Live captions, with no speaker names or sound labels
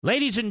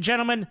Ladies and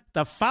gentlemen,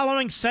 the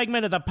following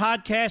segment of the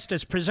podcast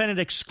is presented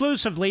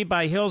exclusively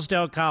by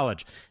Hillsdale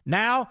College,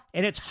 now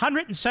in its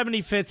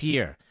 175th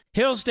year.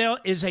 Hillsdale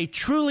is a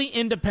truly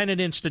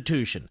independent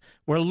institution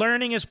where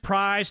learning is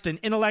prized and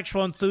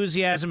intellectual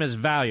enthusiasm is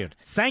valued.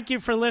 Thank you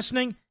for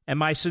listening, and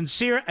my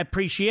sincere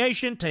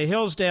appreciation to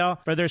Hillsdale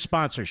for their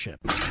sponsorship.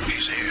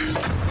 He's here.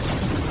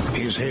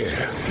 He's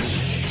here.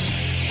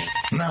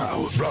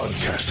 Now,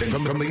 broadcasting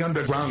from the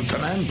underground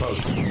command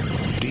post,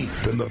 deep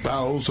in the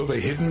bowels of a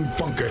hidden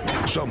bunker,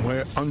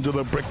 somewhere under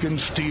the brick and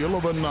steel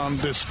of a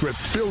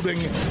nondescript building,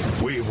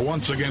 we've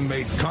once again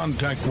made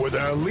contact with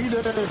our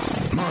leader,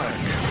 Mark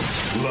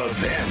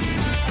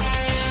Levin.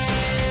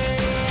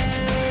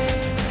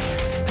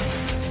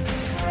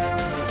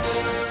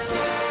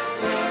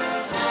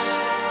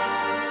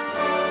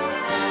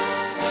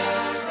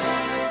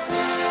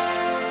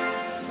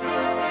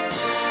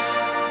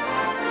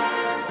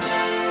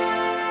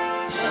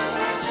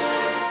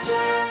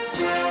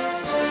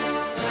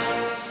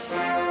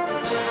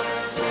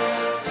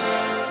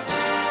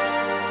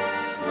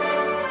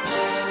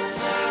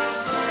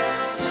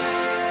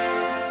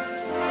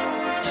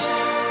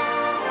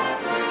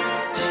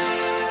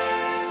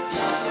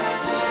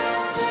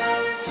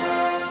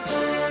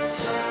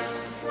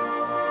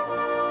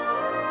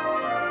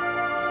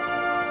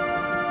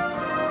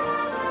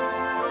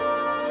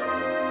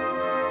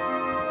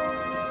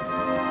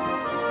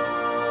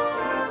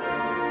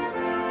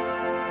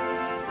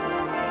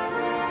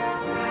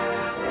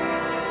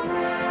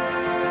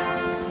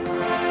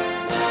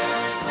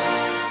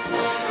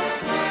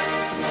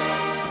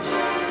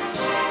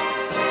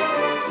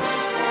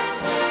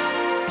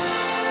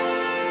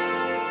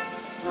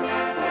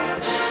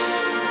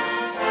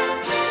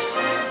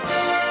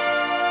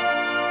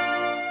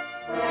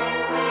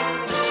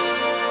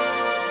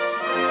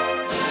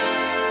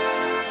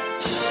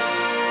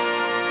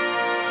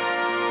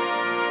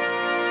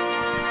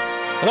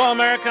 Hello,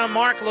 America. I'm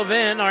Mark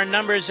Levin. Our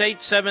number is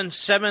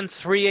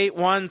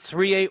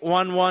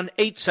 877-381-3811,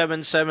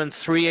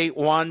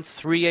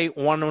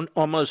 877-381-3811.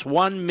 Almost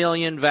 1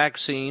 million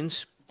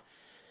vaccines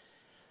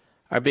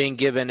are being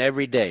given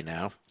every day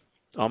now,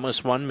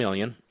 almost 1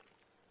 million.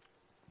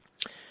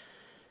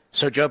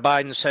 So Joe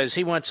Biden says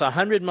he wants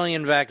 100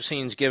 million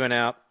vaccines given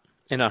out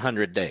in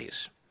 100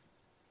 days.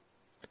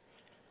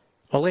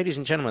 Well, ladies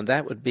and gentlemen,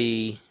 that would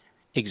be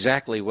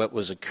exactly what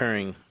was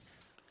occurring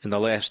in the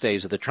last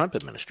days of the Trump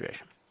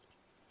administration.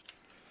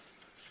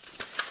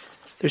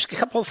 There's a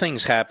couple of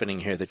things happening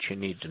here that you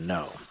need to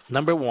know.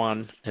 Number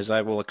one, as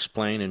I will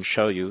explain and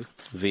show you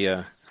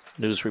via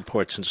news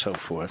reports and so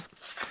forth,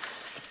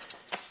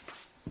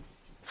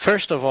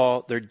 first of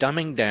all, they're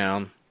dumbing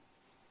down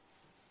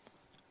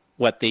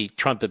what the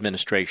Trump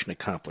administration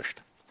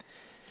accomplished.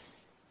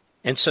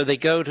 And so they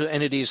go to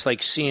entities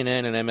like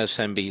CNN and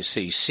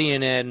MSNBC.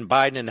 CNN,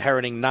 Biden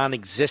inheriting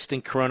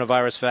non-existent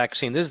coronavirus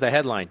vaccine. This is the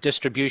headline.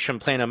 Distribution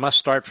plan must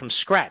start from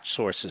scratch,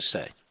 sources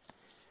say.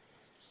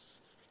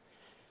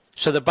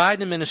 So the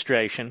Biden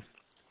administration,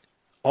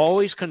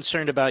 always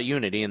concerned about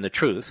unity and the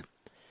truth,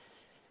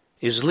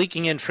 is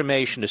leaking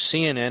information to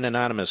CNN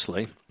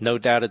anonymously, no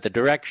doubt at the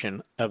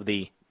direction of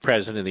the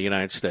President of the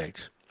United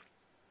States,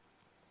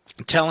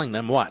 telling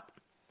them what?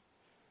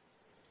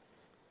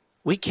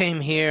 We came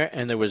here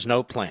and there was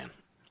no plan.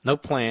 No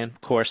plan.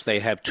 Of course,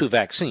 they have 2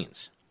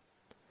 vaccines.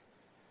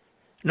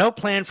 No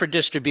plan for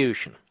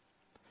distribution.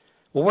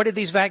 Well, where did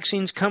these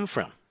vaccines come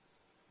from?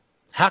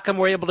 How come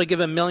we're able to give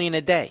 1 million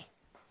a day?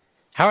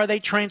 How are they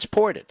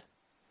transported?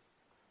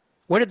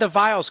 Where did the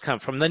vials come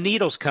from, the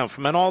needles come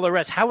from, and all the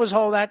rest? How was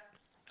all that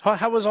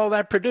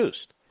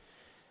produced?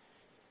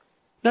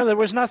 No, there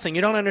was nothing.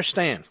 You don't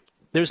understand.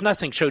 There's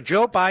nothing. So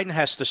Joe Biden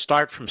has to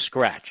start from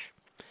scratch.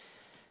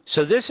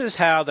 So this is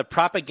how the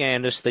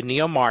propagandists, the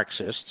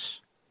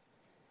neo-Marxists,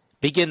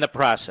 begin the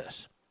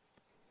process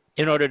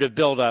in order to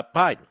build up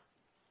Biden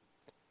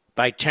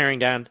by tearing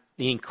down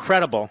the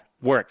incredible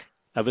work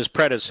of his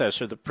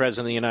predecessor, the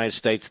President of the United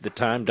States at the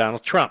time,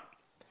 Donald Trump.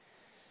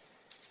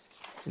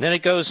 And then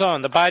it goes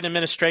on. The Biden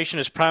administration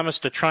has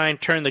promised to try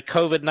and turn the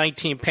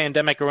COVID-19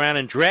 pandemic around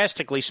and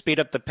drastically speed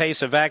up the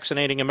pace of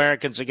vaccinating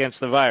Americans against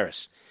the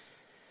virus.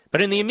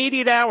 But in the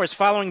immediate hours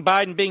following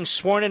Biden being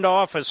sworn into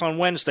office on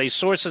Wednesday,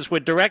 sources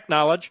with direct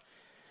knowledge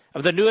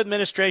of the new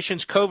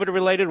administration's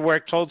COVID-related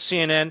work told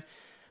CNN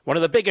one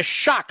of the biggest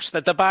shocks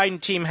that the Biden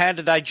team had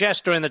to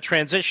digest during the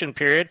transition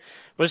period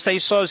was they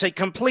saw as a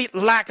complete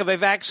lack of a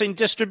vaccine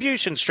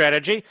distribution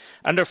strategy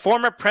under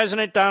former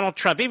President Donald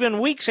Trump, even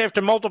weeks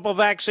after multiple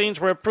vaccines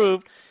were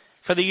approved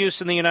for the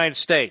use in the United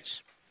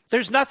States.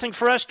 There's nothing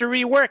for us to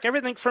rework,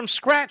 everything from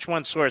scratch,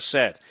 one source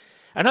said.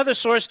 Another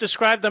source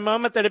described the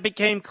moment that it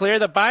became clear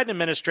the Biden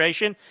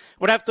administration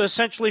would have to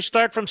essentially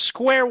start from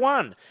square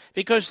one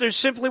because there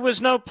simply was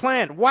no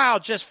plan. Wow,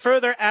 just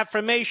further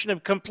affirmation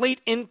of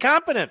complete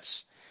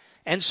incompetence.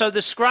 And so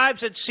the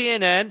scribes at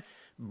CNN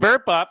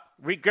burp up,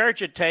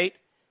 regurgitate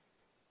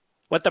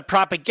what the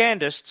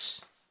propagandists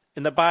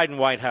in the Biden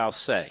White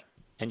House say.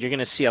 And you're going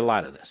to see a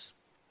lot of this.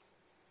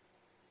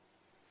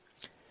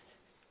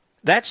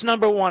 That's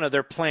number one of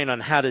their plan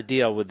on how to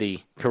deal with the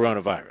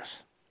coronavirus.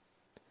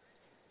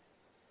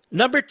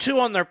 Number two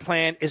on their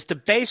plan is to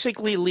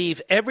basically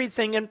leave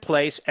everything in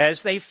place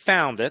as they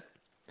found it,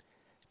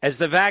 as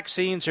the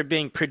vaccines are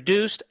being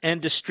produced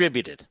and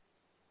distributed.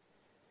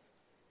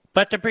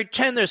 But to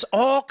pretend there's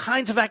all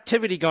kinds of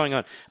activity going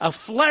on, a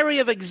flurry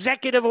of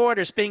executive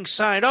orders being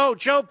signed. Oh,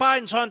 Joe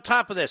Biden's on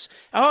top of this.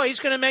 Oh, he's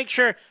going to make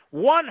sure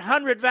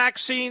 100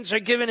 vaccines are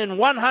given in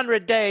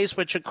 100 days,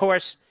 which, of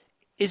course,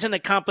 isn't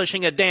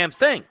accomplishing a damn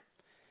thing.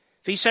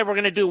 If he said we're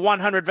going to do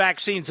 100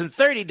 vaccines in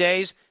 30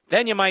 days,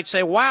 then you might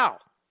say, wow,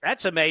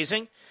 that's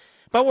amazing.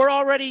 But we're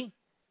already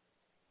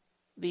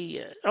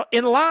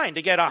in line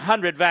to get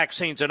 100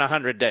 vaccines in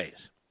 100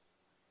 days.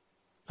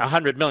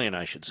 100 million,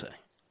 I should say.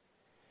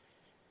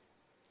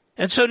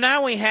 And so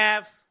now we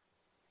have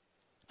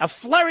a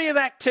flurry of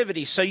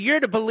activity. So you're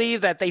to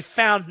believe that they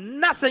found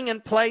nothing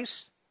in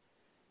place.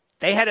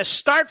 They had to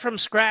start from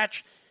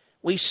scratch.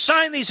 We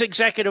signed these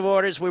executive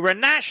orders. We were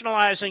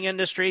nationalizing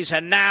industries,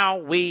 and now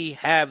we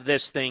have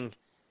this thing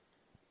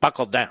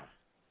buckled down.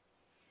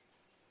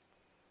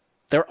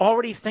 They're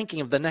already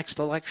thinking of the next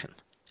election,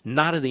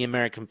 not of the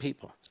American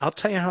people. I'll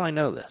tell you how I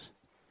know this.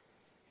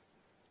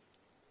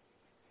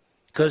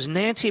 Because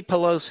Nancy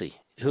Pelosi,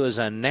 who is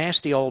a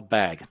nasty old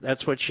bag,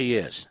 that's what she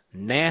is.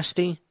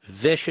 Nasty,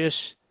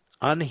 vicious,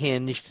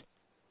 unhinged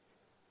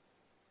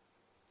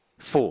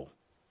fool.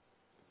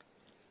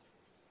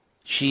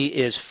 She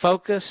is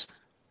focused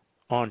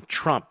on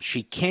Trump.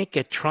 She can't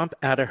get Trump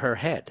out of her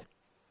head.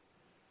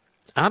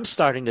 I'm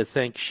starting to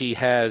think she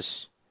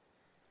has,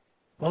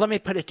 well, let me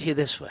put it to you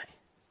this way,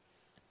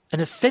 an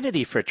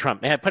affinity for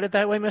Trump. May I put it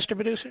that way, Mr.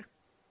 Producer?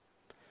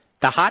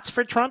 The hots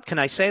for Trump, can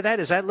I say that?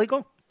 Is that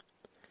legal?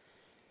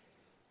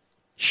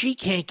 She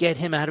can't get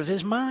him out of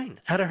his mind,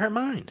 out of her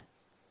mind.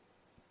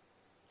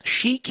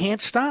 She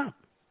can't stop.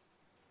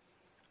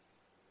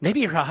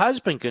 Maybe her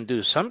husband can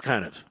do some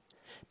kind of,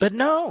 but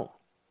no.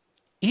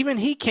 Even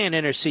he can't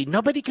intercede.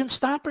 Nobody can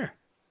stop her.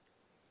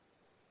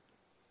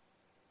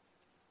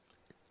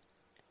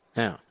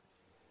 Now,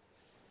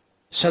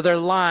 so they're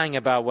lying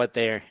about what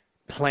their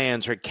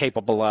plans are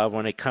capable of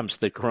when it comes to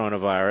the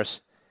coronavirus.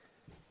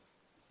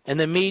 And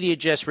the media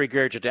just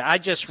regurgitated. I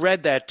just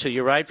read that to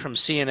you, right, from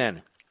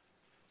CNN.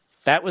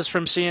 That was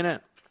from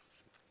CNN.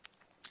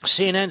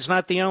 CNN's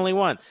not the only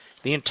one.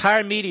 The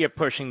entire media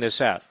pushing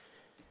this out.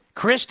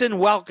 Kristen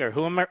Welker,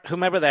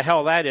 whomever the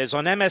hell that is,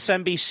 on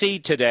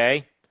MSNBC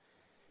today.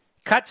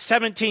 Cut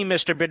 17,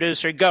 Mr.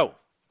 Producer. Go.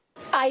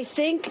 I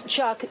think,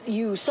 Chuck,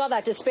 you saw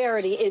that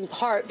disparity in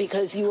part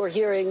because you were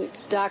hearing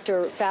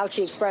Dr. Fauci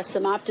express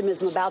some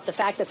optimism about the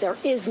fact that there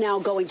is now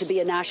going to be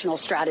a national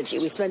strategy.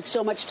 We spent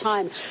so much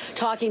time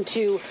talking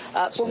to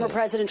former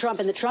President Trump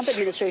and the Trump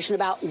administration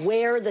about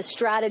where the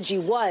strategy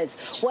was.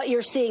 What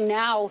you're seeing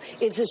now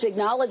is this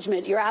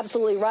acknowledgement, you're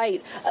absolutely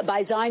right,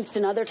 by Zients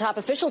and other top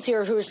officials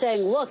here who are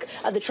saying, look,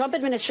 the Trump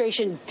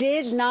administration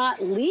did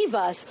not leave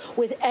us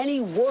with any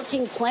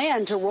working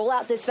plan to roll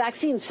out this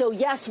vaccine. So,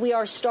 yes, we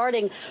are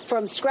starting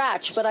from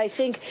scratch. But I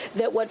think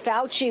that what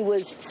Fauci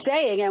was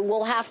saying, and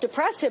we'll have to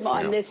press him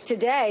on this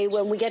today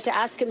when we get to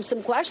ask him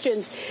some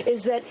questions,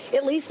 is that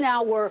at least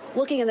now we're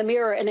looking in the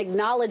mirror and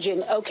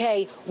acknowledging,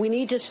 okay, we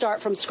need to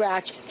start from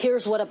scratch.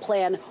 Here's what a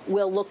plan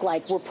will look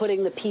like. We're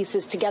putting the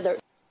pieces together.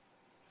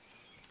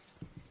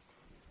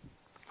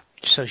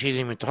 So she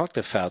didn't even talk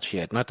to Fauci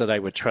yet. Not that I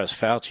would trust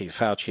Fauci.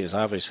 Fauci is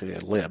obviously a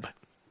lib,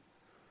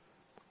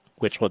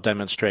 which we'll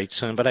demonstrate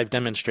soon, but I've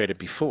demonstrated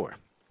before.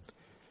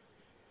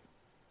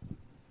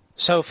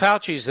 So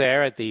Fauci's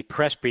there at the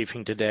press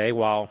briefing today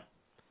while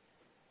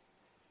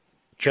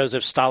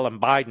Joseph Stalin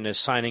Biden is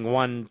signing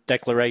one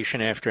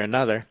declaration after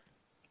another.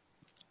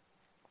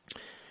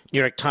 New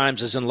York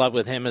Times is in love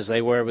with him as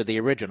they were with the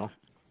original.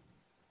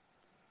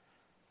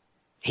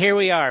 Here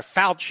we are,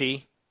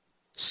 Fauci,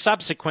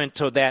 subsequent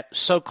to that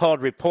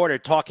so-called reporter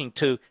talking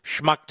to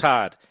Schmuck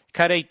Todd.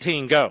 Cut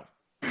 18, go.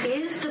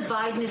 Is the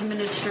Biden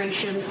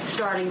administration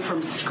starting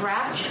from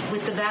scratch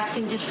with the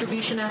vaccine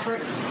distribution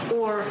effort,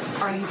 or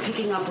are you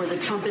picking up where the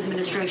Trump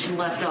administration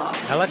left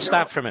off? Now let's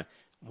stop for a minute.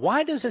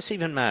 Why does this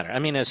even matter? I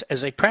mean, as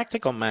a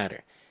practical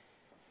matter,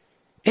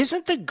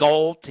 isn't the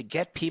goal to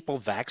get people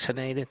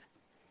vaccinated?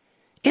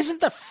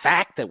 Isn't the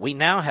fact that we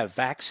now have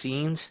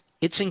vaccines,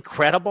 it's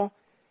incredible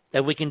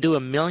that we can do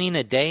 1 million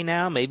a day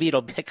now? Maybe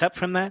it'll pick up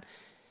from that.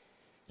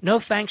 No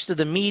thanks to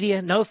the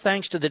media, no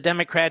thanks to the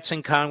Democrats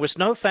in Congress,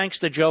 no thanks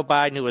to Joe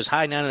Biden, who was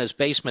hiding out in his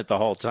basement the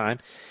whole time.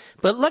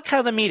 But look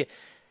how the media...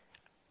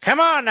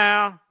 Come on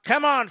now.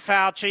 Come on,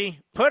 Fauci.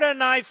 Put a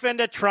knife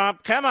into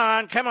Trump. Come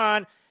on, come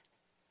on.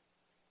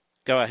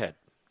 Go ahead.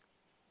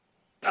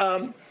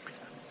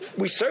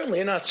 We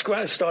certainly are not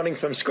starting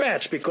from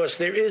scratch because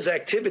there is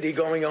activity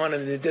going on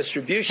in the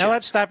distribution. Now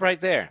let's stop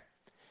right there.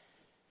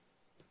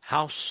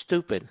 How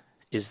stupid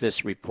is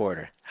this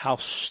reporter? How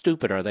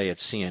stupid are they at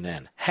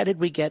CNN? How did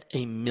we get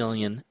 1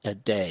 million a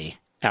day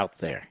out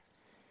there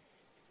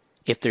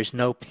if there's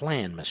no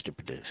plan, Mr.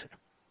 Producer?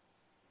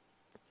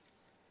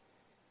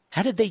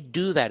 How did they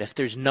do that if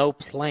there's no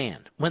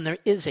plan? When there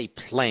is a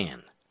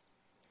plan.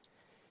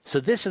 So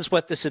this is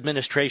what this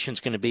administration is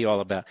going to be all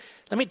about.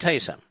 Let me tell you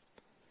something.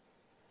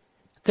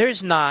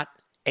 There's not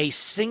a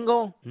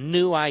single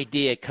new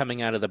idea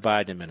coming out of the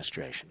Biden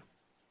administration.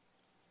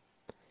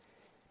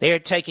 They are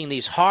taking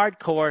these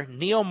hardcore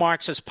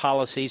neo-Marxist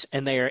policies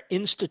and they are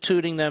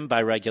instituting them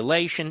by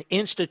regulation,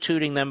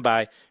 instituting them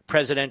by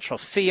presidential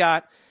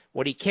fiat.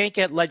 What he can't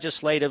get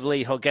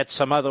legislatively, he'll get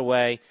some other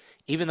way.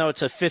 Even though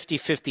it's a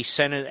 50-50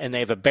 Senate and they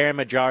have a bare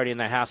majority in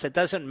the House, it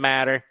doesn't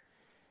matter.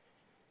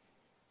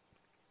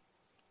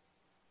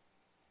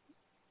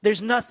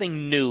 There's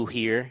nothing new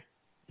here.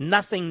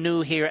 Nothing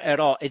new here at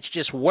all. It's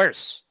just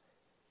worse.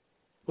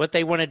 What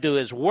they want to do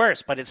is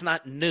worse, but it's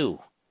not new.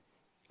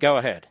 Go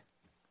ahead.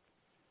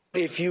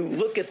 If you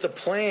look at the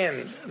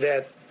plan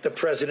that the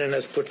president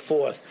has put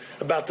forth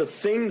about the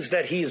things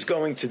that he's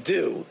going to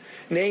do,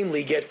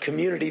 namely get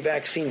community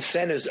vaccine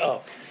centers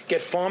up,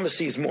 get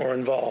pharmacies more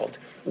involved,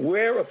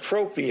 where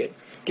appropriate,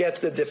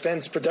 get the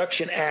Defense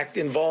Production Act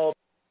involved.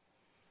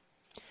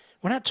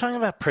 We're not talking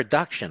about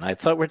production. I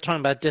thought we were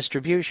talking about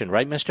distribution,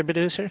 right, Mr.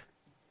 Producer?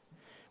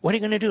 What are you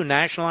going to do,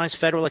 nationalize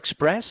Federal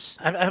Express?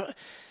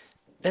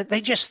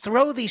 They just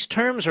throw these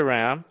terms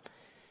around.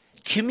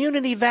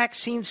 Community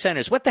vaccine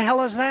centers. What the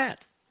hell is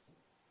that?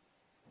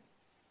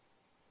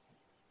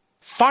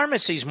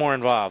 Pharmacies more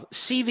involved.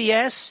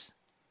 CVS,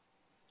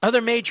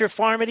 other major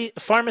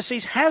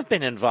pharmacies have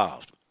been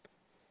involved.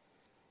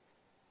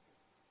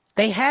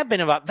 They have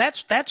been involved.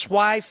 That's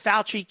why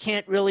Fauci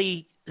can't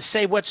really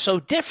say what's so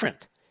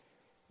different.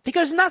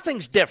 Because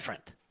nothing's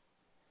different.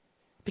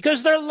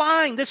 Because they're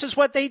lying. This is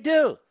what they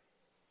do.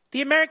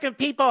 The American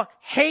people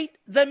hate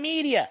the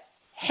media.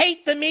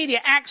 Hate the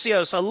media.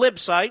 Axios, a lib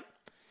site.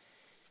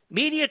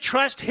 Media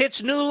trust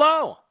hits new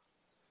low.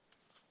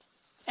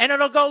 And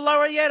it'll go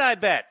lower yet, I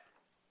bet.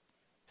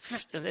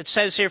 It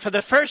says here, for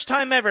the first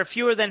time ever,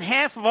 fewer than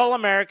half of all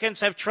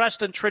Americans have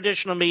trust in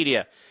traditional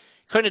media.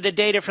 According to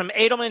data from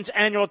Edelman's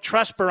annual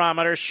trust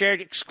barometer shared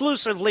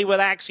exclusively with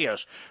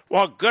Axios.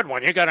 Well, good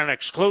one. You got an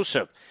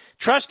exclusive.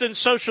 Trust in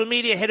social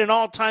media hit an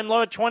all-time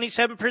low at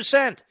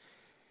 27%.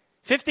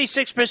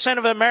 56%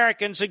 of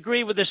Americans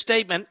agree with the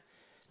statement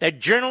that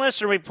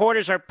journalists and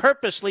reporters are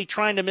purposely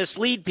trying to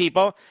mislead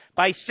people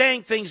by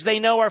saying things they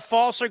know are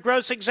false or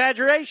gross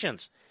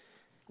exaggerations.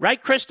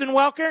 Right, Kristen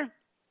Welker?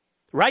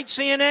 Right,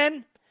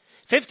 CNN?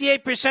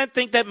 58%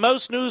 think that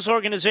most news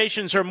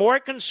organizations are more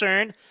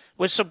concerned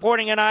with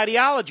supporting an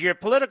ideology or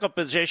political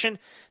position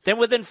than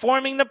with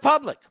informing the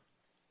public.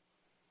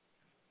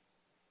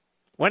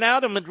 When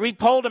Edelman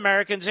repolled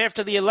Americans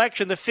after the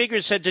election, the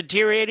figures had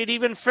deteriorated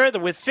even further,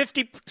 with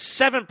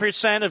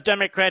 57% of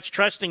Democrats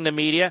trusting the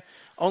media,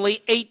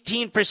 only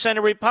 18%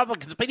 of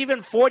Republicans, but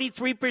even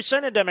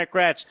 43% of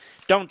Democrats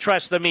don't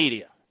trust the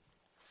media.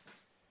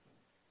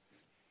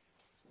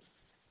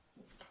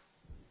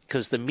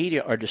 Because the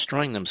media are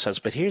destroying themselves.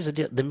 But here's the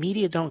deal. The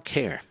media don't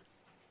care.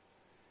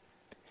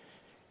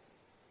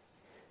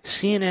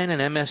 CNN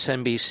and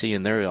MSNBC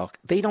and their ilk,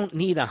 they don't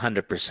need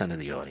 100% of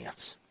the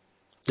audience.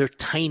 They're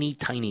tiny,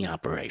 tiny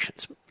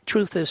operations.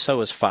 Truth is,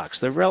 so is Fox.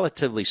 They're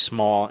relatively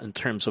small in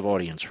terms of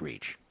audience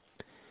reach.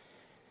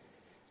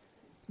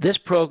 This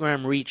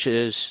program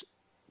reaches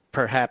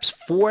perhaps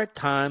 4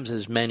 times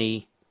as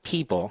many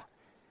people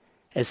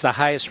as the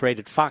highest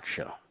rated Fox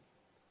show.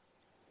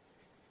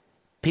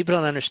 People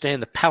don't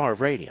understand the power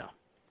of radio.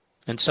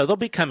 And so they'll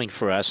be coming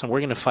for us, and we're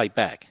going to fight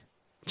back.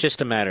 It's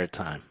just a matter of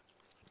time.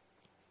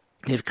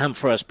 They've come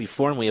for us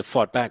before, and we have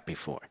fought back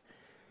before.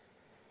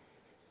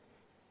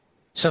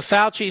 So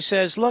Fauci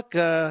says, look,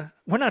 we're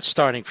not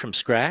starting from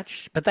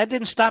scratch, but that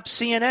didn't stop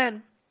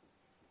CNN.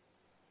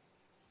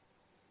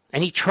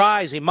 And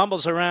he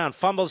mumbles around,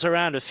 fumbles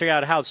around to figure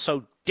out how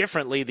so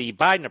differently the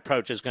Biden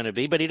approach is going to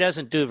be, but he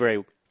doesn't do a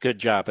very good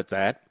job at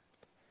that.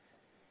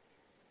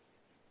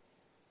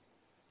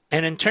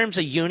 And in terms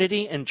of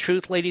unity and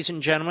truth, ladies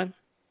and gentlemen,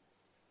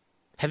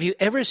 have you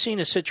ever seen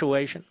a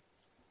situation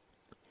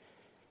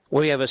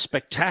where we have a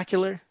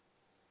spectacular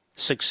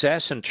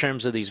success in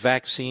terms of these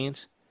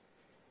vaccines?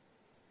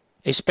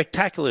 A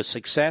spectacular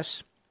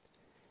success.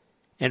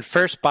 And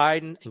first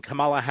Biden and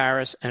Kamala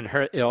Harris and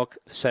her ilk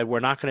said, we're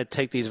not going to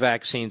take these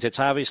vaccines. It's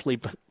obviously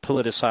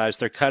politicized.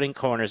 They're cutting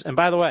corners. And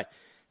by the way,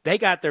 they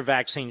got their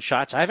vaccine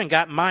shots. I haven't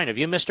gotten mine. Have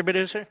you, Mr.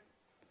 Producer?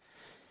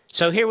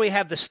 So here we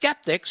have the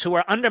skeptics who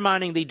are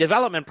undermining the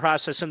development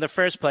process in the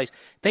first place.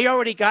 They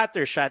already got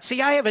their shot.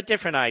 See, I have a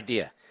different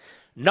idea.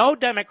 No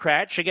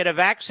Democrat should get a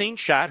vaccine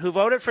shot who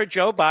voted for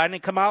Joe Biden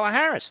and Kamala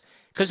Harris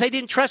because they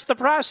didn't trust the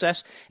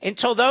process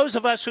until those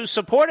of us who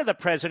supported the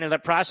president in the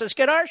process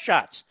get our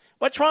shots.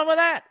 What's wrong with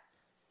that?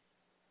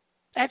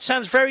 That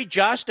sounds very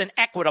just and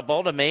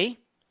equitable to me.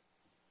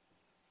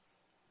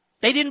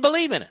 They didn't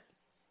believe in it.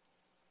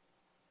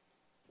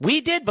 We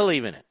did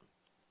believe in it.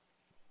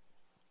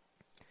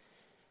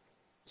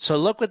 So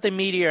look what the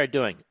media are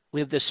doing. We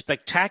have this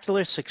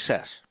spectacular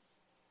success.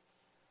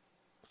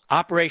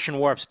 Operation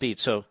Warp Speed.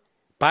 So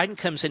Biden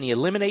comes in, he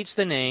eliminates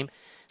the name.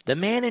 The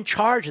man in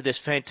charge of this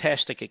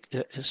fantastic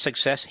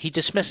success, he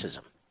dismisses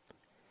him.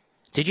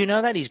 Did you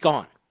know that? He's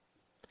gone.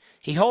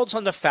 He holds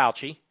on to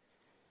Fauci.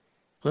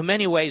 who in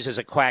many ways is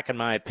a quack in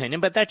my opinion,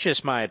 but that's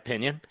just my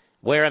opinion.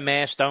 Wear a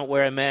mask, don't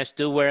wear a mask,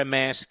 do wear a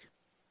mask.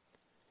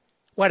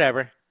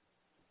 Whatever.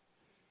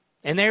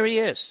 And there he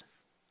is,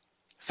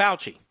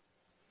 Fauci.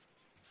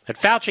 But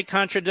Fauci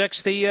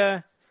contradicts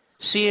the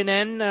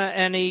CNN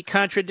and he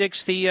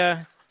contradicts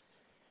the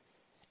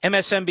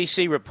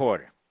MSNBC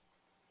reporter.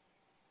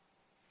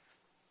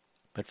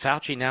 But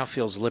Fauci now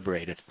feels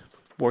liberated.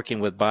 Working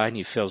with Biden,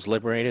 he feels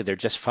liberated. They're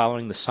just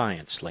following the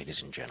science,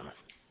 ladies and gentlemen.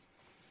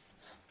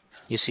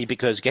 You see,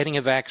 because getting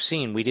a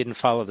vaccine, we didn't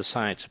follow the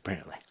science,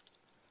 apparently.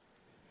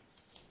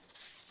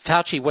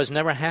 Fauci was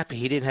never happy.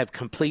 He didn't have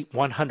complete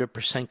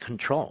 100%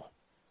 control.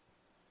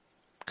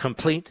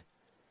 Complete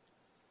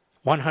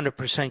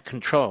 100%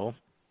 control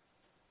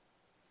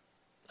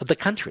of the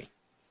country.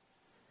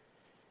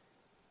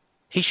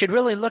 He should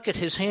really look at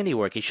his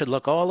handiwork. He should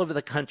look all over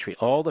the country,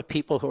 all the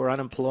people who are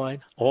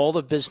unemployed, all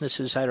the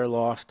businesses that are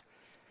lost,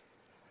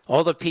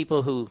 all the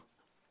people who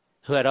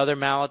had other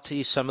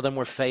maladies, some of them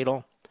were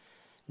fatal,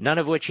 none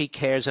of which he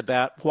cares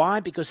about. Why?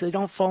 Because they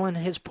don't fall into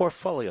his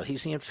portfolio.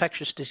 He's the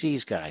infectious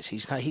disease guy.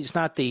 He's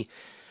not the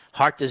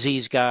heart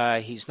disease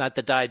guy. He's not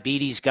the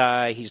diabetes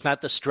guy. He's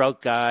not the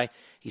stroke guy.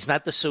 He's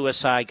not the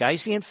suicide guy.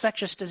 He's the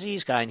infectious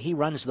disease guy, and he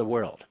runs the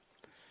world.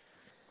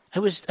 I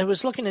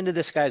was looking into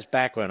this guy's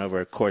background over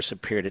a course of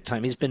period of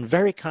time. He's been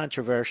very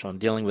controversial in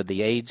dealing with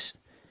the AIDS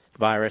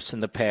virus in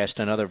the past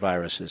and other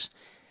viruses.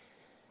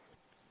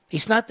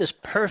 He's not this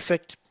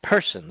perfect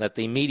person that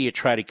the media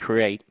try to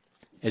create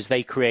as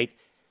they create,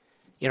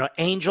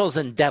 angels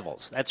and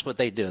devils. That's what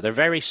they do. They're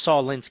very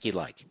Saul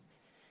Alinsky-like.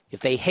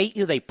 If they hate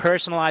you, they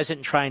personalize it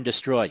and try and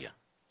destroy you.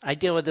 I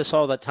deal with this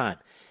all the time.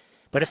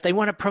 But if they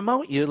want to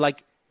promote you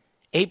like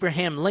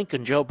Abraham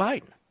Lincoln, Joe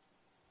Biden,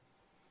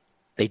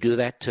 they do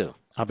that too.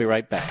 I'll be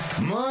right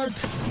back. Mark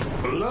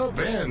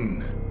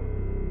Levin.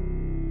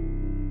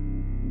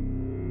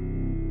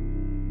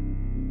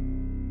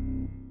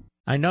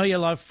 I know you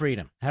love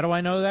freedom. How do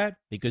I know that?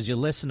 Because you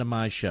listen to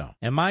my show.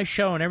 And my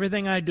show and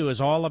everything I do is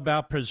all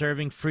about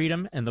preserving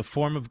freedom and the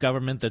form of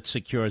government that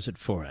secures it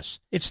for us.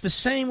 It's the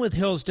same with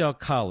Hillsdale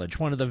College,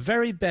 one of the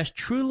very best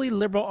truly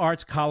liberal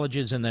arts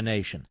colleges in the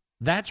nation.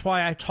 That's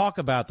why I talk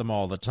about them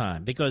all the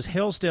time, because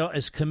Hillsdale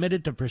is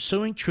committed to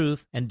pursuing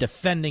truth and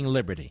defending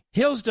liberty.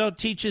 Hillsdale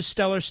teaches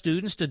stellar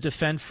students to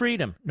defend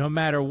freedom, no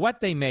matter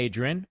what they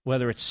major in,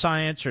 whether it's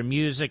science or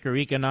music or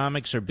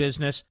economics or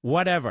business,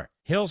 whatever.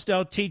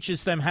 Hillsdale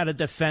teaches them how to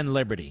defend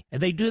liberty.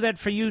 And they do that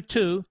for you,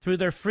 too, through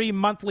their free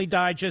monthly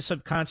digest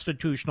of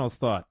constitutional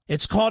thought.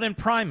 It's called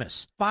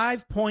Imprimis.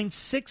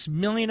 5.6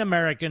 million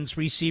Americans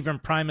receive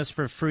Imprimis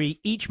for free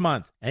each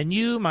month. And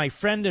you, my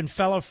friend and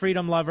fellow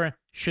freedom lover,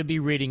 should be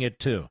reading it,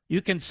 too.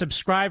 You can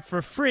subscribe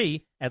for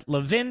free at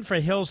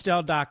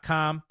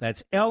levinforhillsdale.com.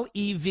 That's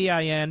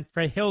Levin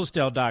for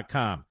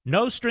Hillsdale.com.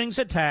 No strings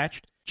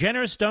attached.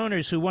 Generous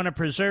donors who want to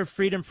preserve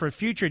freedom for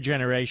future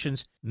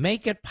generations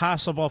make it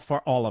possible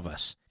for all of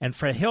us. And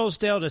for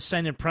Hillsdale to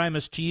send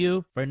Imprimis to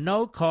you for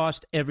no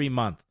cost every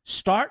month.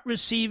 Start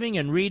receiving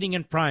and reading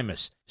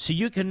Imprimis so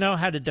you can know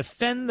how to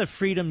defend the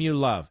freedom you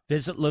love.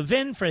 Visit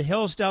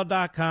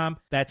levinforhillsdale.com.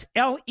 That's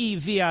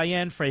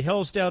Levin for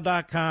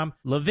Hillsdale.com.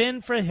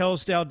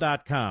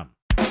 levinforhillsdale.com.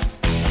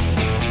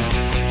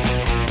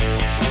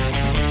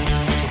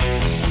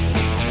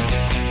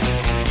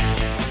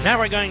 Now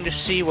we're going to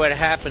see what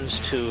happens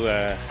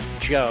to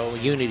Joe,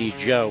 Unity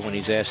Joe, when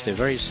he's asked a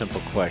very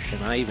simple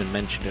question. I even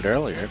mentioned it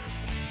earlier.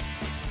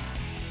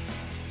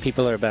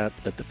 People are about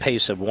at the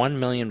pace of 1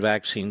 million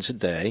vaccines a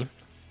day.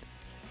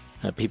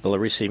 People are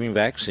receiving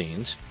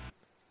vaccines.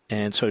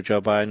 And so Joe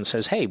Biden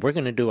says, hey, we're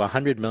going to do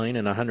 100 million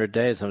in 100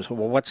 days. And I said,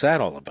 well, what's that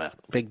all about?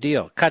 Big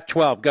deal. Cut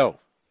 12, go.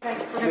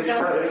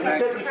 Mr.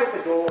 President, you set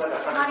the goal at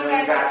 100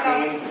 million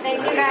vaccines. Thank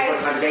you, guys.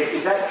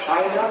 Is that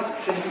high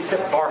enough? Shouldn't you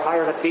set the bar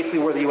higher? That's basically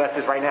where the U.S.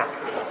 is right now.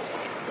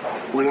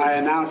 When I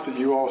announced it,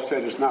 you all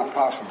said it's not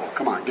possible.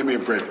 Come on, give me a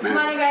break, man.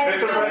 Come on, guys.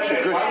 It's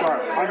a good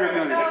start. 100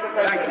 million.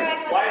 Thank you.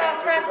 Let's go,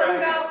 Chris.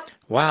 Let's go.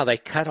 Wow, they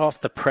cut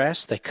off the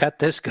press. They cut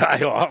this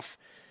guy off.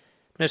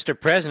 Mr.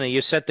 President,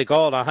 you set the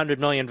goal at 100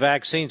 million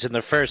vaccines in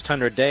the first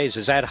 100 days.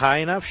 Is that high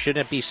enough?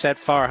 Shouldn't it be set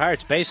far higher?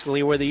 It's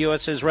basically where the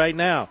U.S. is right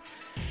now.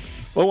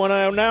 Well, when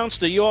I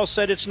announced it, you all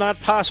said it's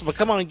not possible.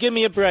 Come on, give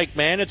me a break,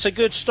 man. It's a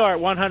good start,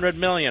 100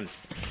 million.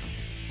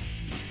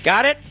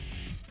 Got it?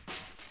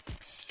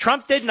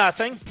 Trump did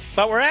nothing,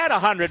 but we're at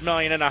 100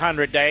 million in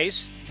 100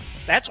 days.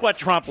 That's what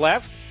Trump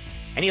left.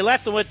 And he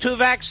left them with 2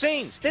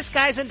 vaccines. This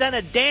guy hasn't done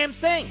a damn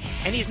thing,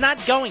 and he's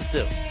not going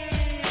to.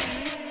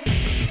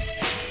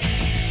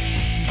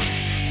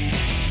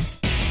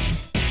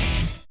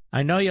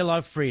 I know you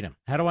love freedom.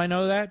 How do I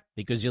know that?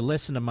 Because you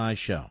listen to my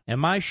show.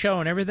 And my show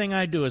and everything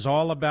I do is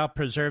all about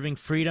preserving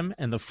freedom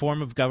and the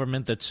form of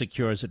government that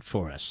secures it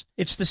for us.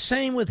 It's the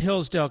same with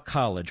Hillsdale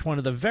College, one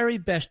of the very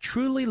best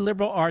truly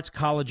liberal arts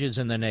colleges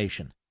in the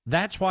nation.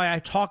 That's why I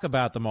talk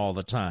about them all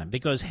the time,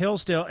 because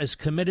Hillsdale is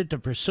committed to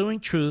pursuing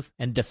truth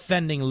and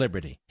defending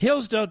liberty.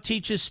 Hillsdale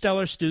teaches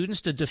stellar students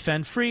to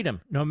defend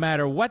freedom, no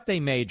matter what they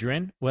major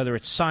in, whether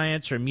it's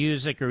science or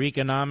music or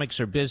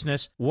economics or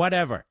business,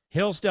 whatever.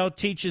 Hillsdale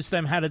teaches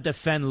them how to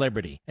defend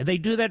liberty. And they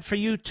do that for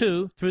you,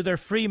 too, through their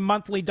free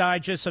monthly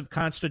digest of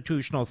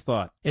constitutional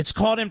thought. It's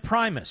called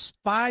Imprimis.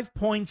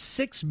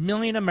 5.6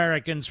 million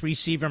Americans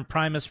receive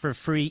Imprimis for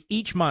free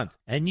each month.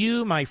 And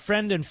you, my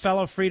friend and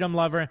fellow freedom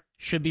lover,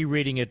 should be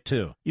reading it,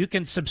 too. You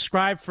can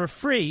subscribe for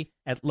free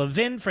at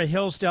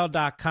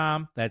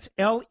levinforhillsdale.com. That's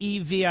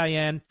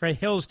Levin for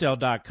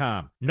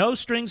Hillsdale.com. No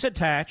strings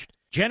attached.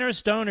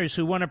 Generous donors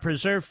who want to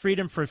preserve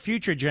freedom for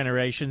future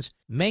generations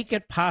make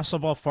it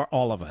possible for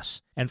all of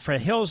us. And for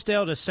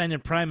Hillsdale to send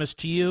Imprimis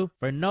to you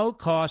for no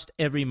cost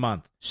every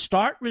month.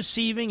 Start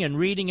receiving and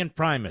reading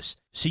Imprimis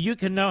so you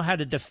can know how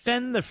to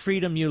defend the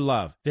freedom you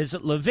love.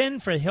 Visit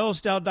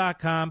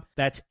levinforhillsdale.com.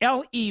 That's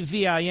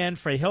Levin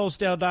for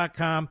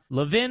Hillsdale.com.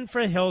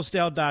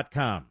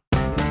 levinforhillsdale.com.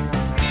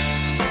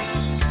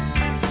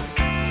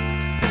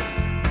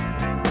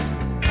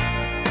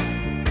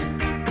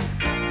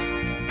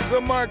 The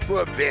Mark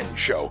Levin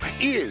Show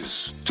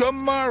is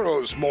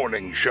tomorrow's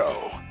morning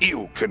show.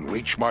 You can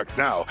reach Mark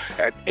now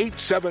at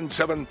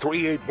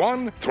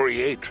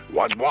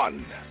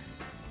 877-381-3811.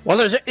 Well,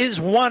 there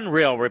is one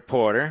real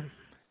reporter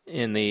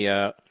in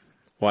the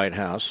White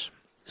House.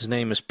 His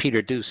name is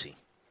Peter Doocy.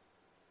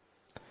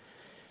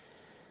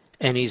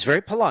 And he's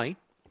very polite.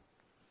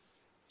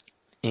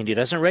 And he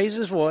doesn't raise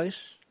his voice.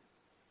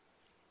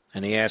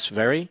 And he asks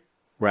very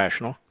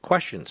rational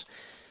questions.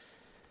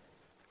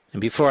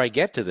 And before I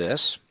get to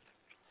this,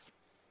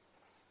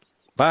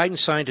 Biden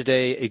signed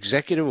today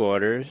executive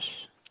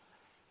orders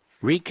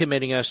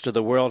recommitting us to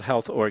the World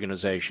Health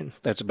Organization.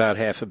 That's about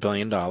 $500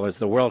 million.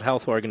 The World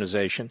Health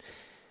Organization,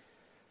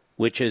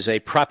 which is a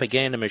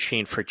propaganda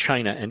machine for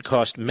China and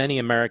cost many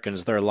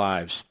Americans their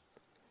lives.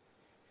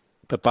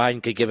 But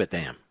Biden could give a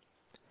damn.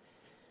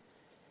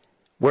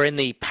 We're in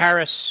the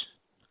Paris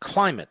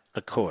Climate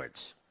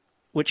Accords,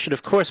 which should,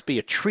 of course, be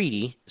a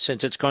treaty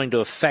since it's going to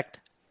affect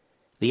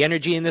the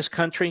energy in this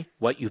country,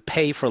 what you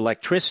pay for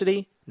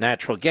electricity,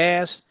 natural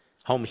gas,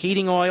 home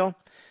heating oil,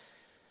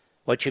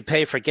 what you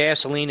pay for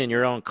gasoline in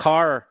your own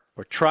car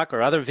or truck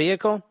or other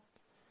vehicle,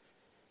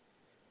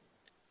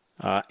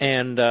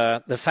 and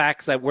the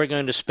fact that we're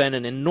going to spend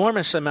an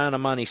enormous amount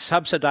of money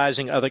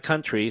subsidizing other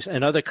countries,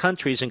 and other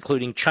countries,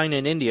 including China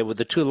and India, with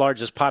the two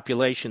largest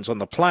populations on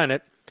the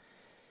planet,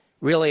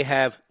 really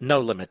have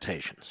no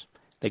limitations.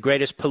 The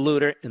greatest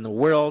polluter in the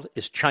world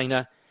is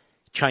China.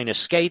 China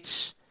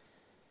skates,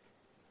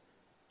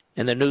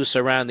 and the noose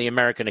around the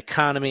American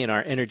economy and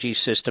our energy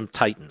system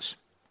tightens.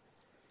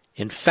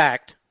 In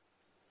fact,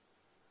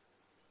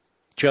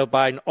 Joe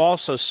Biden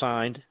also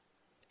signed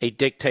a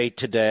dictate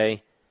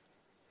today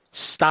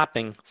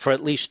stopping for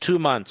at least 2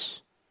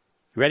 months.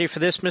 You ready for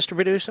this, Mr.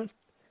 Producer?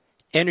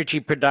 Energy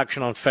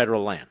production on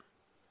federal land.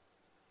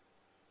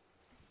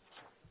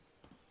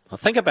 Now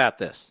think about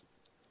this.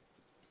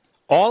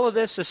 All of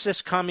this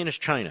assists communist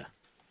China.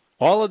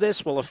 All of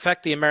this will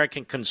affect the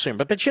American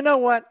consumer. But you know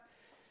what?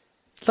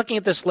 Looking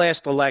at this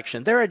last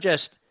election, there are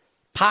just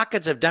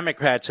pockets of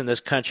Democrats in this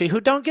country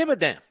who don't give a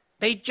damn.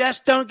 They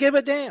just don't give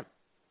a damn.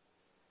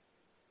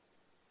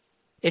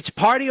 It's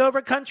party over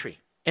country.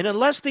 And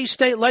unless these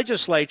state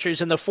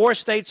legislatures in the 4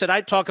 states that I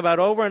talk about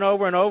over and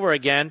over and over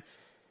again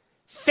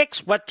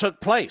fix what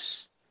took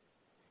place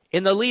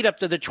in the lead up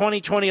to the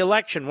 2020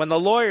 election when the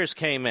lawyers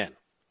came in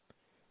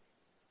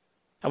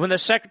and when the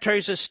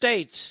secretaries of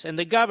states and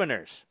the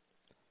governors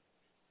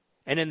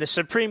and in the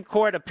Supreme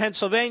Court of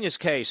Pennsylvania's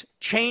case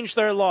changed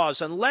their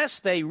laws, unless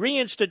they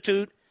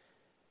reinstitute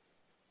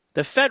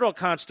the federal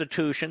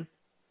Constitution,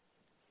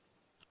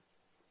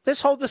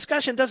 this whole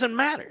discussion doesn't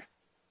matter.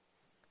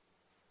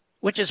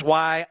 Which is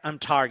why I'm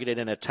targeted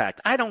and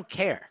attacked. I don't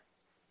care.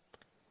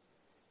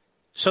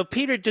 So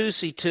Peter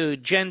Doocy to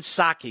Jen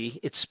Psaki,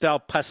 it's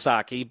spelled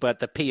Psaki, but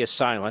the P is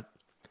silent.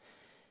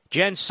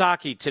 Jen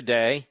Psaki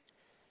today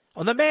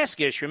on the mask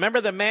issue.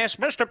 Remember the mask?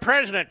 Mr.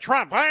 President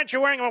Trump, why aren't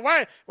you wearing them?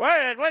 Why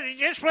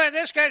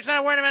this guy's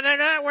not wearing them and they're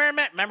not wearing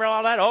them? Remember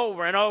all that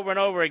over and over and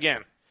over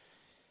again.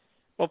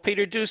 Well,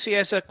 Peter Doocy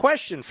has a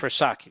question for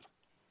Psaki.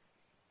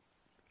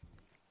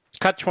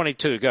 Cut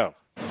 22, go.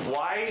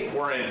 Why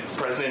weren't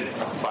President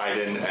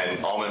Biden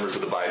and all members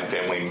of the Biden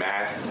family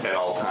masked at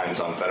all times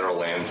on federal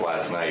lands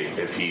last night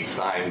if he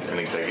signed an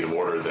executive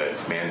order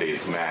that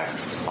mandates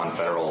masks on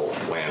federal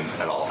lands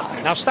at all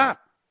times? Now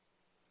stop.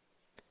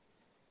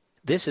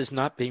 This is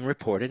not being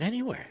reported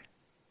anywhere.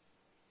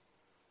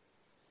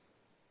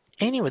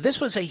 Anyway, this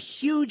was a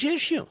huge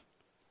issue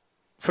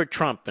for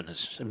Trump and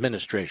his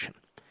administration.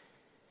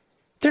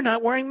 They're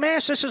not wearing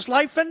masks. This is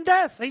life and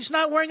death. He's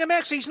not wearing a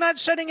mask. He's not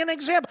setting an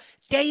example.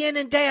 Day in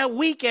and day out,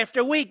 week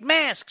after week,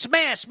 masks,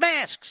 masks,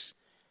 masks.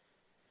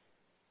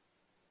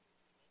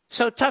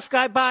 So tough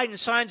guy Biden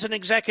signs an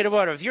executive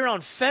order. If you're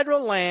on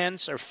federal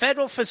lands or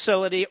federal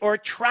facility or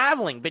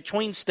traveling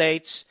between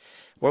states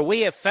where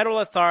we have federal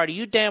authority,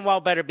 you damn well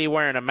better be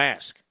wearing a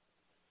mask.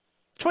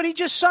 That's what he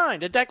just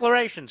signed, a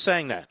declaration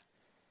saying that.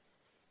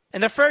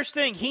 And the first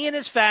thing, he and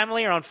his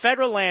family are on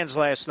federal lands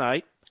last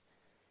night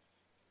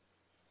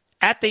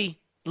at the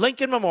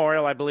Lincoln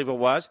Memorial, I believe it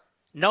was,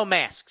 no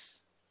masks.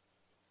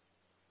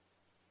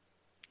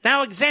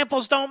 Now,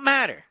 examples don't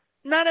matter.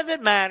 None of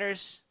it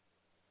matters.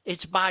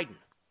 It's Biden.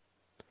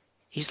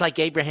 He's like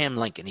Abraham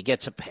Lincoln. He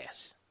gets a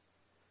pass.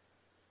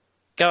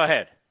 Go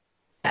ahead.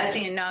 At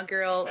the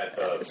inaugural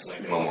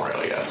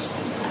Memorial, yes.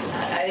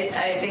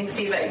 I think,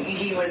 Steve,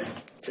 he was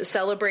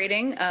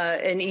celebrating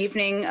an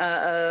evening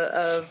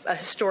of a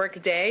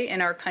historic day in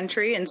our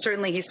country, and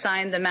certainly he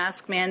signed the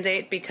mask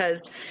mandate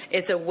because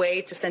it's a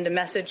way to send a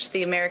message to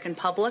the American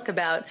public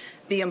about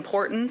the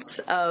importance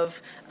of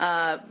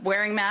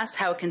wearing masks,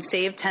 how it can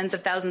save tens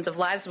of thousands of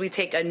lives. We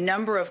take a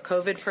number of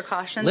COVID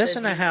precautions.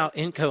 Listen to how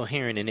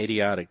incoherent and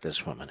idiotic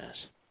this woman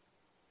is.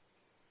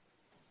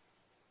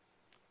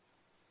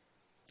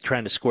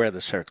 Trying to square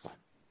the circle.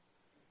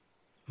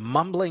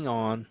 Mumbling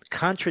on,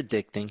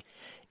 contradicting.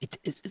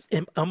 It's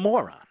a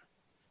moron.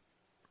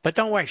 But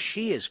don't worry,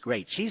 she is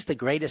great. She's the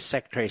greatest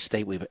Secretary of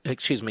State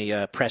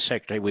press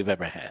secretary we've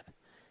ever had.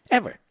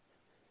 Ever.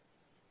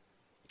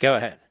 Go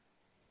ahead.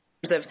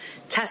 Of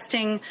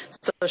testing,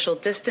 social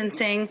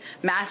distancing,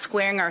 mask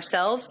wearing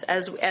ourselves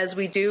as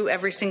we do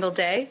every single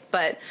day.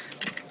 But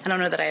I don't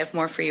know that I have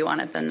more for you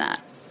on it than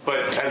that.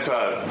 But as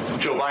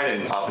Joe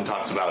Biden often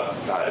talks about,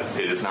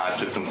 it is not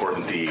just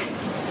important the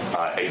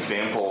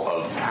example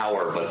of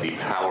power, but the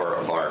power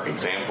of our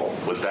example.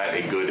 Was that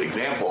a good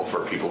example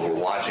for people who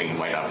are watching who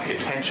might not pay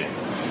attention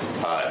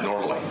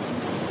normally?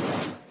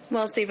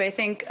 Well, Steve, I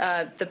think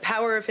the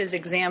power of his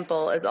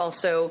example is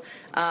also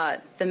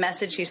the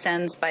message he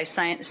sends by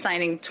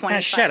signing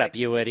 25... Shut up,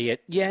 you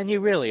idiot. Yeah, and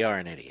you really are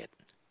an idiot.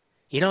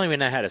 You don't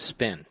even know how to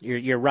spin.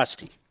 You're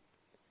rusty.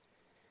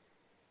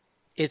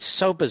 It's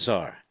so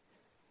bizarre.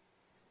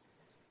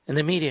 And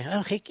the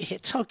media,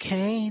 it's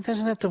okay. He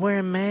doesn't have to wear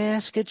a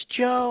mask. It's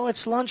Joe.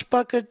 It's Lunch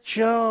Bucket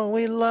Joe.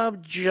 We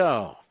love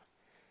Joe.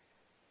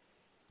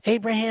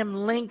 Abraham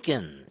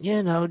Lincoln,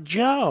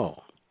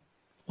 Joe.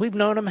 We've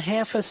known him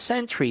half a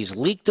century. He's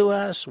leaked to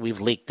us.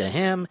 We've leaked to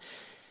him.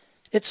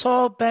 It's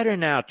all better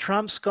now.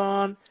 Trump's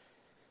gone.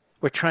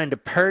 We're trying to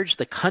purge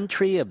the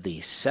country of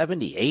the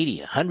 70, 80,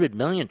 100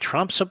 million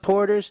Trump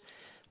supporters.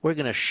 We're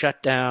going to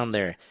shut down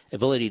their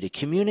ability to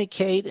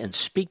communicate and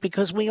speak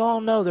because we all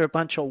know they're a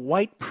bunch of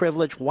white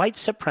privileged, white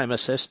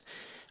supremacists,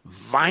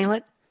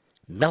 violent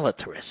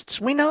militarists.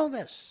 We know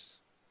this.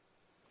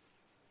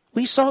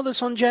 We saw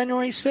this on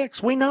January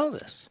 6th. We know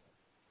this.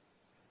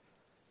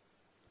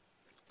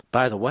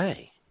 By the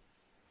way,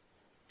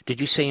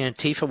 did you say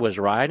Antifa was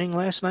rioting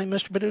last night,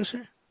 Mr.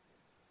 Producer?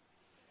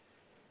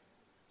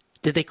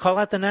 Did they call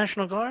out the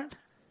National Guard?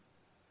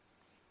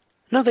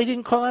 No, they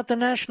didn't call out the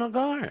National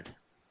Guard.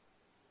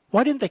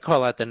 Why didn't they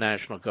call out the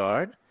National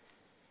Guard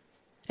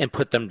and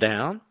put them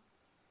down?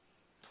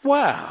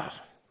 Well,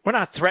 we're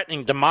not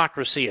threatening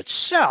democracy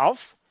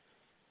itself.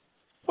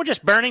 We're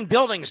just burning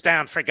buildings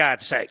down, for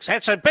God's sakes.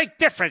 That's a big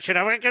difference, We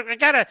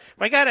gotta,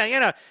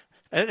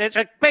 it's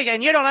a big,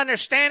 and you don't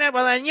understand it?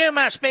 Well, then you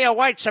must be a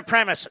white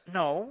supremacist.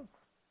 No,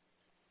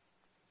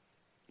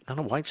 not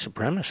a white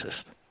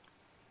supremacist.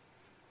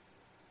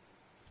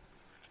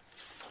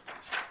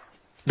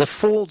 The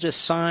fool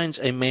just signs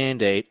a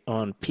mandate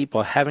on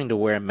people having to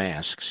wear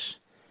masks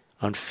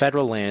on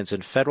federal lands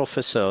and federal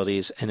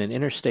facilities and in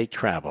interstate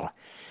travel,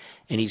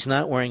 and he's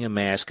not wearing a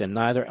mask, and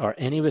neither are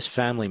any of his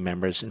family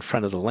members in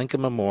front of the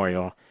Lincoln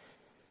Memorial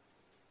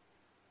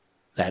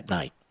that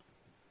night.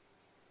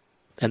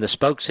 And the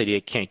spokes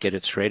idiot can't get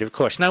it straight, of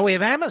course. Now we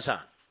have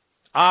Amazon.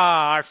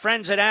 Our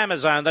friends at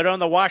Amazon that own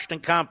the Washington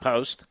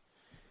Compost.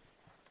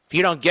 If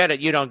you don't get it,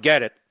 you don't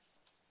get it.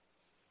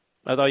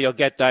 Although you'll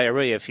get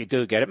diarrhea if you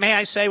do get it. May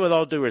I say, with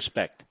all due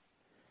respect,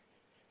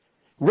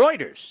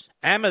 Reuters,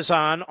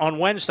 Amazon on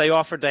Wednesday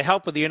offered to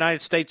help with the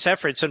United States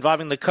efforts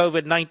involving the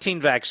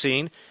COVID-19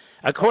 vaccine,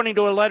 according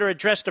to a letter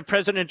addressed to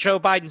President Joe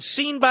Biden,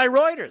 seen by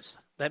Reuters.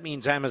 That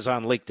means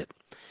Amazon leaked it.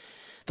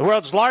 The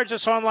world's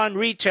largest online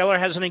retailer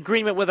has an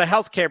agreement with a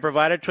healthcare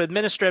provider to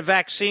administer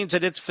vaccines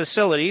at its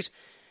facilities.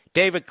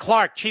 David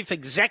Clark, chief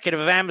executive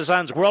of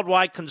Amazon's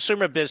worldwide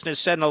consumer business,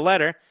 said in a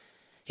letter,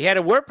 he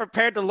added, we're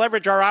prepared to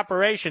leverage our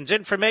operations,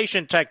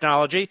 information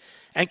technology,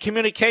 and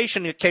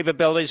communication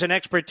capabilities and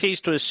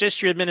expertise to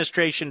assist your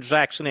administration's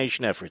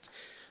vaccination efforts.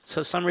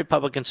 So some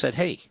Republicans said,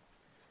 hey,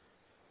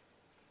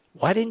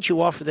 why didn't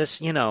you offer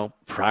this,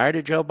 prior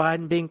to Joe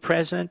Biden being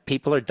president?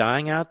 People are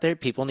dying out there.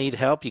 People need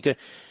help. He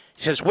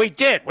says, we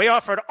did. We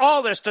offered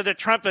all this to the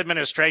Trump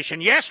administration.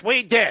 Yes,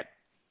 we did.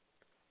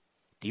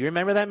 Do you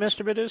remember that,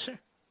 Mr. Producer?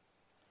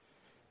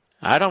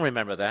 I don't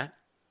remember that.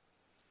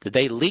 Did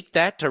they leak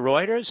that to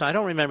Reuters? I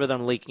don't remember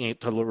them leaking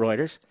it to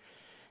Reuters.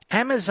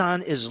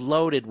 Amazon is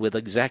loaded with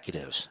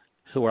executives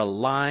who are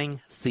lying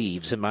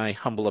thieves, in my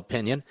humble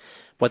opinion,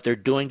 what they're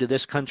doing to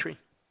this country.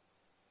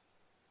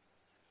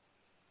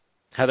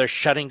 How they're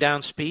shutting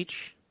down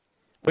speech.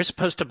 We're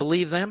supposed to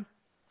believe them?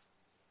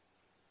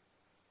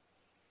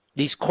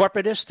 These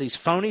corporatists, these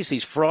phonies,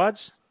 these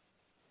frauds?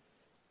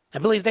 I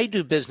believe they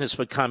do business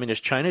with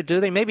Communist China, do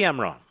they? Maybe I'm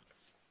wrong.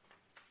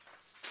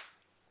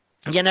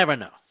 You never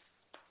know.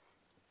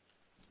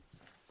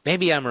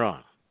 Maybe I'm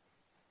wrong.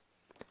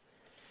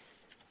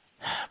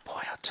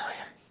 Boy, I'll tell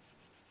you.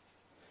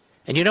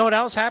 And you know what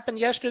else happened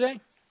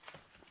yesterday?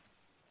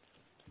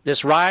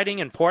 This rioting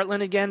in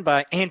Portland again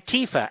by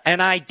Antifa.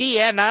 An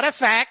idea, not a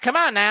fact. Come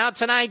on now,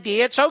 it's an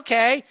idea. It's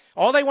okay.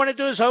 All they want to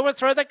do is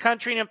overthrow the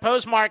country and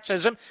impose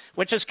Marxism,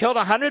 which has killed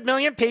 100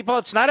 million people.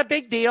 It's not a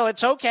big deal.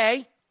 It's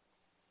okay.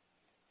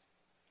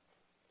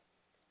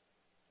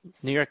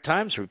 New York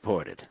Times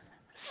reported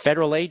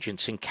federal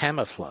agents in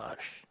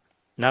camouflage,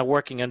 now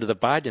working under the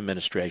Biden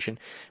administration,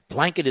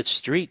 blanketed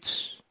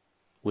streets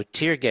with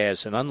tear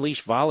gas and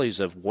unleashed volleys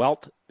of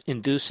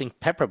welt-inducing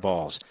pepper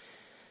balls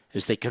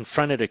as they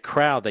confronted a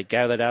crowd that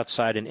gathered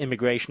outside an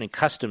Immigration and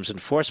Customs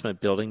Enforcement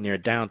building near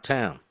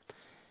downtown.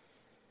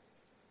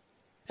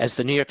 As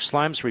the New York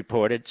Slimes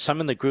reported,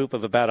 some in the group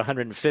of about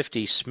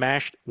 150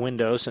 smashed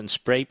windows and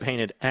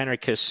spray-painted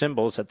anarchist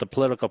symbols at the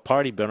political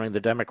party building of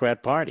the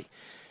Democrat Party.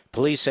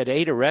 Police said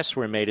 8 arrests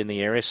were made in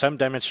the area. Some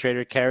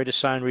demonstrator carried a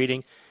sign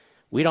reading,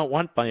 "We don't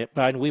want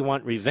Biden, we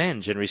want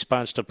revenge," in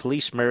response to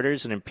police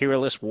murders and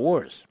imperialist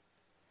wars.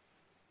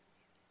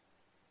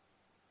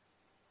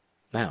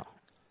 Now,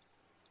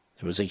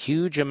 there was a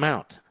huge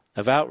amount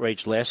of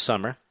outrage last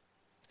summer,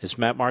 as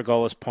Matt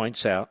Margolis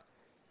points out,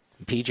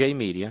 in PJ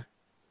Media,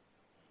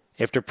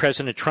 after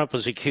President Trump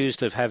was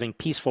accused of having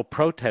peaceful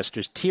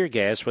protesters tear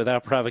gas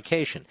without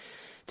provocation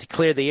to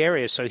clear the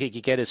area so he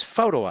could get his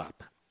photo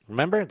op.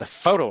 Remember? The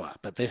photo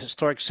op at the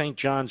historic St.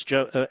 John's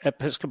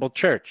Episcopal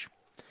Church,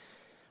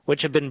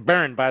 which had been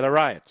burned by the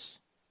riots.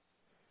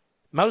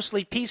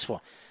 Mostly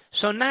peaceful.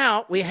 So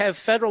now we have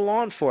federal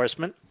law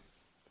enforcement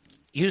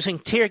using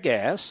tear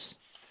gas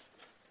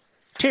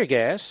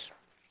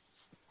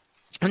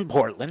in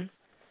Portland,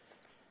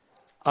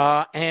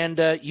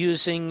 and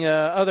using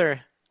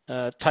other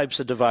types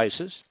of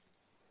devices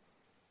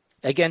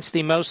against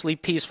the mostly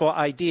peaceful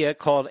idea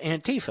called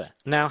Antifa.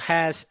 Now,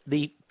 has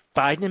the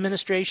Biden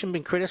administration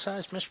been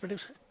criticized, Mr.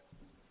 Producer?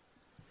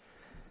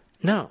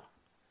 No.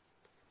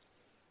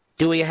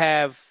 Do we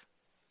have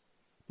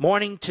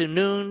morning to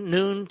noon,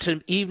 noon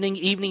to evening,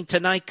 evening to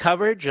night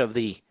coverage of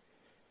the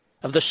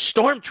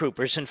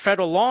stormtroopers and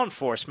federal law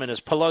enforcement,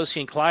 as Pelosi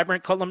and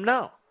Clyburn call them?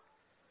 No.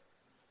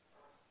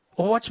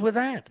 Well, what's with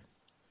that?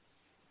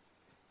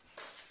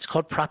 It's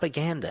called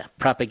propaganda.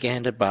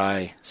 Propaganda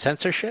by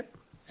censorship,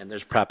 and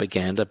there's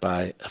propaganda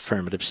by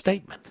affirmative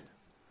statement.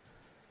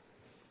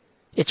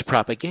 It's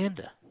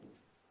propaganda.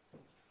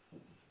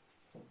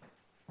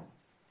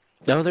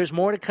 No, there's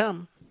more to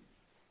come.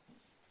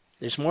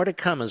 There's more to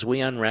come as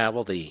we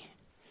unravel the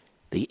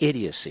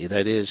idiocy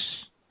that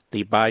is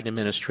the Biden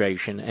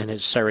administration and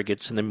his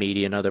surrogates in the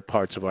media and other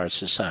parts of our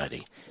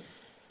society.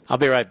 I'll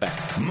be right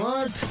back.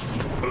 Mark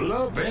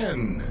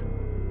Levin.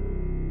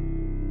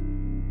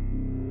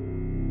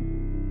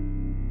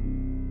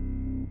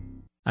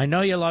 I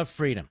know you love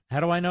freedom. How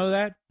do I know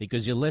that?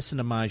 Because you listen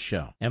to my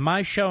show. And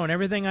my show and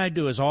everything I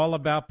do is all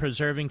about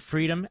preserving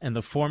freedom and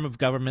the form of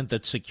government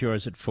that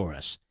secures it for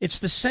us. It's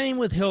the same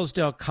with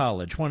Hillsdale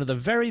College, one of the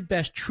very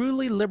best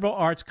truly liberal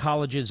arts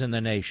colleges in the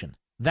nation.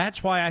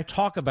 That's why I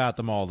talk about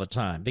them all the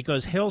time,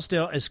 because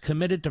Hillsdale is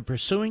committed to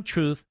pursuing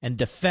truth and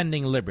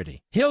defending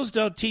liberty.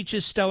 Hillsdale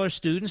teaches stellar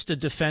students to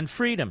defend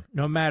freedom,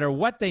 no matter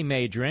what they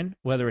major in,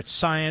 whether it's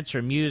science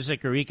or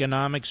music or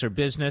economics or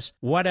business,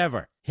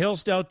 whatever.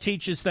 Hillsdale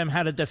teaches them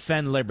how to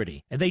defend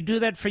liberty. And they do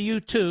that for you,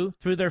 too,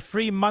 through their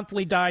free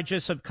monthly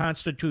digest of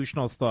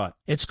constitutional thought.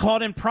 It's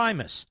called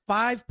Imprimis.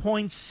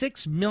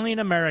 5.6 million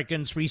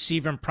Americans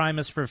receive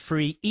Imprimis for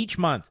free each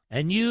month.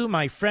 And you,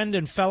 my friend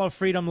and fellow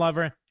freedom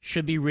lover,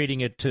 should be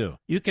reading it, too.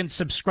 You can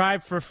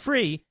subscribe for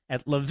free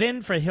at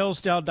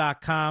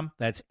levinforhillsdale.com.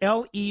 That's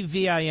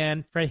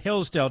Levin for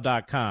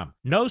Hillsdale.com.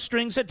 No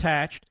strings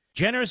attached.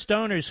 Generous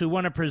donors who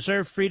want to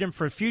preserve freedom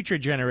for future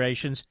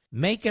generations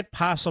make it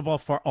possible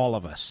for all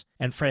of us.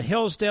 And for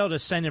Hillsdale to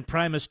send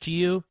Imprimis to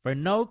you for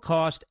no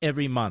cost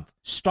every month.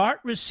 Start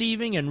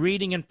receiving and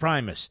reading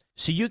Imprimis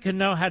so you can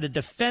know how to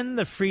defend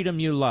the freedom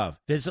you love.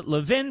 Visit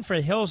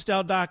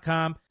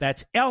levinforhillsdale.com.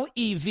 That's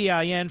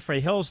Levin for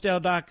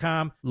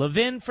Hillsdale.com.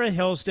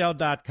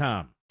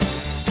 levinforhillsdale.com.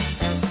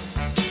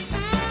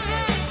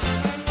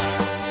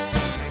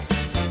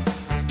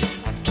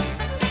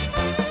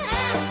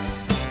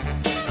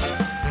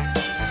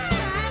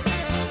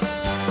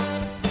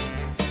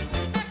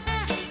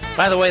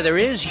 By the way, there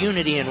is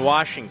unity in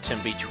Washington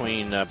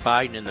between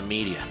Biden and the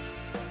media.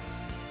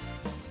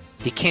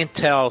 You can't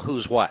tell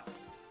who's what,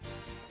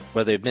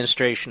 whether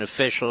administration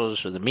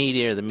officials or the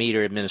media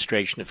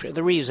administration officials.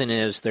 The reason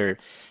is they're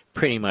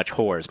pretty much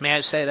whores. May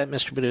I say that,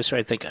 Mr. Producer?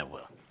 I think I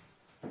will.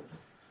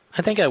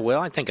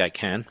 I think I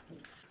can.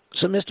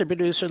 So, Mr.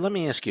 Producer, let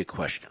me ask you a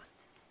question.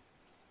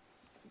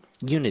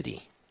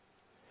 Unity.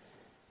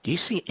 Do you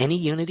see any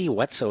unity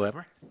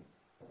whatsoever?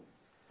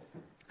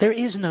 There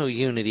is no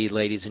unity,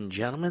 ladies and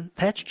gentlemen.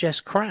 That's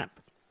just crap.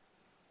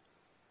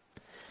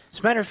 As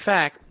a matter of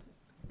fact,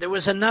 there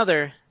was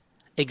another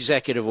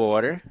executive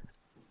order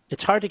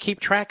It's hard to keep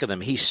track of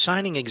them. He's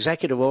signing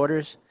executive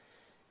orders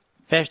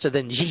faster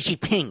than Xi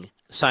Jinping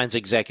signs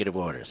executive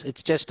orders.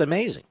 It's just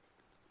amazing.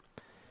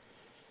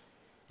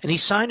 And he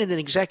signed an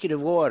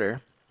executive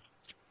order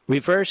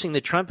reversing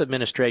the Trump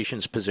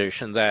administration's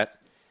position that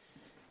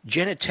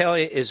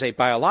genitalia is a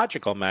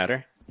biological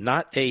matter,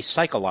 not a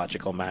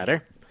psychological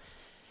matter.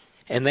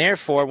 And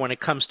therefore, when it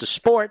comes to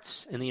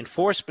sports and the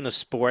enforcement of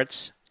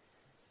sports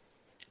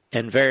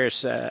and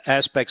various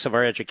aspects of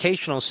our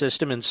educational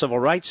system and civil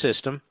rights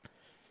system,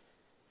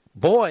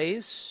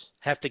 boys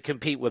have to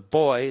compete with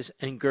boys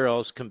and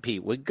girls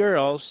compete with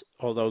girls,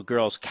 although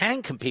girls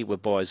can compete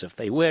with boys if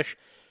they wish,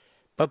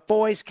 but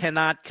boys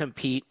cannot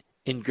compete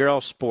in girl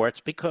sports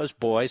because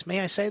boys,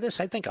 may I say this?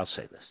 I think I'll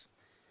say this,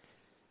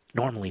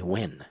 normally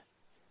win.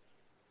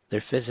 They're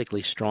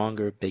physically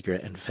stronger, bigger,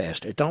 and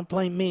faster. Don't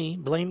blame me,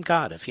 blame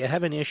God. If you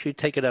have an issue,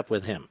 take it up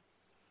with him.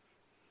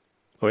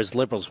 Or as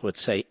liberals would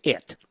say,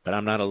 it, but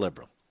I'm not a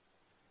liberal.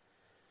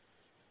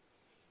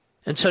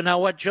 And so now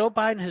what Joe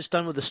Biden has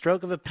done with the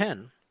stroke of a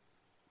pen,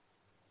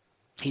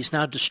 he's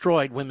now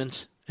destroyed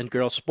women's and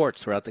girls'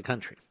 sports throughout the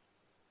country.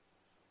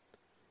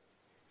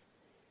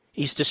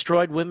 He's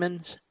destroyed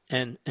women's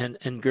and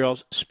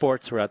girls'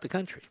 sports throughout the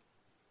country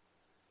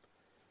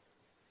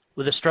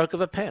with a stroke of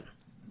a pen.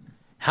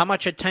 How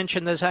much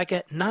attention does that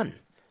get? None.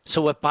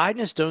 So what Biden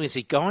is doing is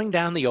he's going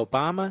down the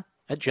Obama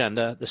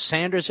agenda, the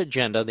Sanders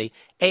agenda, the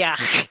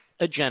AAH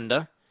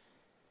agenda,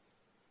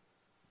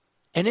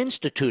 and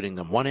instituting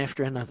them one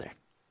after another.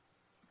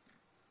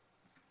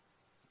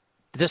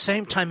 At the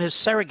same time, his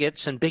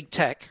surrogates in big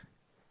tech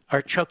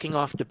are choking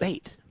off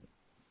debate.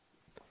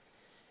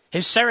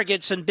 His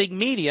surrogates in big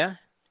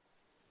media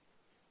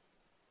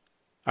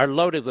are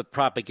loaded with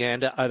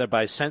propaganda, either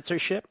by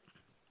censorship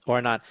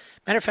or not.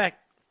 Matter of fact,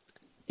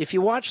 if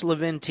you watch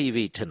Levin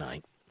TV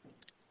tonight,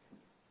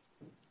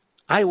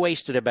 I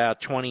wasted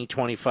about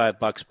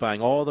 $20-25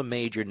 buying all the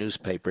major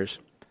newspapers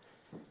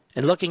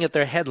and looking at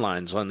their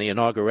headlines on the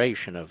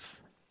inauguration of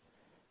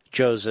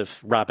Joseph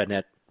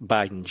Robinette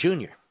Biden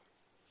Jr.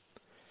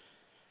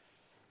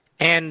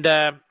 And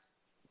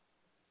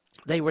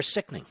they were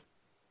sickening.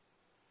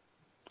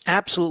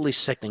 Absolutely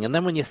sickening. And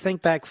then when you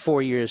think back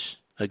 4 years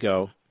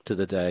ago to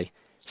the day,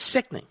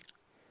 sickening.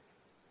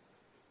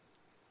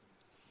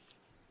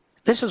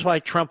 This is why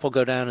Trump will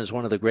go down as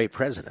one of the great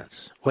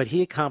presidents. What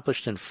he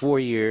accomplished in 4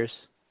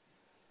 years,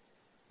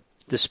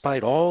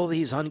 despite all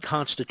these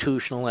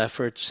unconstitutional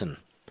efforts and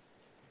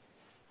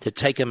to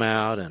take him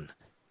out, and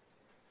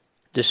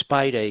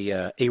despite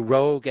a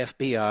rogue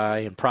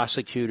FBI and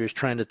prosecutors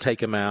trying to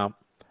take him out,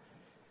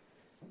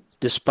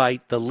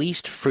 despite the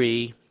least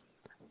free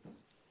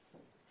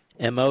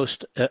and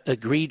most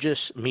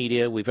egregious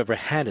media we've ever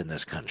had in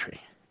this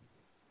country.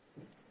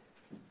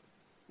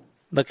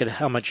 Look at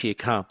how much he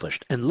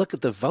accomplished. And look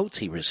at the votes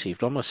he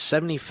received, almost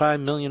 75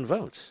 million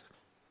votes.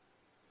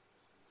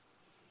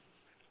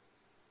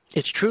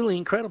 It's truly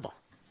incredible.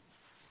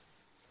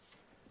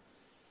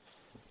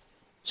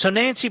 So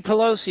Nancy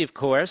Pelosi, of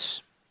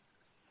course,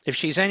 if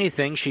she's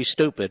anything, she's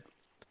stupid.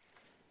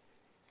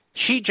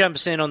 She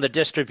jumps in on the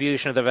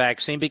distribution of the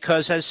vaccine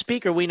because as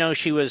Speaker, we know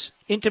she was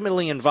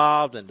intimately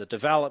involved in the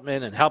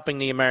development and helping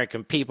the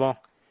American people.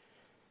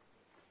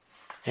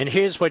 And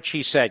here's what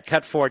she said.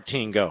 Cut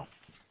 14, go.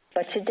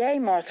 But today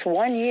marks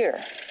 1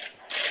 year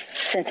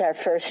since our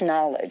first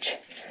knowledge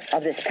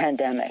of this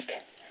pandemic.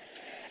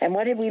 And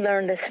what did we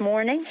learn this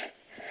morning?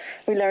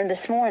 We learned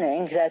this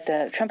morning that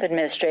the Trump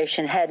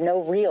administration had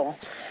no real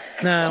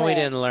plan. We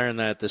didn't learn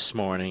that this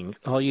morning.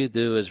 All you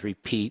do is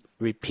repeat,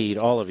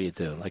 all of you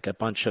do, like a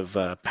bunch of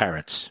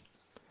parrots.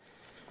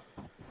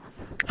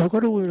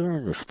 What do we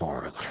learn this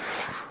morning?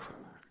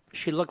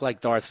 She looked like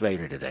Darth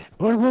Vader today.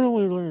 What do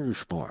we learn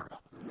this morning?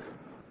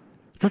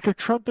 That the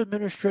Trump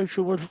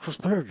administration wasn't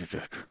prepared to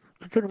it.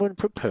 It wasn't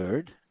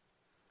prepared.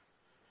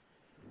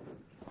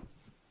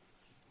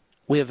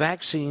 We have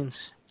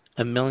vaccines,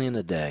 1 million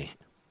a day.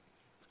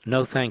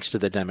 No thanks to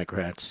the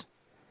Democrats.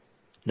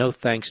 No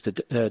thanks to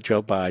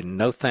Joe Biden.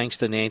 No thanks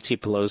to Nancy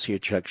Pelosi or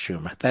Chuck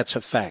Schumer. That's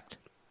a fact.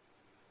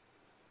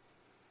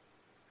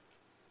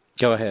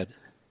 Go ahead.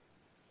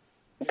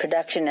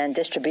 Production and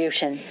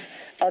distribution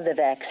of the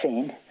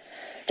vaccine.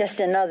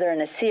 Just another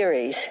in a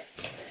series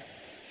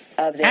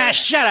of the...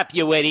 Shut up,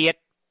 you idiot.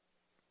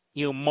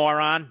 You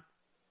moron.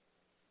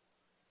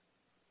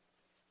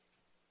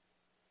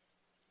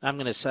 I'm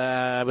going to say,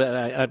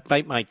 I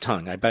bite my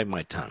tongue.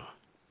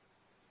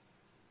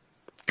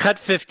 Cut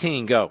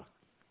 15, go.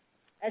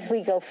 As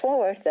we go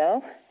forward,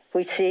 though,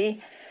 we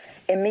see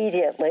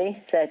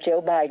immediately that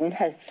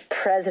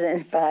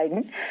President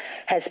Biden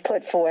has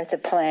put forth a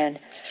plan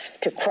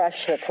to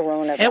crush the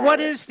coronavirus. And what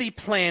is the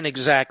plan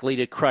exactly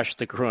to crush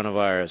the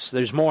coronavirus?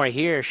 There's more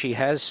here. She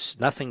has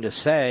nothing to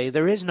say.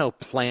 There is no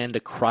plan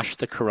to crush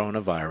the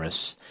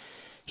coronavirus.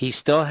 He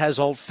still has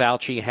old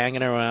Fauci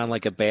hanging around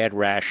like a bad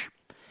rash.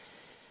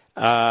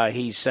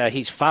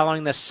 He's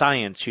following the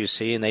science, you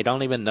see, and they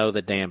don't even know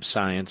the damn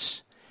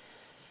science.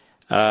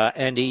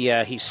 And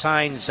he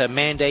signs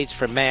mandates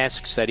for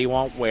masks that he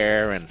won't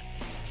wear,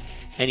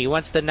 and he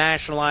wants to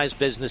nationalize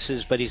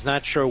businesses, but he's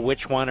not sure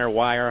which one or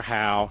why or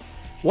how.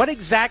 What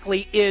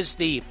exactly is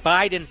the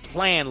Biden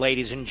plan,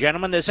 ladies and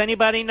gentlemen? Does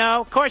anybody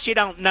know? Of course you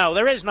don't know.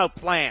 There is no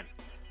plan.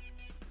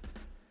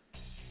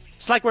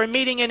 It's like we're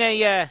meeting in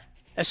a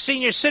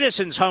senior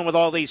citizens home with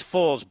all these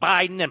fools,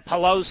 Biden and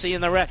Pelosi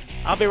and the rest.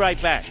 I'll be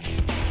right back.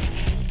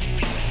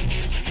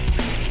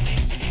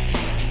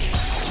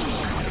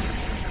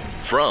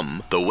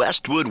 From the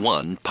Westwood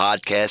One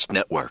Podcast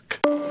Network.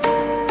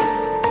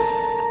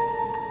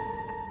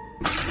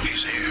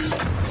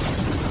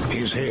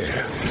 He's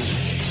here.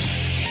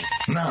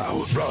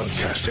 Now,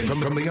 broadcasting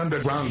from the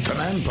underground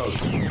command post,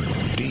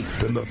 deep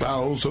in the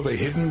bowels of a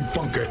hidden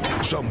bunker,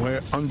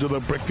 somewhere under the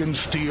brick and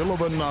steel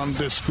of a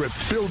nondescript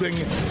building,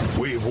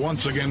 we've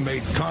once again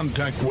made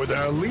contact with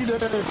our leader,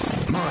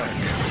 Mark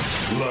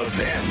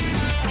Levin.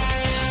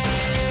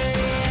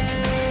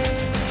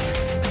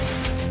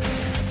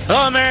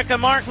 Hello, America.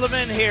 Mark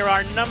Levin here.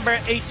 Our number,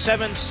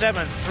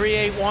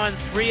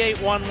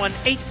 877-381-3811,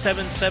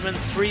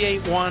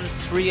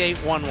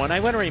 877-381-3811. I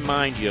want to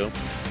remind you,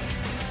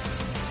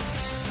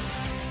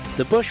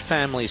 the Bush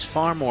family is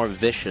far more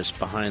vicious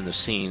behind the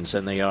scenes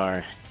than they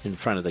are in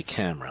front of the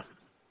camera.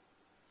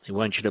 They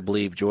want you to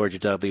believe George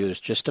W. is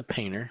just a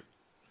painter.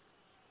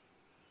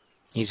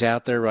 He's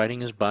out there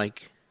riding his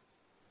bike,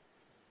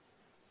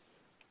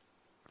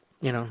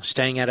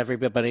 staying out of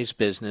everybody's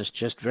business,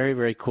 just very,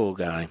 very cool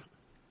guy.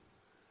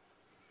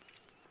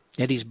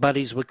 Yet he's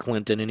buddies with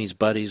Clinton and he's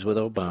buddies with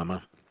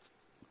Obama.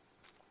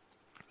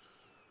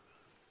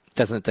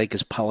 Doesn't take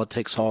his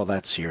politics all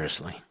that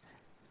seriously.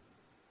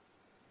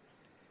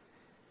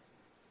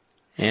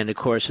 And, of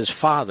course, his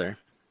father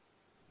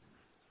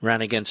ran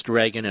against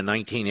Reagan in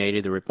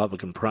 1980, the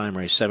Republican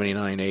primary,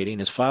 79-80, and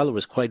his father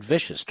was quite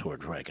vicious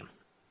toward Reagan.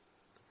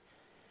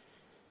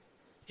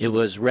 It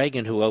was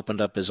Reagan who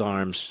opened up his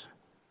arms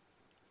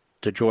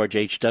to George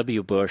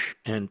H.W. Bush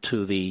and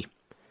to the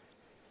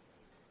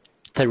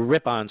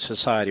Rip-On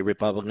Society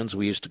Republicans,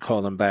 we used to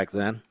call them back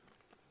then,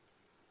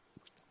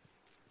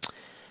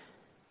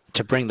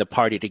 to bring the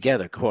party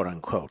together, quote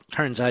unquote.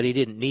 Turns out he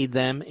didn't need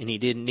them, and he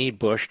didn't need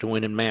Bush to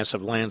win in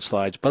massive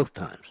landslides both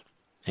times.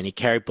 And he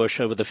carried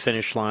Bush over the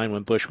finish line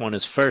when Bush won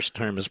his first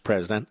term as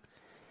president,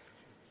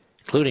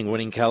 including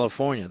winning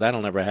California.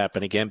 That'll never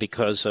happen again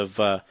because of,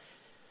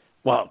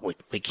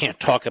 we can't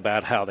talk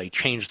about how they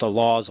changed the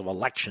laws of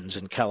elections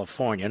in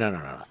California.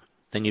 No.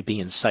 Then you'd be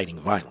inciting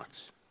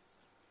violence.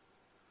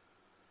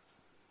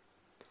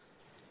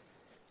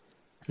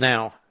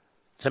 Now,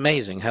 it's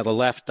amazing how the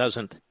left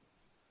doesn't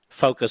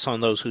focus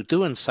on those who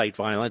do incite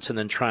violence and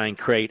then try and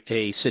create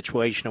a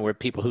situation where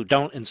people who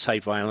don't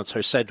incite violence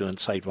are said to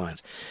incite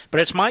violence.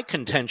 But it's my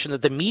contention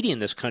that the media in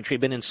this country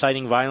have been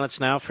inciting violence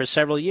now for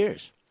several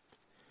years.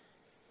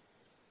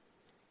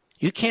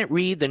 You can't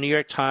read the New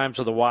York Times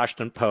or the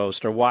Washington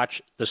Post or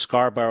watch the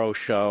Scarborough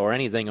Show or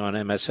anything on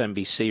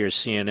MSNBC or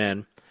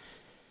CNN,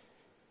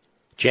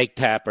 Jake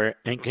Tapper,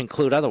 and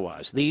conclude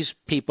otherwise. These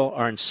people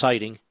are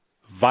inciting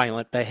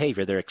violent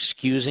behavior. They're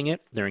excusing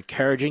it, they're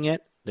encouraging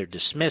it, they're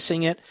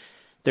dismissing it,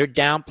 they're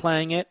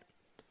downplaying it,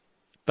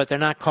 but they're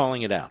not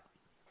calling it out.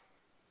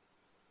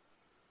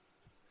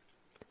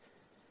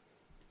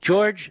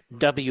 George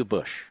W.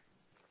 Bush.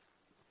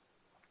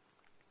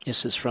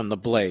 This is from The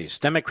Blaze.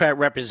 Democrat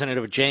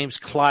Representative James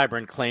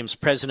Clyburn claims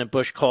President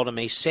Bush called him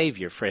a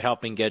savior for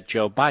helping get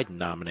Joe Biden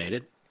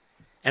nominated.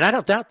 And I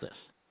don't doubt this.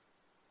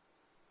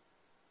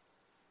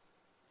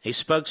 A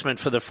spokesman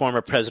for the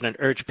former president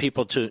urged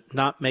people to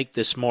not make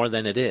this more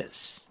than it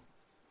is.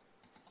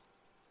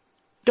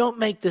 Don't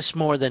make this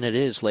more than it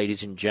is,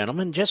 ladies and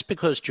gentlemen. Just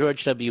because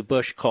George W.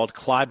 Bush called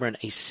Clyburn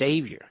a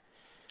savior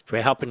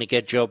for helping to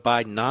get Joe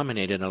Biden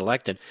nominated and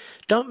elected,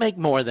 don't make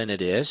more than it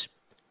is.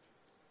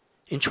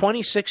 In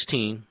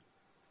 2016,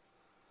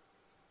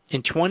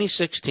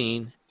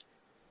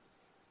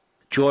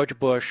 George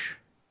Bush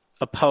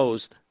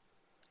opposed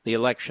the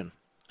election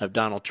of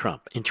Donald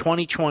Trump. In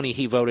 2020,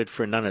 he voted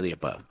for none of the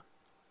above.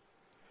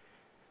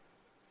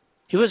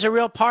 He was a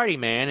real party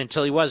man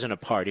until he wasn't a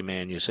party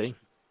man, you see.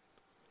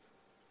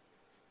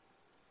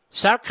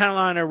 South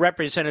Carolina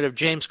Representative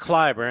James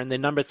Clyburn, the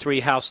number 3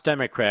 House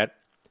Democrat,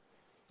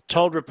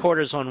 told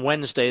reporters on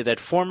Wednesday that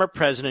former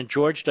President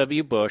George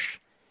W. Bush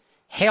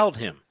hailed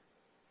him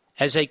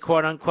as a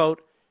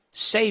quote-unquote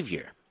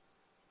savior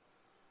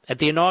at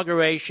the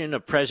inauguration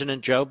of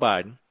President Joe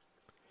Biden,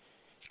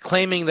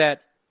 claiming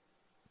that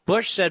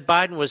Bush said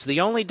Biden was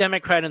the only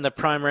Democrat in the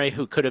primary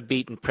who could have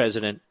beaten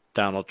President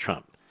Donald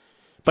Trump.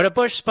 But a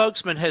Bush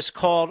spokesman has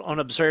called on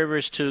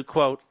observers to,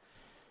 quote,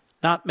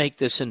 not make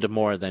this into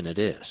more than it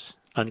is,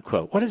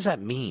 unquote. What does that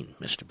mean,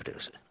 Mr.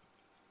 Producer?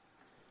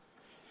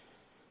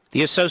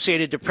 The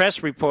Associated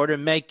Press reporter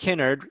Meg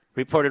Kinnard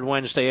reported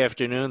Wednesday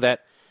afternoon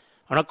that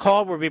on a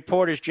call with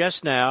reporters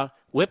just now,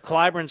 Whip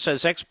Clyburn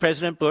says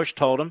ex-President Bush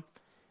told him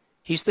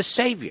he's the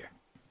savior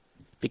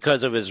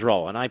because of his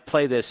role. And I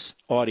play this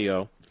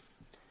audio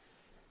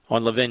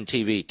on Levin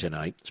TV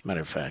tonight, as a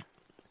matter of fact.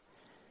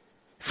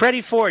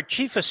 Freddie Ford,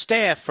 chief of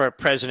staff for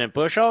President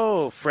Bush.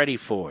 Oh, Freddie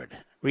Ford.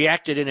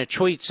 reacted in a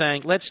tweet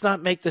saying, let's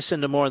not make this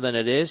into more than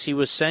it is. He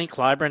was saying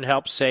Clyburn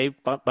helped save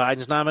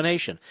Biden's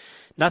nomination.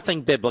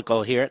 Nothing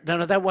biblical here.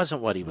 No, that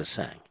wasn't what he was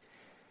saying.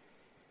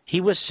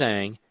 He was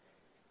saying,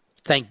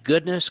 thank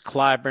goodness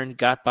Clyburn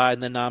got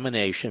Biden the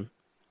nomination.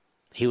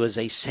 He was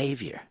a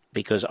savior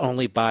because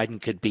only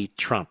Biden could beat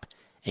Trump.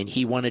 And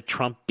he wanted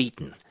Trump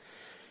beaten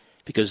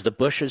because the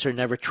Bushes are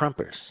never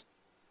Trumpers.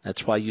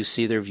 That's why you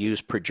see their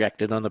views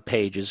projected on the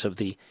pages of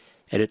the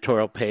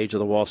editorial page of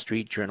the Wall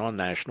Street Journal and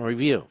National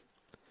Review.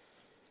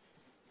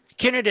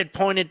 Kinnaird had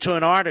pointed to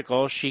an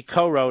article she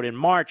co-wrote in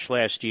March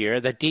last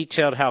year that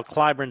detailed how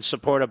Clyburn's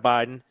support of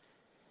Biden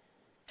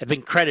had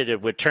been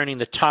credited with turning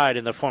the tide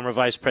in the former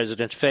vice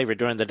president's favor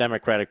during the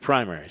Democratic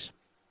primaries.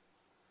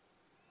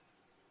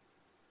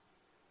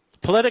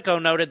 Politico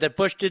noted that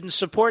Bush didn't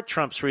support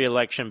Trump's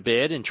re-election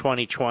bid in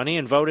 2020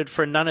 and voted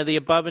for none of the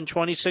above in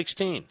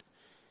 2016.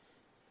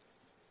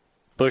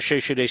 Bush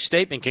issued a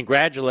statement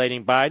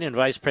congratulating Biden and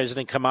Vice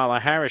President Kamala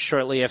Harris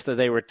shortly after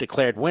they were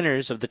declared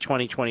winners of the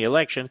 2020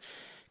 election,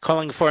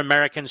 calling for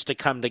Americans to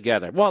come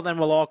together. Well, then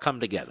we'll all come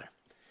together.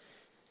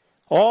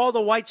 All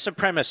the white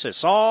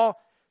supremacists,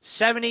 all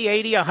 70,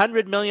 80,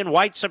 100 million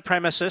white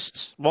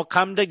supremacists will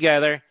come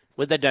together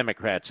with the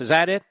Democrats. Is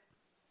that it?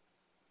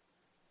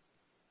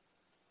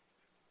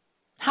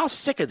 How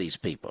sick are these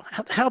people?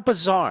 How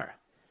bizarre.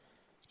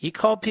 You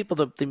call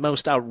people the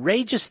most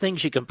outrageous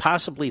things you can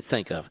possibly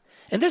think of.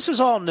 And this is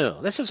all new.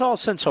 This is all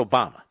since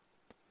Obama.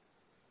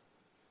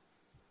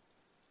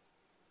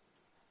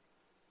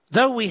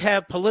 Though we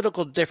have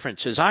political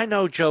differences, I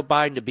know Joe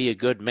Biden to be a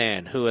good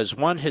man who has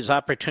won his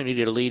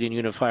opportunity to lead and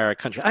unify our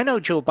country. I know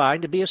Joe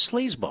Biden to be a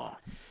sleazeball.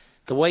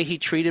 The way he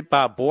treated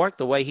Bob Bork,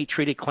 the way he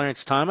treated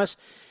Clarence Thomas,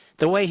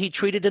 the way he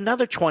treated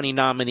another 20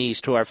 nominees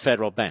to our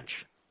federal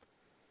bench.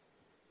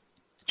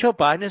 Joe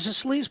Biden is a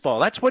sleazeball.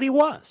 That's what he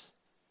was.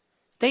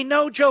 They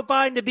know Joe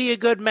Biden to be a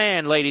good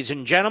man, ladies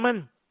and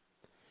gentlemen.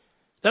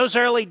 Those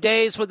early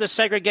days with the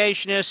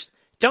segregationists,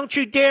 don't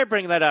you dare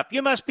bring that up.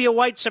 You must be a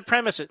white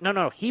supremacist.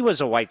 No, he was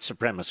a white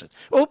supremacist.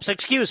 Oops,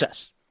 excuse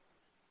us.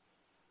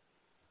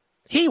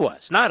 He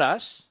was, not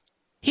us.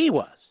 He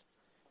was.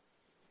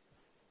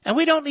 And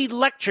we don't need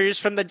lectures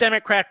from the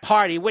Democrat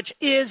Party, which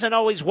is and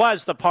always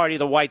was the party of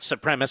the white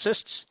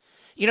supremacists.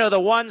 You know, the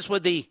ones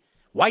with the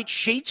white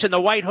sheets and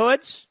the white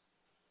hoods?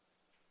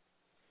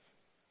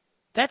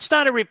 That's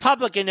not a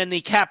Republican in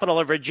the capital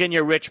of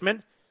Virginia,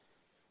 Richmond,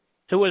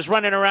 who was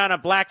running around a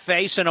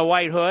blackface and a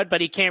white hood,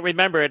 but he can't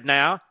remember it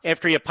now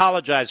after he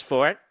apologized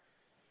for it.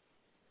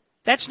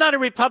 That's not a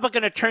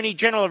Republican Attorney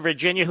General of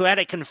Virginia who had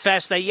to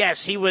confess that,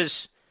 yes, he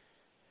was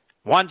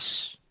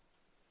once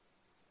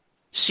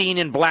seen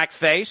in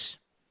blackface.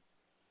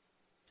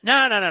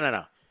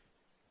 No.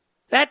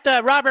 That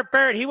Robert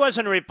Byrd, he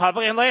wasn't a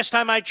Republican. Last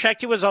time I checked,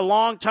 he was a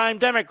longtime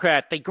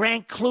Democrat. The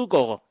Grant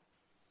Klugel.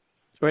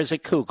 Or is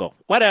it Kugel?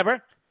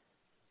 Whatever.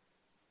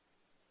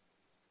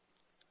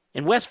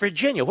 In West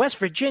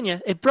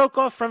Virginia, it broke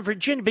off from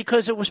Virginia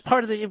because it was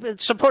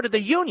it supported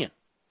the Union.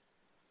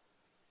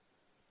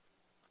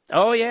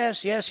 Oh,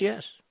 yes.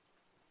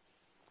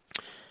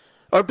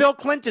 Or Bill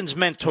Clinton's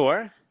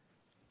mentor,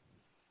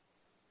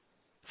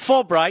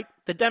 Fulbright.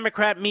 The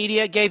Democrat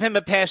media gave him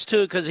a pass,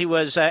 too, because he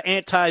was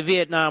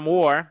anti-Vietnam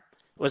War,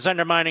 was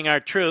undermining our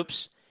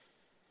troops.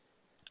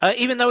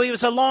 Even though he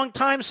was a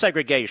long-time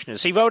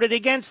segregationist. He voted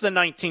against the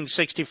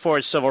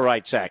 1964 Civil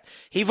Rights Act.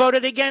 He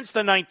voted against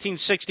the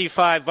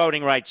 1965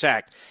 Voting Rights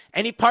Act.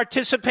 And he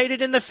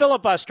participated in the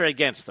filibuster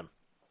against them.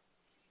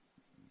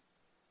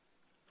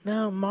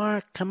 No,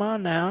 Mark, come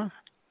on now.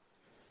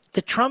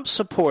 The Trump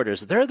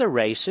supporters, they're the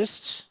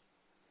racists.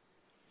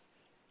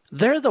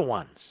 They're the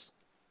ones.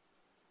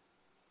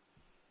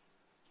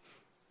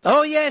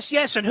 Oh,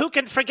 yes, and who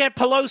can forget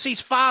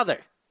Pelosi's father?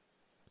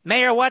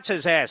 Mayor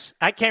what's-his-ass?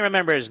 I can't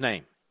remember his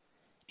name.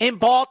 In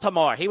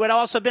Baltimore. He would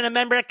also have been a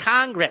member of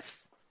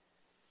Congress.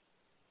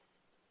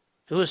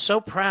 Who was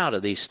so proud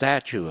of the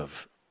statue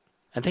of,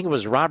 I think it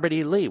was Robert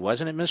E. Lee,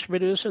 wasn't it, Mr.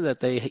 Producer, that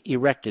they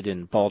erected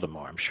in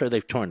Baltimore? I'm sure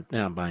they've torn it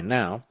down by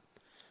now.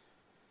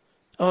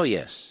 Oh,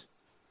 yes.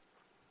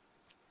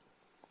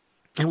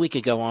 And we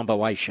could go on, but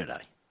why should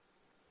I?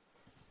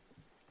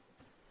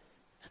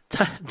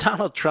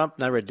 Donald Trump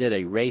never did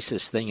a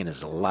racist thing in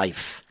his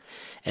life.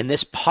 And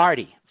this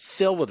party,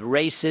 filled with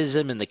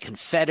racism and the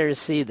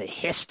Confederacy, the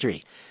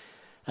history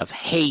of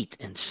hate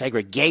and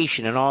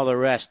segregation and all the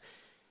rest,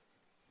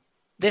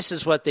 this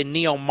is what the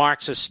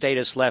neo-Marxist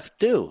statist left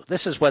do.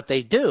 This is what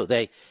they do.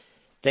 They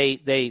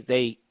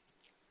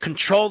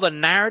control the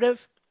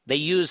narrative. They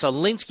use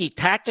Alinsky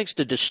tactics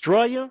to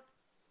destroy you.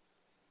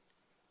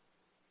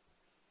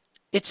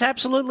 It's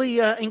absolutely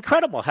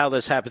incredible how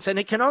this happens. And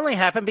it can only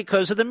happen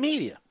because of the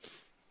media.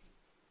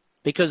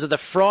 Because of the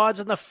frauds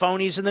and the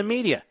phonies in the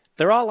media.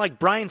 They're all like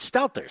Brian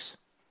Stelters.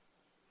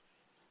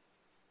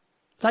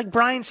 It's like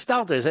Brian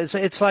Stelters.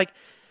 It's like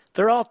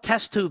they're all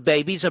test tube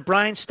babies of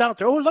Brian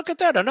Stelter. Oh, look at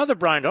that, another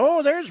Brian.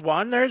 Oh, there's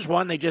one.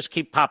 They just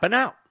keep popping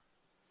out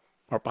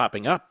or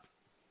popping up.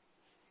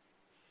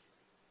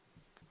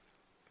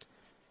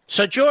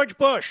 So George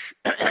Bush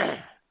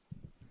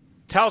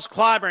tells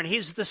Clyburn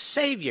he's the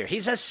savior.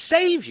 He's a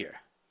savior.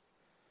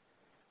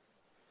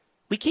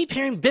 We keep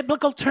hearing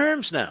biblical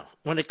terms now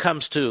when it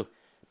comes to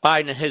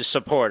Biden and his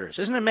supporters.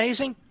 Isn't it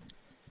amazing?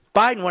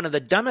 Biden, one of the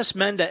dumbest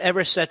men to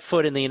ever set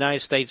foot in the United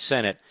States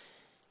Senate.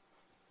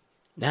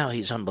 Now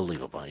he's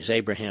unbelievable. He's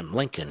Abraham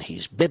Lincoln.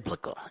 He's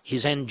biblical.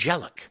 He's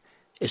angelic.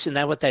 Isn't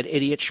that what that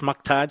idiot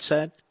Schmuck Todd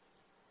said?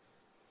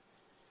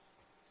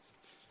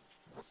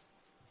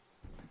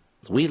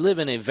 We live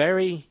in a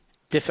very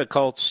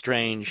difficult,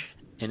 strange,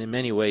 and in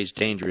many ways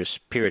dangerous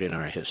period in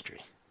our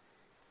history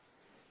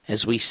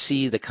as we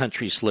see the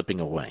country slipping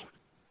away.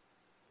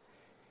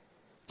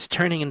 It's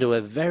turning into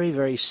a very,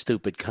 very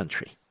stupid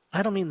country.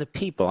 I don't mean the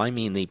people. I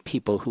mean the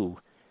people who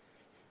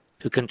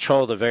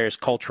control the various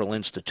cultural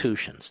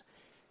institutions.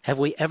 Have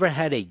we ever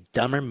had a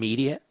dumber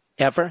media?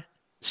 Ever?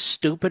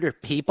 Stupider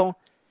people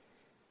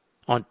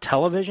on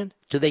television?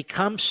 Do they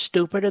come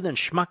stupider than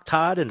Schmuck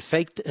Todd and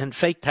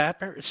Fake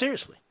Tapper?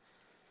 Seriously.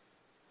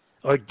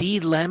 Or Dee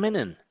Lemon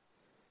and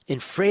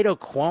Fredo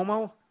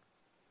Cuomo?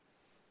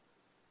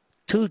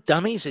 Two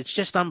dummies? It's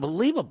just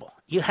unbelievable.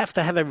 You have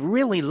to have a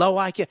really low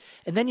IQ.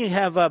 And then you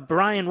have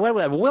Brian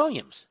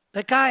Williams.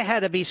 The guy had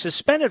to be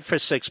suspended for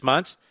 6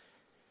 months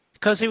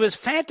because he was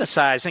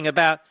fantasizing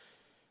about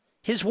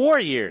his war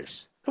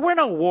years. There were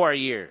no war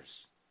years.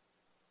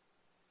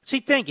 Does he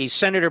think he's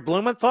Senator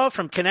Blumenthal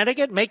from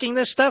Connecticut making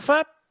this stuff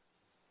up?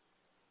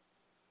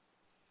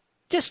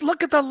 Just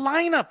look at the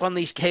lineup on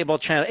these cable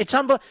channels. It's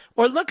unbelievable.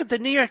 Or look at the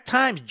New York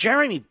Times.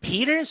 Jeremy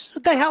Peters? Who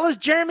the hell is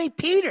Jeremy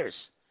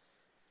Peters?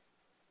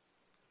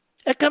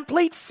 A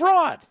complete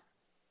fraud.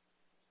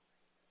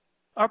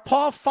 Or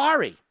Paul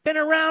Farhi. Been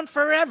around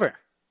forever.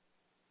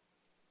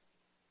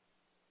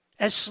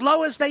 As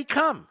slow as they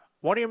come.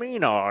 What do you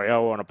mean? Oh, I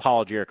owe an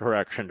apology or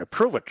correction to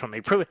prove it to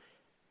me. Prove it.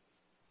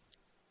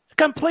 A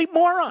complete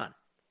moron.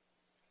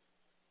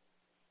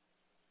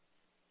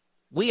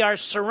 We are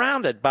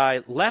surrounded by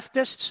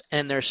leftists,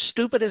 and they're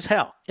stupid as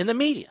hell in the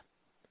media.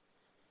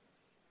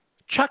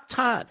 Chuck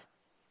Todd.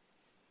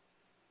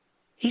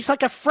 He's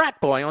like a frat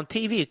boy on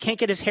TV who can't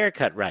get his hair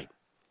cut right.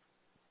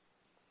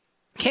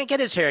 Can't get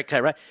his hair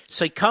cut right.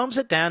 So he combs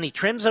it down, he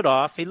trims it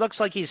off. He looks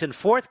like he's in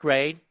 4th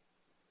grade.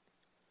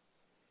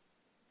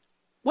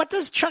 What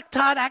does Chuck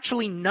Todd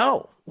actually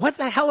know? What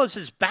the hell is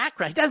his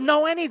background? He doesn't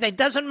know anything. It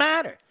doesn't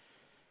matter.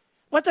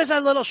 What does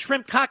that little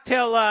shrimp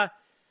cocktail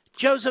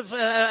George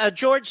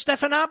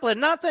Stephanopoulos?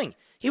 Nothing.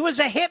 He was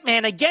a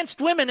hitman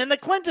against women in the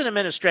Clinton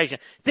administration.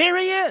 There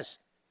he is.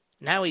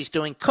 Now he's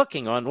doing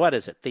cooking on, what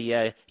is it,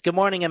 the Good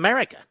Morning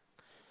America.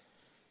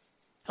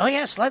 Oh,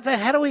 yes,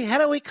 how do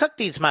we cook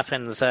these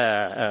muffins?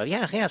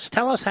 Yes,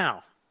 tell us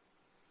how.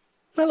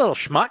 A little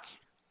schmuck.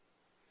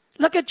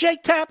 Look at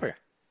Jake Tapper,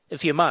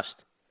 if you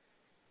must.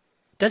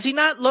 Does he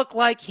not look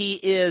like he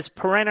is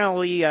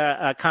perennially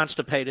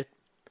constipated?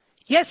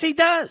 Yes, he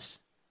does.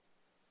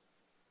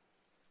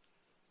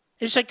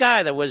 There's a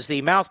guy that was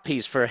the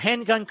mouthpiece for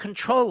Handgun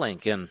Control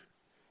Inc.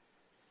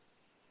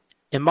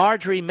 and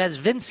Marjorie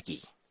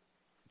Mezvinsky,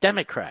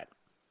 Democrat,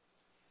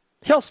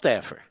 Hill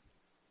staffer.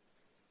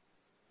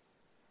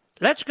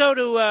 Let's go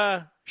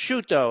to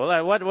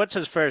Sciutto. What's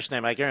his first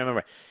name? I can't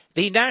remember.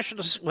 Jim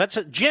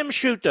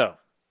Sciutto.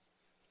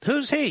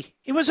 Who's he?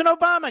 He was an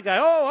Obama guy.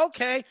 Oh,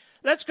 okay.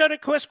 Let's go to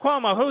Chris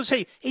Cuomo. Who's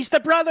he? He's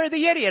the brother of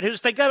the idiot who's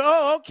the guy.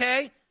 Oh,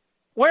 okay.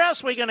 Where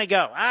else are we going to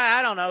go?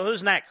 I don't know.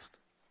 Who's next?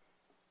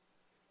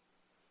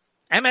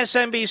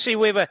 MSNBC,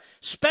 we have a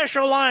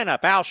special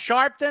lineup. Al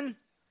Sharpton.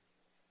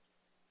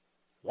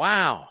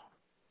 Wow.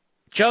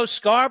 Joe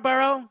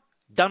Scarborough,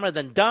 dumber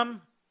than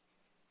dumb.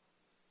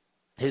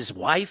 His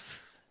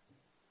wife,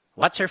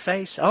 what's her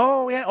face?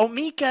 Oh, yeah,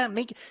 Mika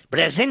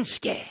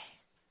Brzezinski.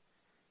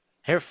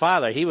 Her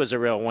father, he was a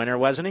real winner,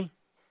 wasn't he?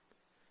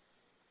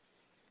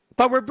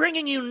 But we're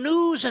bringing you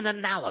news and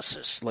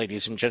analysis,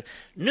 ladies and gentlemen.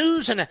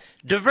 News and a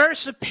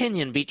diverse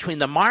opinion between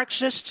the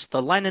Marxists,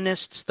 the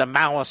Leninists, the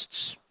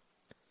Maoists,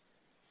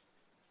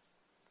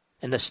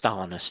 and the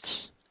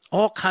Stalinists.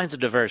 All kinds of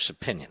diverse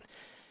opinion.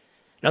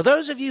 Now,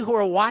 those of you who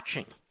are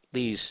watching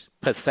these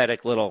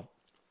pathetic little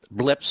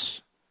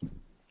blips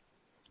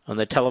on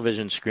the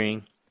television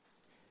screen,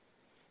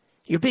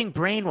 you're being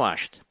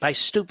brainwashed by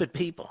stupid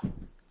people.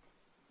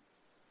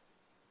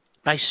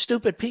 By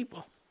stupid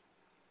people.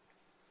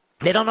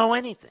 They don't know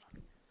anything.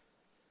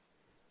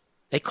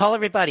 They call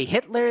everybody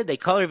Hitler. They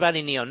call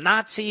everybody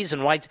neo-Nazis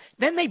and whites.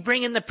 Then they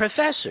bring in the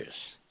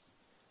professors.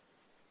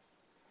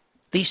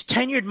 These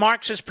tenured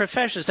Marxist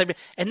professors.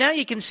 And now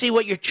you can see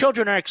what your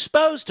children are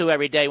exposed to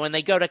every day when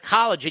they go to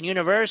college and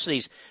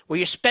universities where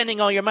you're spending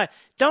all your money.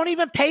 Don't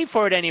even pay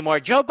for it anymore.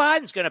 Joe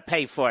Biden's going to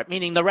pay for it,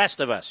 meaning the rest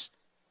of us.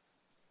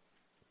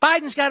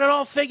 Biden's got it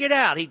all figured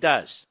out. He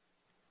does.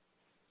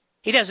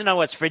 He doesn't know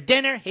what's for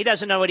dinner. He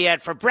doesn't know what he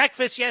had for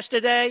breakfast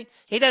yesterday.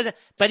 He doesn't,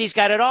 but he's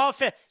got it all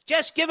fit.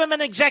 Just give him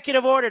an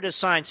executive order to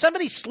sign.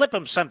 Somebody slip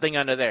him something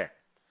under there.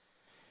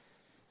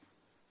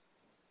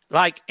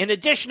 Like, in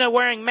addition to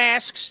wearing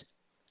masks,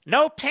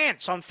 no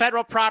pants on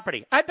federal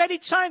property. I bet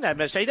he'd sign that,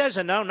 mister. He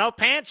doesn't know. No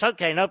pants?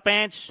 Okay, no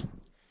pants.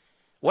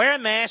 Wear a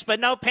mask, but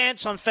no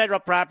pants on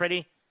federal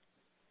property.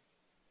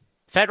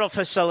 Federal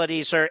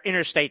facilities or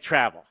interstate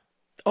travel.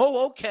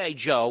 Oh, okay,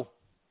 Joe.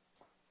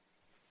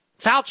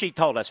 Fauci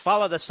told us,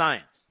 follow the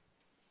science.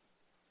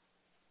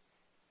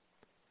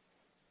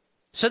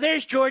 So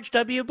there's George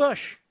W.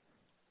 Bush.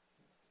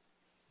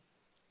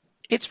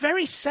 It's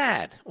very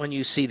sad when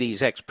you see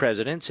these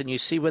ex-presidents and you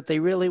see what they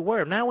really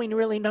were. Now we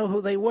really know who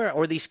they were.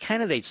 Or these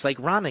candidates like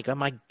Romney. Oh,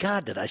 my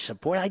God, did I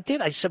support? I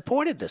did. I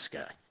supported this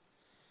guy.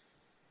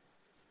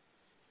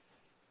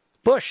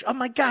 Bush. Oh,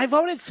 my God, I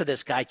voted for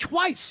this guy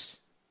twice.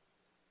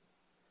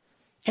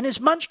 And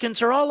his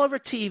munchkins are all over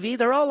TV.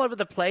 They're all over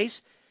the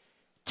place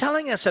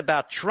telling us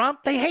about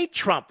Trump. They hate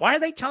Trump. Why are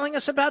they telling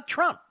us about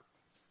Trump?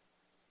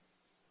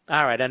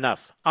 All right,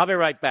 enough. I'll be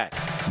right back.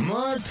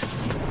 Mark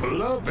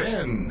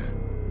Levin.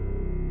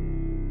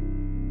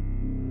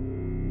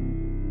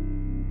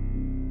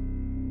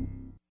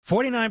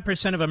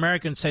 %49% of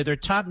Americans say their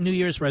top New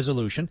Year's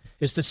resolution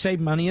is to save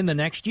money in the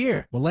next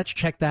year. Well, let's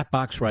check that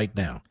box right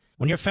now.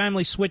 When your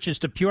family switches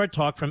to Pure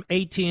Talk from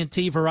AT&T,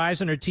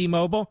 Verizon, or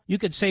T-Mobile, you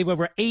could save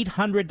over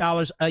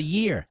 $800 a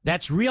year.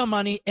 That's real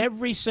money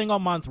every single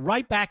month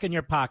right back in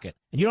your pocket.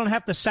 And you don't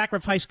have to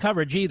sacrifice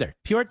coverage either.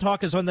 Pure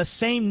Talk is on the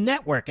same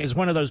network as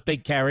one of those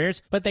big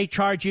carriers, but they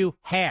charge you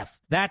half.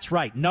 That's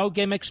right. No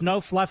gimmicks,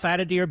 no fluff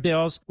added to your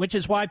bills, which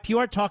is why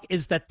Pure Talk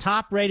is the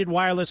top-rated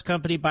wireless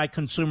company by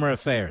Consumer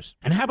Affairs.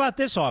 And how about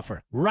this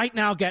offer? Right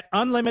now, get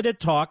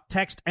unlimited talk,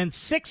 text, and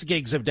 6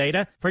 gigs of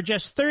data for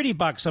just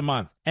 $30 a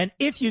month. And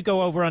if you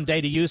go over on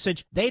data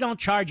usage, they don't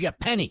charge you a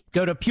penny.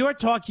 Go to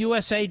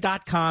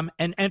puretalkusa.com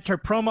and enter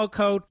promo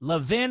code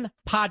Levin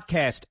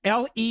Podcast,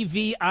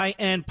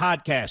 Levin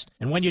Podcast.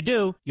 And when you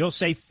do, you'll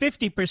save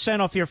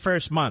 50% off your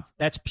first month.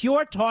 That's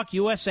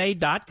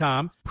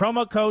puretalkusa.com,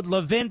 promo code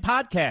Levin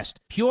Podcast.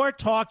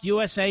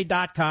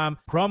 puretalkusa.com,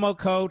 promo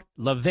code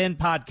Levin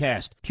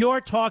Podcast.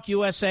 Pure Talk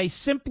USA,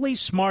 simply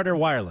smarter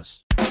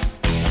wireless.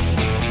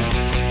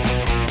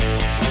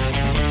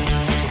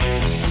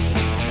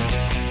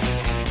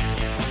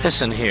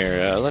 Listen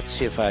here, let's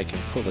see if I can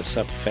pull this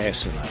up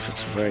fast enough.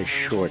 It's a very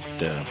short.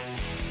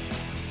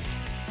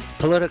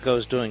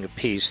 Politico's doing a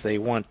piece. They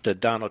want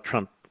Donald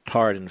Trump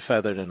tarred and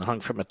feathered and hung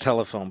from a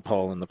telephone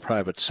pole in the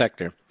private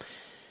sector.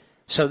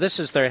 So this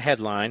is their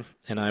headline,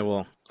 and I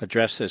will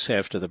address this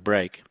after the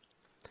break.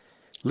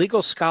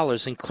 Legal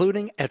scholars,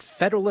 including at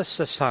Federalist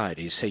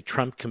Society, say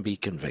Trump can be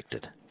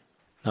convicted.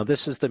 Now,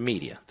 this is the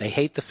media. They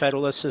hate the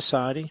Federalist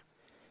Society.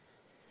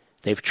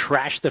 They've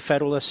trashed the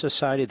Federalist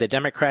Society. The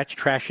Democrats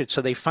trash it,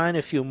 so they find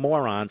a few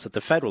morons at the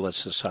Federalist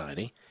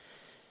Society.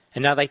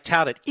 And now they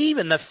tout it.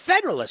 Even the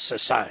Federalist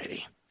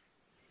Society.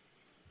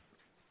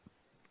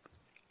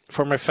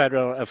 Former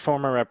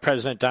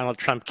President Donald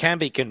Trump can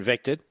be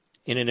convicted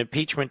in an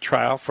impeachment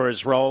trial for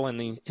his role in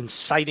the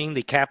inciting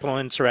the Capitol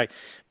insurrection.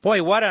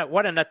 Boy, what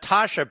a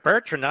Natasha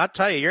Bertrand. I'll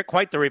tell you, you're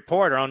quite the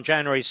reporter on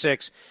January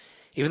 6th.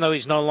 Even though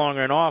he's no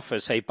longer in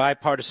office, a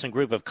bipartisan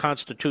group of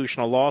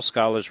constitutional law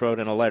scholars wrote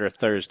in a letter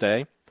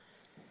Thursday,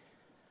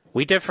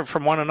 "We differ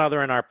from one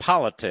another in our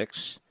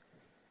politics.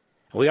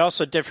 We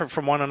also differ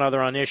from one another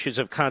on issues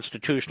of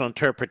constitutional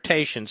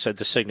interpretation," said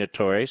the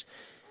signatories,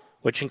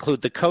 which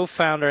include the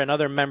co-founder and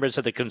other members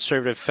of the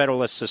Conservative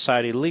Federalist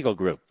Society legal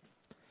group.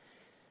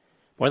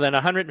 More than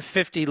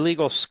 150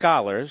 legal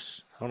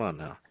scholars,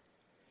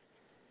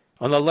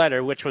 on the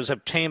letter, which was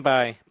obtained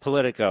by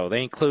Politico.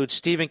 They include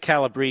Stephen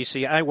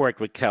Calabrese. I worked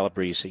with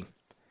Calabrese.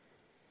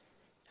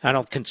 I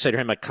don't consider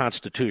him a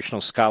constitutional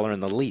scholar in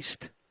the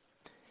least.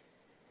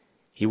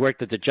 He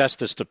worked at the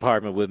Justice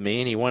Department with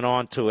me, and he went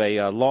on to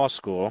a law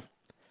school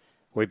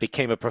where he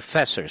became a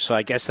professor. So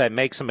I guess that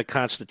makes him a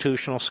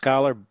constitutional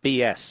scholar?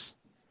 BS.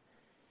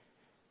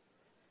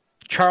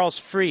 Charles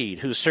Freed,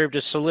 who served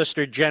as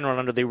Solicitor General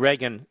under the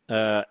Reagan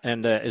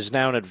and is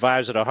now an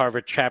advisor to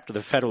Harvard chapter of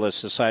the Federalist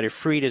Society.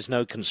 Freed is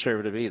no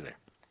conservative either.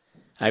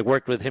 I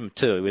worked with him,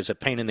 too. He was a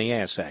pain in the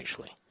ass,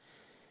 actually.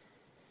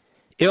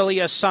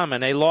 Ilya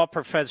Summon, a law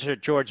professor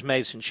at George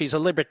Mason. She's a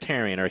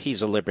libertarian, or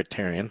he's a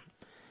libertarian.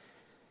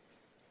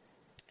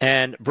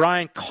 And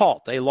Brian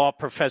Colt, a law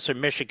professor at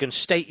Michigan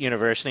State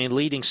University and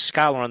leading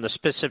scholar on the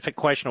specific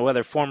question of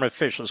whether former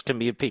officials can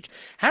be impeached.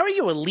 How are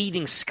you a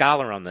leading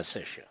scholar on this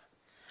issue?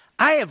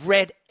 I have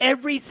read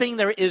everything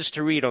there is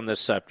to read on this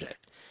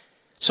subject.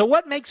 So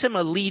what makes him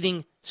a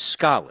leading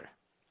scholar?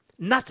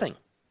 Nothing.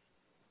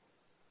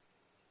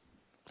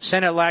 The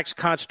Senate lacks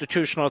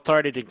constitutional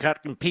authority to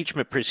conduct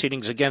impeachment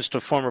proceedings against a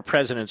former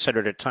president,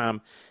 Senator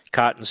Tom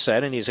Cotton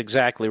said, and he's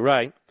exactly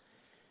right.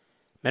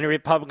 Many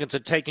Republicans are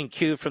taking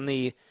cue from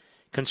the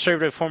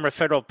conservative former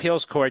federal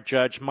appeals court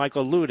judge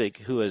Michael Luttig,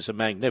 who is a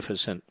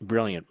magnificent,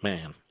 brilliant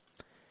man.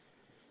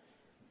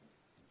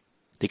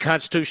 The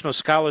constitutional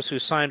scholars who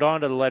signed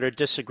on to the letter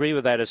disagree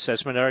with that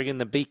assessment, arguing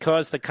that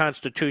because the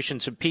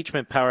Constitution's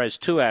impeachment power has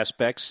two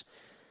aspects,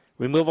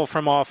 removal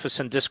from office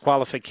and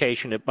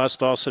disqualification, it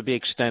must also be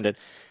extended.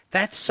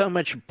 That's so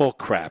much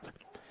bullcrap.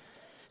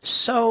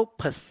 So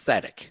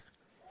pathetic.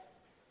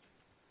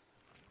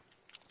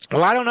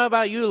 Well, I don't know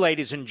about you,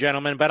 ladies and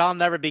gentlemen, but I'll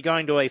never be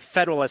going to a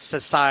Federalist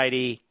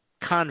Society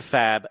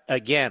confab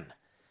again.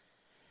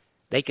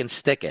 They can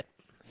stick it.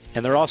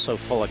 And they're also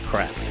full of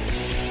crap.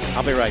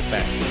 I'll be right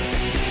back.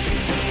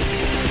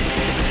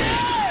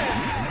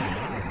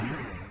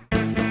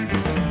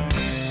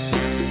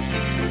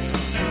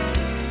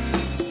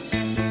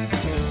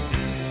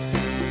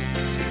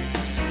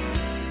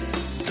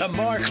 The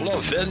Mark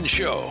Levin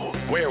Show,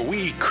 where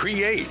we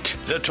create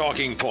the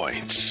talking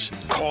points.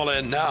 Call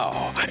in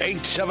now,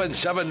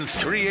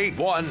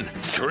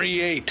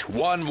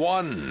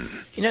 877-381-3811.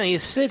 You know, you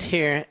sit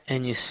here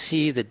and you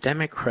see the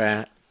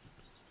Democrat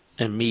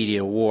and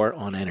media war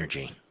on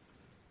energy.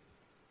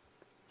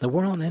 The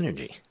war on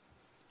energy.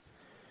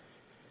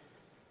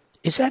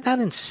 Is that not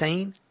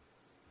insane?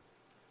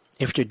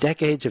 After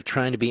decades of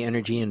trying to be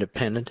energy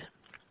independent,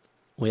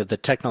 we have the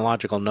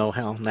technological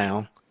know-how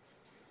now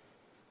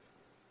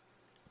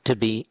to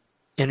be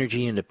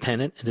energy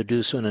independent and to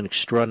do so in an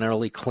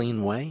extraordinarily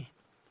clean way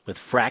with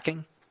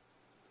fracking.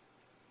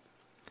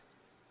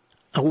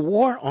 A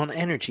war on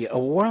energy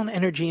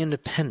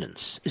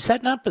independence. Is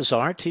that not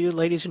bizarre to you,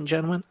 ladies and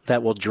gentlemen?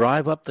 That will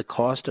drive up the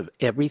cost of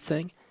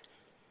everything?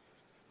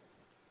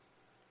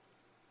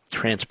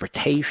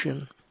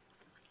 Transportation,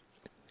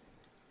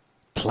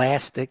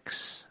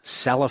 plastics,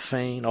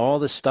 cellophane, all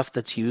the stuff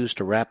that's used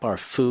to wrap our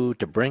food,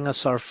 to bring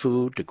us our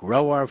food, to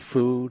grow our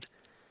food.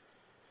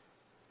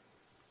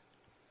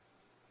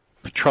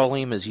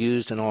 Petroleum is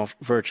used in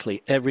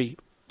virtually every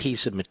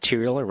piece of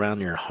material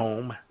around your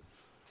home.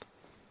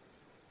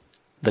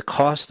 The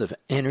cost of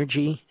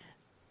energy,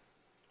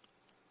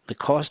 the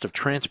cost of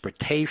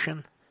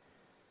transportation,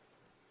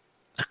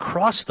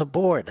 across the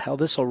board, how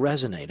this will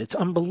resonate. It's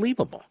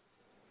unbelievable.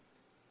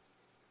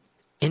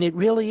 And it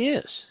really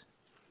is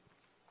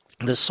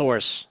the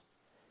source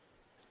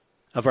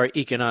of our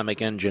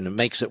economic engine. It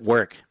makes it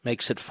work,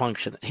 makes it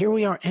function. Here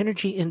we are,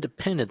 energy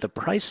independent. The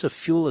price of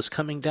fuel is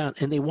coming down,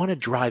 and they want to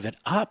drive it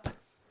up.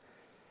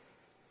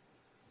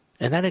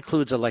 And that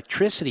includes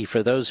electricity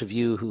for those of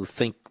you who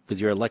think with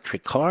your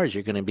electric cars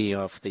you're going to be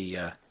off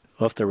the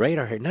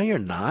radar here. No, you're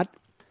not.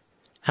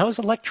 How is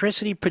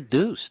electricity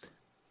produced?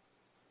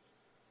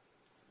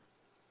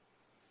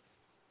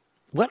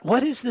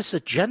 What is this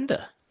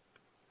agenda?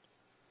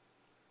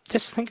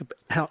 Just think about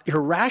how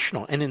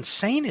irrational and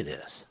insane it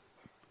is.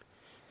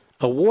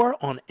 A war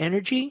on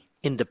energy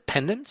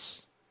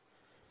independence,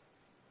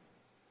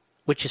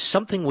 which is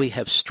something we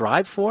have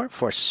strived for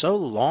so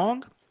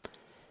long.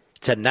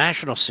 It's a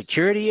national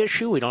security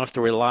issue. We don't have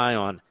to rely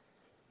on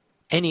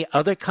any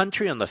other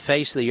country on the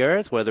face of the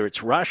earth, whether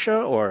it's Russia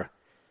or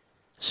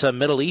some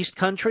Middle East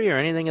country or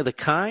anything of the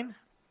kind.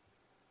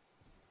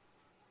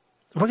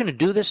 We're going to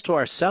do this to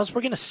ourselves.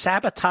 We're going to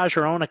sabotage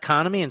our own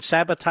economy and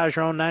sabotage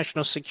our own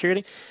national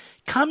security.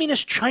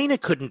 Communist China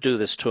couldn't do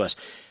this to us.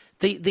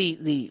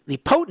 The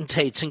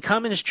potentates in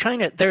communist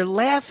China, they're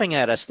laughing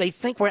at us. They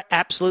think we're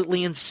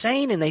absolutely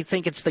insane, and they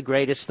think it's the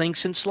greatest thing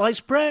since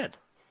sliced bread.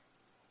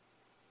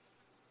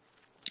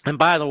 And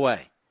by the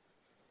way,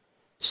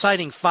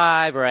 citing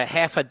 5 or a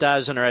half a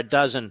dozen or a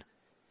dozen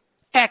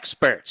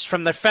experts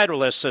from the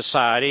Federalist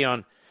Society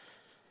on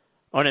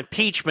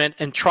impeachment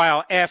and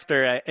trial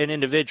after an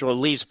individual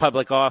leaves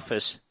public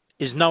office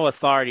is no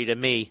authority to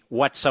me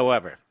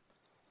whatsoever.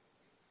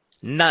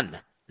 None.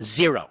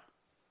 Zero.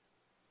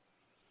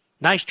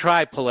 Nice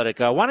try,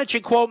 Politico. Why don't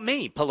you quote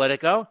me,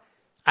 Politico?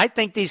 I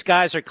think these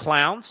guys are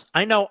clowns.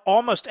 I know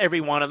almost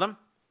every one of them.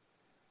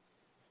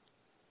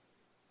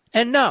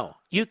 And no,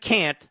 you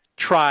can't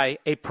try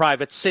a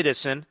private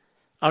citizen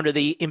under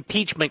the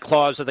impeachment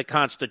clause of the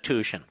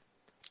Constitution.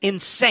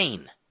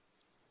 Insane.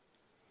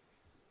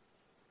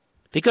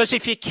 Because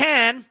if you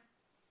can,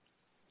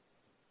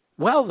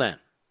 well then,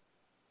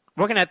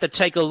 we're going to have to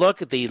take a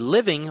look at the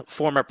living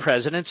former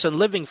presidents and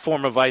living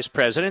former vice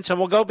presidents, and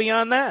we'll go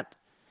beyond that.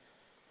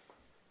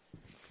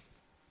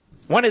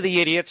 One of the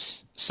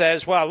idiots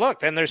says, well,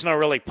 look, then there's no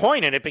really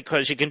point in it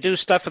because you can do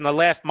stuff in the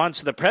last months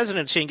of the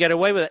presidency and get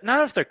away with it.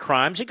 Not if they're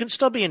crimes. You can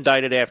still be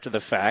indicted after the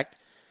fact.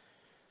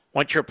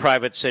 Once you're a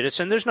private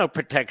citizen, there's no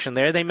protection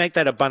there. They make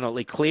that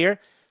abundantly clear,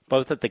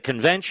 both at the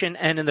convention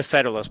and in the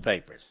Federalist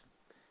Papers.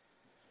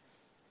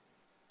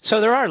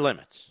 So there are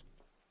limits.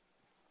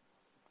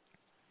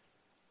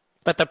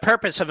 But the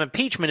purpose of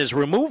impeachment is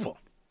removal.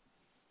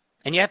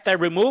 And you have to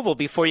have removal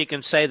before you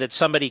can say that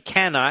somebody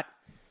cannot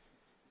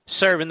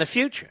serve in the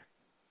future.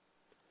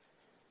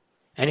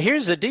 And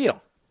here's the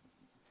deal.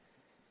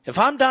 If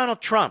I'm Donald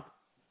Trump,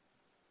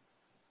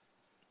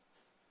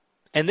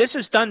 and this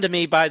is done to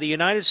me by the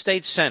United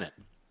States Senate,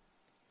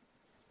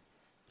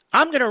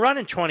 I'm going to run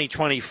in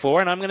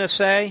 2024 and I'm going to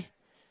say,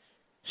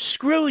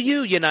 screw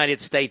you, United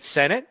States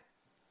Senate.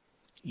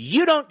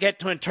 You don't get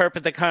to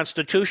interpret the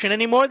Constitution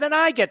any more than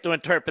I get to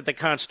interpret the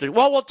Constitution.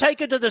 Well, we'll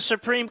take it to the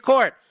Supreme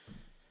Court.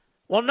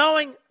 Well,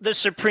 knowing the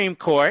Supreme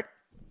Court,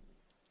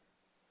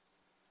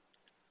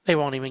 they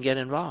won't even get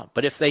involved.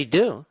 But if they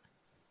do,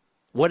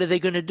 what are they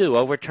going to do?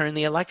 Overturn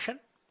the election?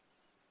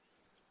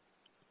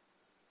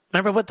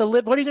 Remember what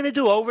are you going to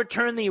do?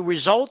 Overturn the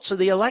results of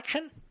the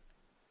election?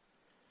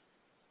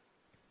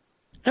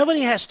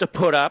 Nobody has to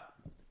put up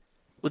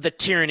with the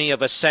tyranny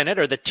of a Senate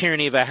or the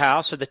tyranny of a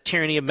House or the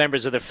tyranny of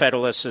members of the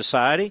Federalist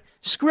Society.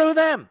 Screw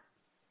them.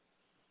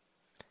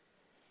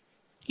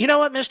 You know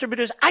what, Mr.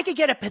 Producer? I could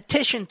get a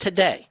petition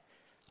today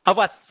of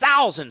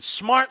 1,000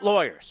 smart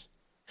lawyers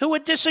who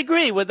would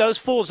disagree with those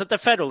fools at the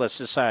Federalist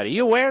Society.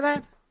 You aware of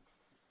that?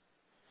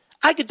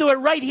 I could do it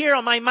right here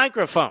on my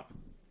microphone.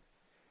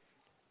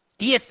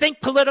 Do you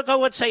think Politico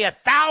would say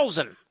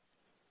 1,000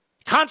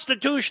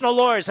 constitutional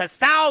lawyers,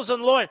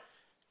 1,000 lawyers?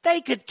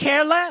 They could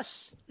care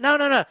less.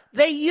 No.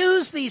 They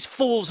use these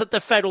fools at the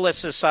Federalist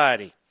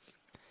Society.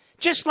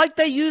 Just like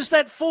they use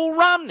that fool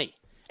Romney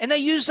and they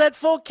use that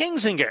fool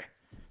Kinzinger.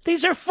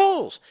 These are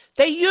fools.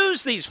 They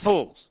use these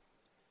fools.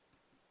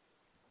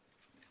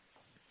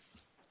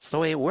 It's the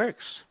way it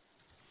works.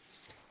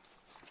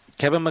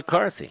 Kevin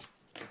McCarthy,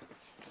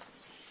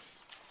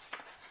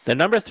 the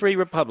number 3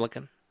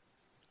 Republican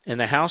in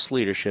the House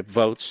leadership,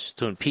 votes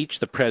to impeach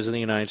the President of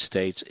the United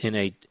States in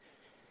a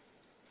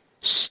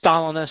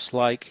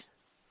Stalinist-like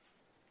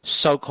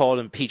so-called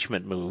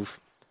impeachment move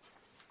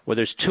where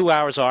there's 2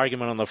 hours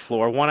argument on the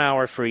floor, 1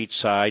 hour for each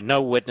side,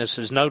 no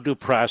witnesses, no due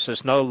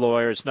process, no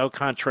lawyers, no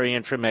contrary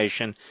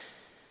information,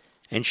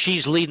 and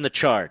she's leading the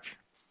charge.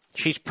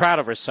 She's proud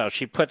of herself.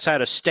 She puts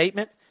out a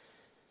statement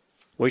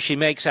where she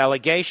makes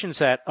allegations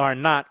that are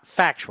not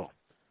factual.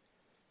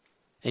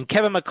 And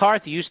Kevin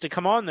McCarthy used to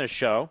come on this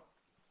show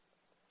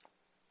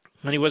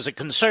when he was a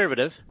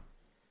conservative,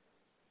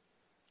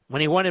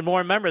 when he wanted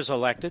more members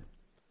elected.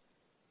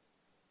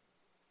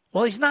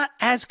 Well, he's not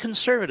as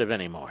conservative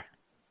anymore.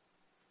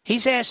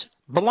 He's asked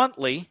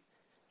bluntly,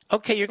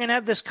 okay, you're going to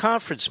have this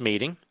conference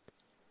meeting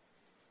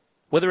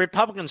where the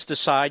Republicans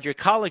decide, your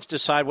colleagues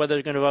decide whether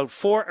they're going to vote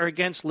for or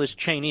against Liz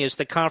Cheney as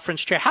the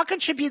conference chair. How can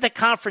she be the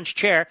conference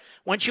chair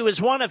when she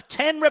was one of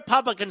 10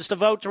 Republicans to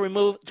vote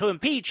to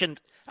impeach and,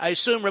 I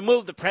assume,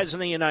 remove the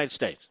President of the United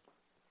States?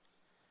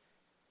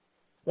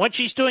 When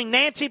she's doing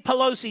Nancy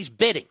Pelosi's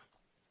bidding.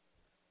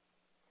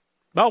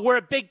 Well, we're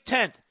a big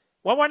tent.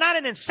 Well, we're not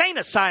an insane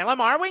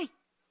asylum, are we?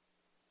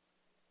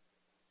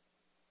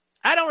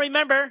 I don't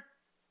remember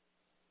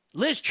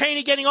Liz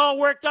Cheney getting all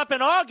worked up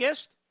in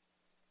August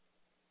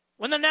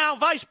when the now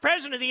Vice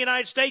President of the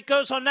United States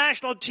goes on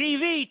national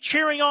TV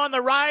cheering on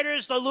the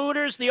rioters, the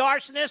looters, the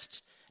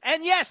arsonists,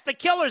 and yes, the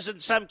killers in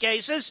some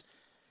cases,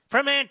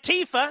 from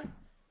Antifa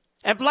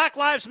and Black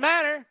Lives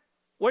Matter,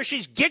 where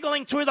she's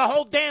giggling through the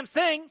whole damn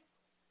thing.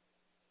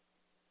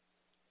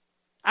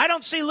 I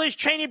don't see Liz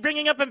Cheney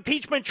bringing up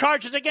impeachment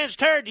charges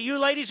against her. Do you,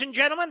 ladies and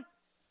gentlemen?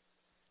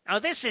 Oh,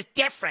 this is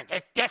different.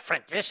 It's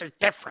different. This is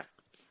different.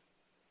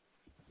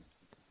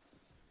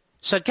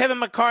 So Kevin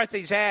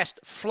McCarthy's asked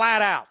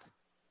flat out,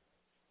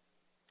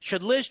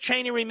 should Liz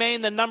Cheney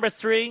remain the number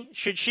 3?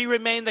 Should she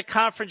remain the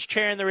conference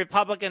chair in the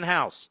Republican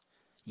House?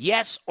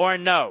 Yes or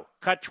no?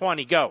 Cut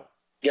 20, go.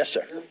 Yes,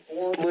 sir.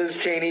 For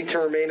Liz Cheney to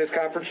remain as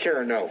conference chair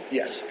or no?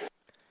 Yes.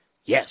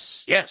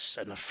 Yes,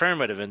 an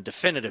affirmative and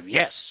definitive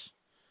yes.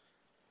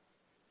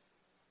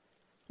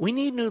 We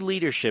need new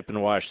leadership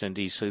in Washington,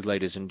 D.C.,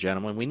 ladies and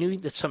gentlemen. We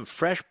need some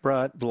fresh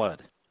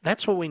blood.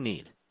 That's what we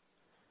need.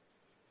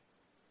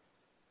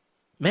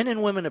 Men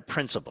and women of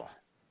principle.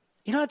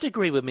 You don't have to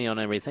agree with me on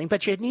everything,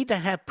 but you need to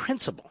have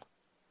principle.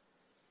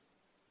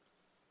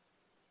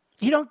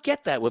 You don't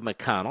get that with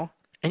McConnell,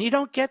 and you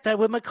don't get that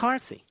with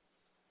McCarthy.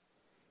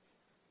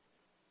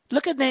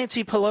 Look at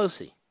Nancy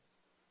Pelosi.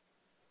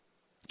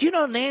 Do you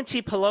know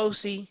Nancy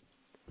Pelosi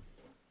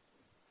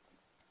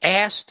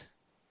asked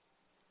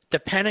the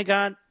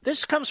Pentagon?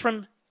 This comes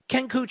from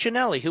Ken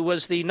Cuccinelli, who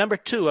was the number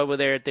 2 over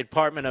there at the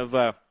Department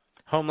of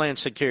Homeland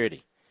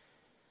Security.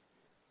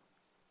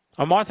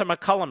 Or Martha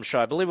McCullum show,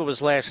 I believe it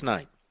was last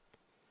night.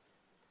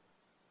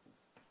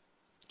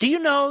 Do you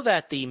know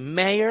that the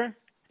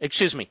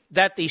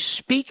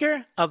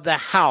Speaker of the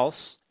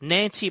House,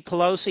 Nancy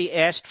Pelosi,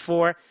 asked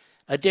for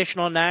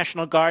additional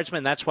National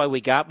Guardsmen? That's why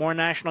we got more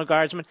National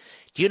Guardsmen.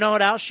 Do you know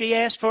what else she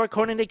asked for,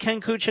 according to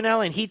Ken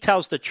Cuccinelli? And he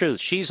tells the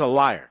truth. She's a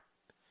liar.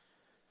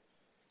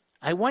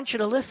 I want you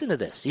to listen to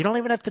this. You don't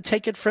even have to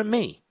take it from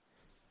me.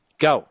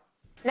 Go.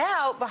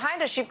 Now,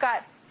 behind us, you've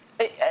got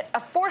a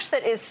force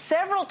that is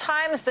several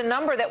times the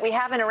number that we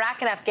have in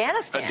Iraq and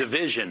Afghanistan. A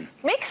division.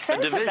 Makes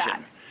sense of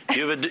that.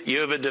 You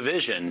have a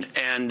division,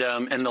 and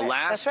the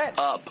last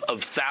up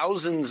of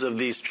thousands of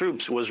these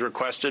troops was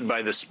requested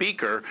by the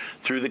Speaker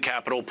through the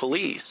Capitol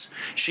Police.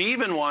 She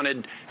even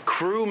wanted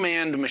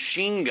crew-manned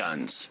machine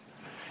guns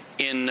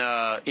in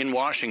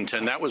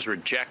Washington. That was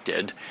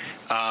rejected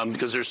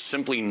because there's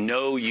simply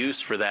no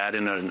use for that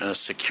in a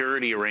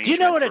security arrangement.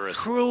 Do you know what a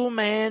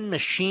crew-manned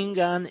machine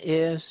gun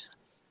is?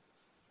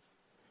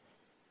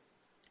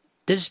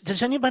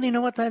 Does anybody know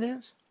what that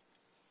is?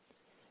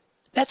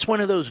 That's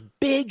one of those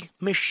big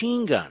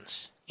machine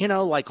guns, you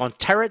know, like on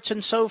turrets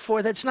and so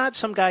forth. It's not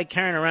some guy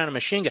carrying around a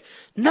machine gun.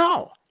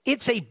 No,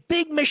 it's a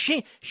big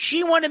machine.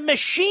 She wanted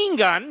machine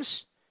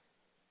guns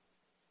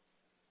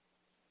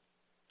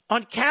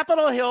on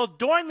Capitol Hill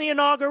during the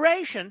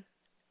inauguration,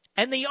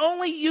 and the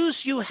only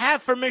use you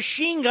have for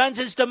machine guns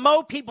is to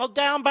mow people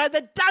down by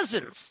the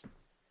dozens.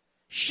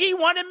 She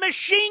wanted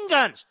machine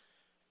guns.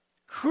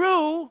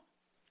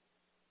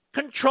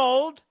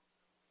 Crew-controlled,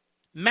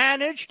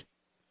 managed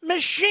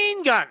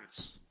machine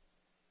guns.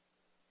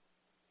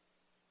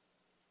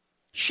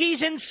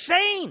 She's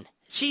insane.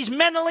 She's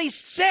mentally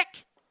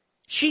sick.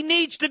 She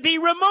needs to be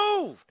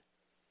removed.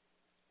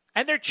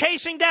 And they're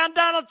chasing down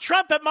Donald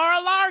Trump at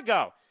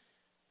Mar-a-Lago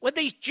with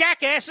these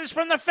jackasses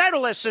from the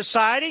Federalist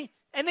Society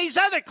and these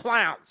other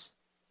clowns.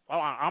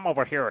 Well, I'm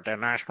over here at the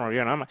National,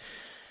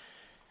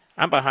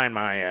 I'm behind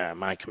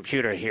my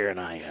computer here, and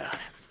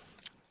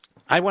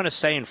I want to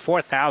say in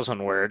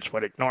 4,000 words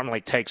what it normally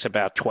takes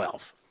about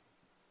 12.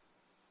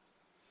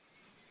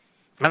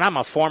 And I'm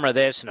a former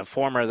this and a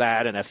former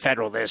that and a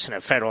federal this and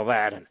a federal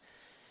that. And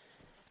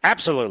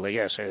absolutely,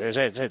 yes,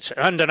 it's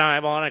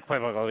undeniable,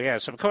 unequivocal.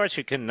 Yes, of course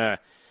you can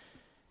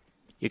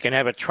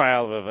have a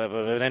trial of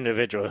an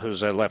individual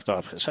who's left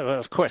office. So,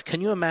 of course, can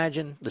you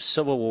imagine the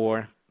Civil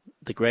War,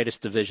 the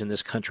greatest division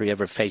this country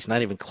ever faced,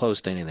 not even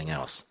close to anything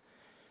else?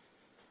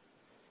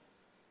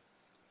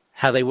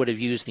 How they would have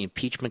used the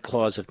impeachment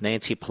clause if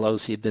Nancy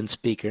Pelosi had been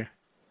Speaker.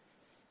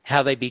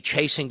 How they'd be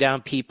chasing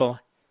down people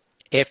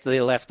after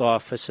they left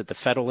office that the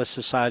Federalist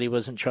Society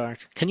was in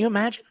charge. Can you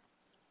imagine?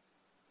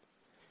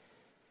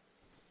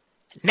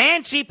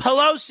 Nancy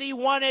Pelosi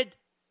wanted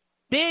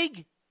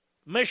big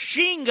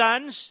machine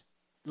guns,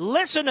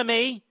 listen to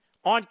me,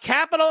 on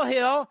Capitol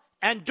Hill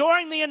and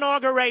during the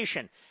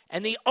inauguration.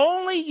 And the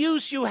only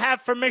use you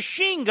have for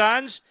machine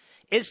guns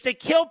is to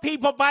kill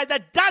people by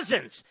the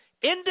dozens,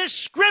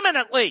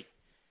 indiscriminately.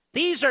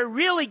 These are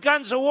really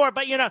guns of war,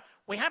 but,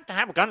 we have to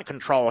have gun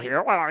control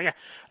here. Well, yeah,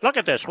 look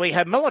at this. We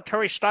have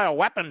military-style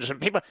weapons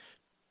and people.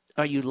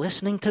 Are you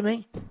listening to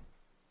me?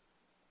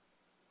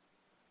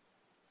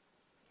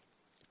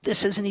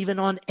 This isn't even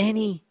on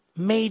any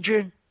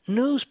major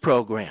news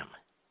program.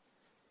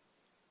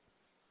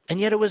 And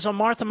yet it was on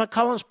Martha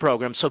McCullough's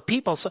program. So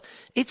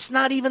it's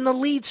not even the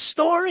lead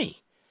story.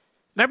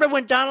 Remember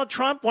when Donald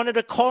Trump wanted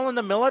to call in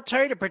the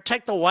military to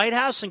protect the White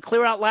House and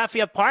clear out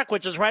Lafayette Park,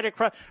 which is right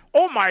across?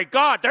 Oh, my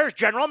God, there's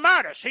General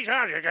Mattis. He's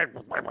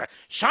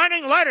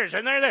signing letters,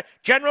 and they're there.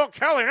 General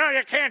Kelly, no,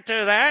 you can't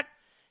do that.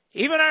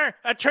 Even our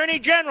Attorney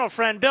General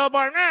friend, Bill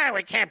Barr,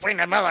 we can't bring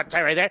the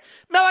military there.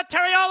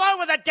 Military all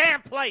over the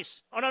damn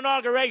place on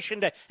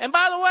Inauguration Day. And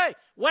by the way,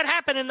 what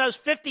happened in those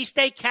 50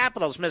 state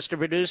capitals, Mr.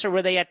 Producer,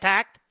 were they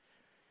attacked?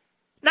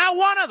 Not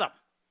one of them,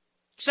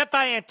 except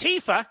by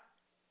Antifa.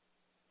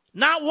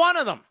 Not one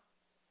of them.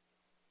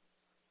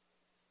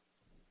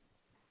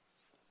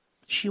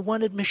 She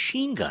wanted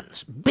machine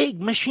guns, big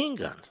machine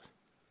guns.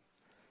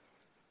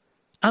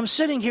 I'm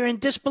sitting here in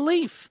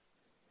disbelief.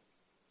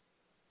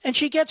 And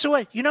she gets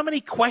away. You know how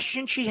many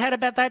questions she had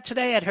about that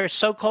today at her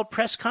so-called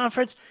press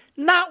conference?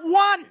 Not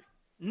one.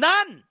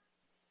 None.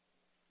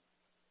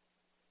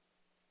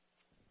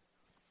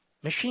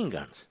 Machine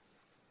guns.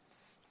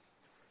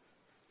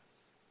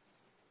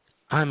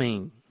 I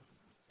mean,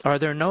 are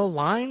there no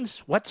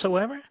lines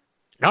whatsoever?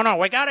 No,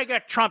 we got to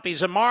get Trump.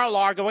 He's in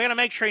Mar-a-Lago. We got to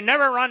make sure he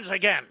never runs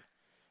again.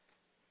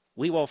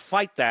 We will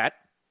fight that,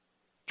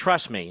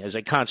 trust me, as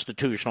a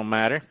constitutional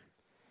matter.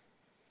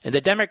 And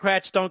the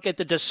Democrats don't get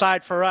to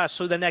decide for us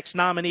who the next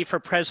nominee for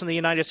President of the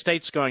United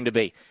States is going to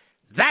be.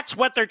 That's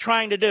what they're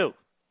trying to do,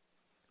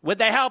 with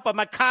the help of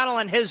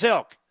McConnell and his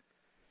ilk.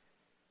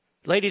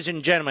 Ladies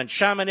and gentlemen,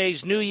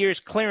 Chamonix's New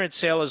Year's clearance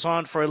sale is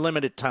on for a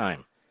limited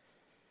time.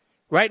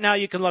 Right now,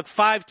 you can look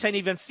 5, 10,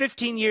 even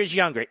 15 years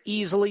younger,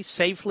 easily,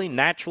 safely,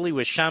 naturally,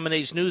 with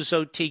Chamonix's new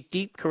Zotique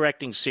Deep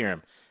Correcting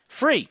Serum.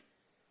 Free.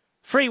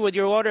 Free with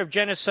your order of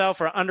Genucel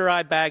for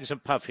under-eye bags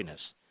and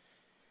puffiness.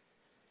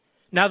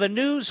 Now, the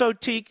new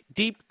Zotique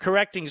Deep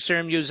Correcting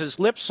Serum uses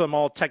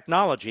Lipsomol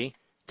technology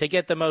to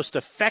get the most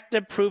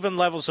effective proven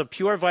levels of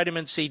pure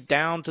vitamin C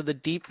down to the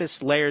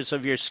deepest layers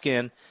of your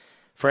skin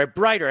for a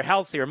brighter,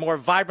 healthier, more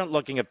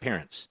vibrant-looking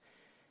appearance.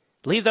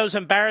 Leave those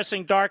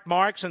embarrassing dark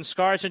marks and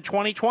scars in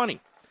 2020.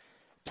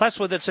 Plus,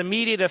 with its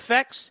immediate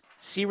effects,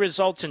 see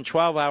results in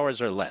 12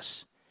 hours or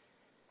less.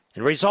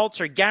 And results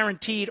are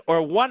guaranteed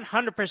or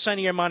 100% of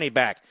your money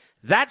back.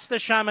 That's the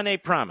Chamonix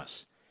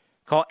promise.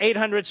 Call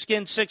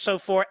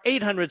 800-SKIN-604,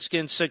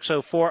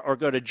 800-SKIN-604, or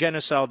go to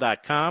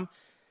Genucel.com.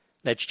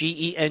 That's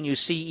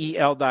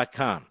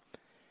Genucel.com.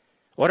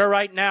 Order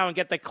right now and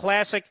get the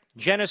classic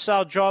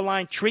Genucel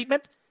jawline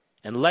treatment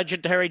and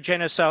legendary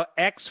Genucel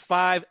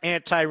X5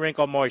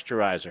 anti-wrinkle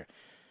moisturizer.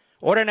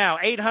 Order now,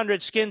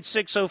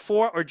 800-SKIN-604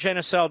 or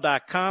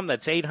Genucel.com.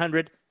 That's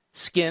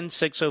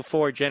 800-SKIN-604,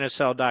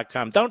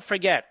 Genucel.com. Don't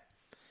forget,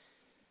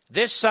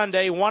 this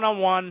Sunday,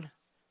 one-on-one,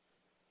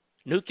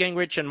 Newt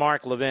Gingrich and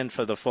Mark Levin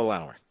for the full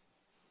hour.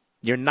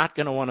 You're not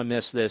going to want to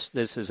miss this.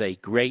 This is a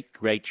great,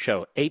 great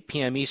show. 8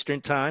 p.m.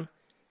 Eastern Time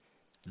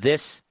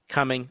this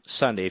coming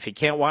Sunday. If you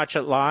can't watch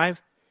it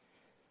live,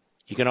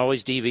 you can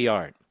always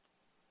DVR it.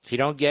 If you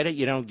don't get it,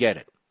 you don't get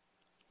it.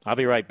 I'll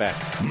be right back.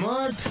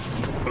 Mark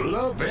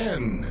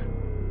Levin.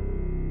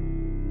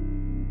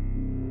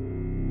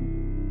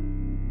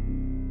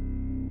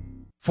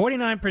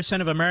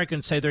 %49% of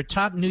Americans say their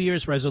top New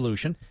Year's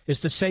resolution is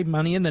to save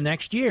money in the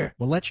next year.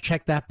 Well, let's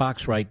check that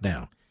box right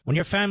now. When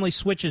your family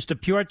switches to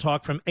Pure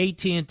Talk from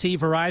AT&T,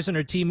 Verizon,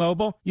 or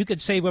T-Mobile, you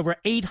could save over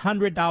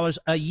 $800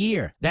 a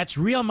year. That's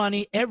real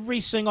money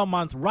every single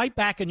month right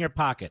back in your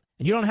pocket.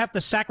 And you don't have to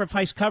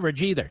sacrifice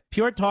coverage either.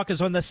 Pure Talk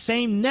is on the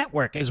same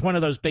network as one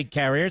of those big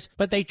carriers,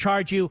 but they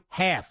charge you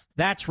half.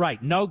 That's right.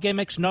 No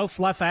gimmicks, no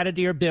fluff added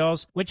to your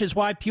bills, which is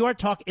why Pure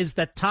Talk is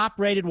the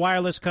top-rated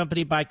wireless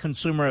company by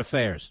Consumer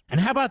Affairs.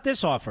 And how about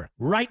this offer?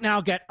 Right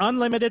now, get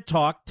unlimited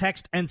talk,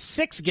 text, and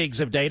 6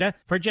 gigs of data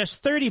for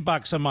just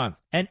 $30 a month.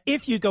 And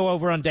if you go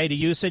over on data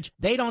usage,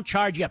 they don't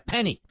charge you a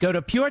penny. Go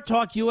to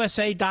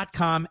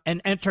puretalkusa.com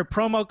and enter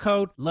promo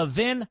code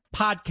Levin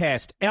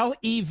Podcast,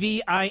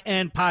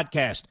 Levin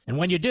Podcast. And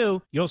when you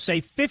do, you'll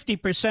save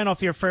 50%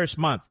 off your first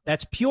month.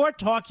 That's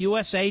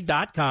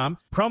puretalkusa.com,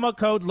 promo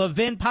code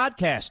Levin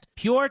Podcast.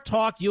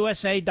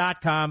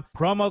 puretalkusa.com,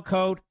 promo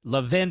code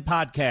Levin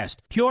Podcast.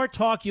 Pure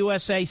Talk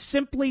USA,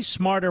 simply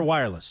smarter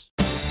wireless.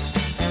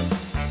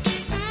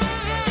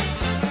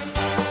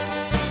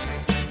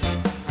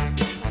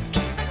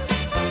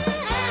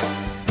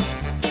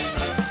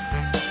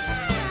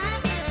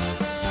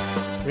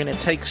 We're going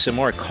to take some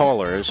more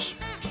callers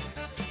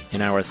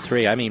in hour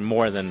 3. I mean,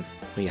 more than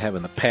we have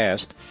in the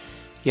past.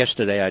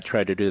 Yesterday, I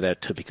tried to do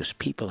that, too, because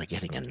people are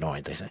getting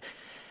annoyed. They say,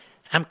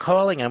 I'm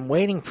calling. I'm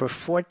waiting for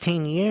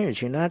 14 years.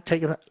 You're not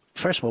taking...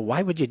 First of all,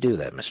 why would you do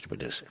that, Mr.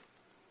 Producer?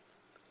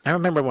 I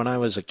remember when I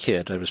was a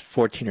kid, I was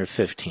 14 or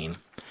 15,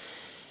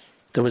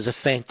 there was a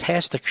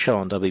fantastic show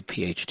on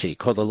WPHT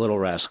called The Little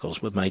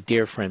Rascals with my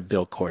dear friend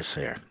Bill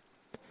Corsair.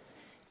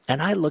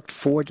 And I looked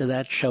forward to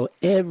that show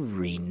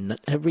every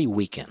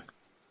weekend.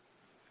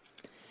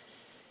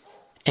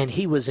 And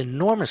he was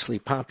enormously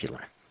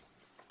popular.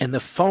 And the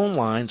phone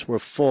lines were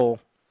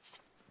full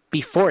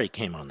before he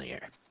came on the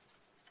air.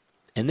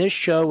 And this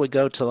show would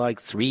go to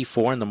like 3,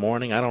 4 in the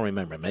morning. I don't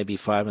remember, maybe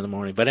 5 in the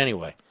morning. But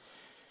anyway,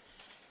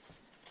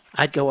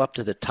 I'd go up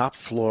to the top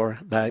floor.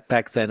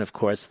 Back then, of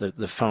course,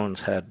 the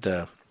phones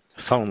had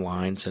phone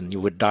lines, and you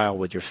would dial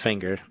with your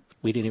finger.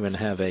 We didn't even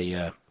have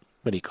a,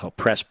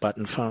 press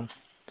button phone.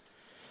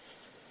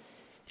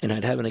 And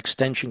I'd have an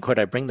extension cord.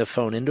 I'd bring the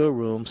phone into a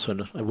room so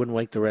I wouldn't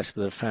wake the rest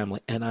of the family.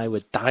 And I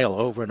would dial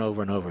over and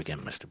over and over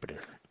again, Mr.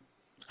 Producer.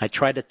 I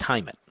tried to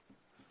time it.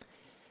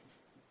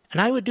 And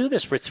I would do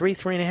this for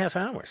 3.5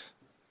 hours.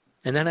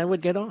 And then I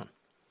would get on.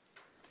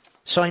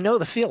 So I know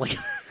the feeling.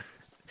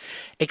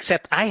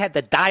 Except I had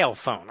the dial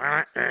phone.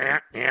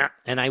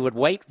 And I would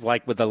wait,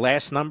 like with the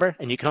last number.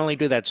 And you can only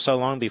do that so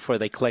long before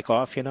they click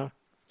off, you know.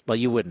 Well,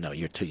 you wouldn't know.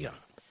 You're too young.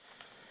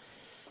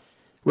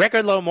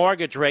 Record low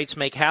mortgage rates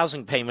make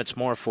housing payments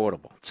more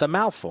affordable. It's a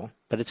mouthful,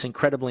 but it's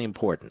incredibly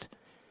important.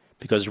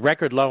 Because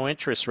record low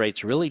interest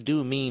rates really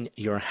do mean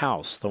your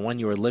house, the one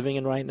you are living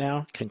in right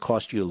now, can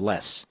cost you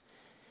less.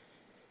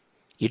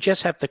 You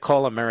just have to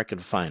call American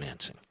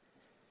Financing.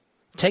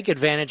 Take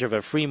advantage of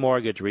a free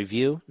mortgage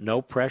review,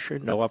 no pressure,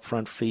 no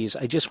upfront fees.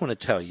 I just want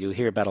to tell you, you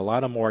hear about a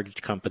lot of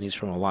mortgage companies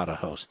from a lot of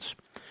hosts.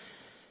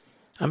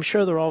 I'm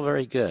sure they're all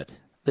very good.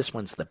 This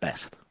one's the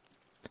best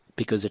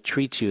because it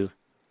treats you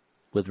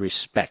with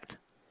respect.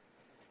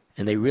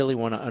 And they really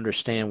want to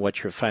understand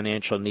what your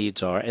financial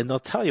needs are. And they'll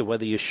tell you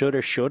whether you should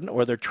or shouldn't,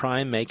 or they'll try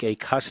and make a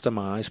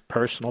customized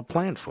personal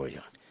plan for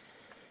you.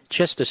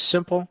 Just a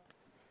simple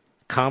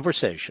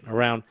conversation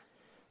around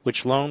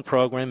which loan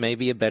program may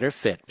be a better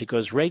fit,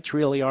 because rates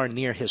really are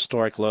near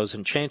historic lows,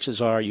 and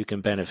chances are you can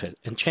benefit.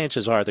 And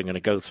chances are they're going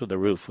to go through the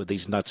roof with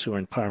these nuts who are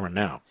in power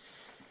now.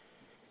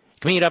 You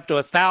can get up to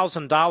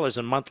 $1,000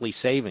 in monthly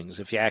savings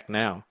if you act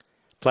now,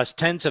 plus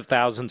tens of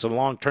thousands in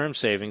long-term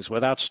savings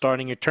without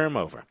starting your term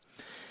over.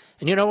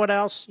 And you know what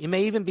else? You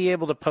may even be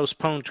able to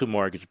postpone 2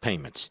 mortgage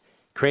payments,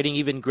 creating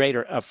even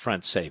greater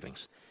upfront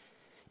savings.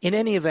 In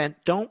any event,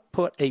 don't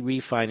put a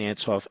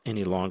refinance off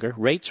any longer.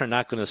 Rates are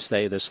not going to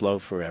stay this low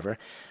forever.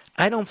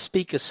 I don't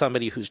speak as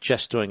somebody who's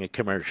just doing a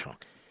commercial.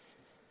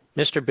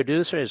 Mr.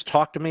 Producer has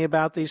talked to me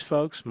about these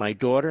folks. My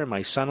daughter and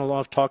my son-in-law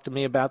have talked to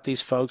me about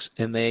these folks,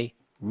 and they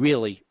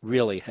really,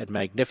 really had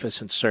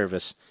magnificent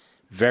service,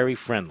 very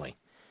friendly.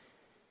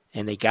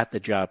 And they got the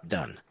job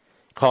done.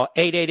 Call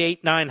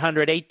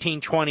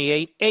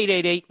 888-900-1828,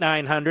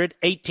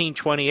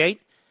 888-900-1828.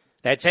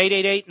 That's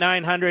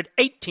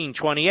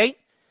 888-900-1828.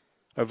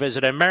 Or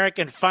visit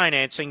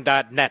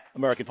AmericanFinancing.net.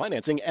 American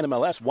Financing,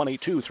 NMLS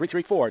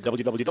 182334,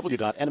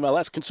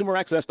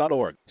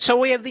 www.nmlsconsumeraccess.org. So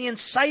we have the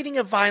inciting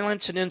of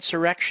violence and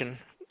insurrection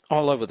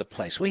all over the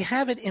place. We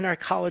have it in our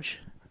college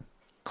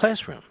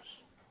classrooms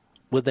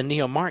with the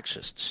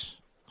neo-Marxists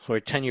who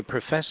are tenured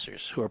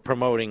professors who are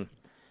promoting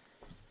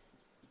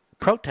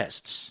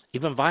protests,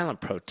 even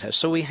violent protests.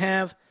 So we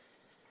have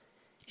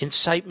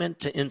incitement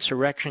to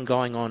insurrection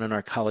going on in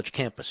our college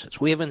campuses.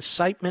 We have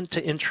incitement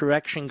to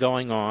insurrection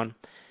going on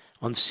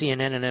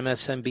CNN and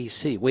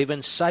MSNBC. We have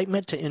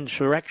incitement to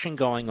insurrection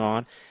going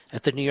on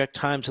at the New York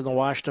Times and the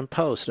Washington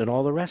Post and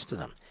all the rest of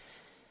them.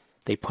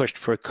 They pushed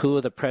for a coup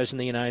of the President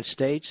of the United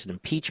States, an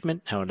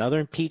impeachment, now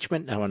another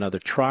impeachment, now another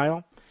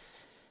trial.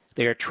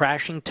 They are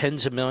trashing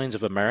tens of millions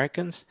of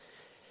Americans,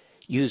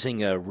 using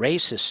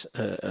racist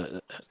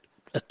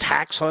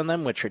attacks on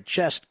them, which are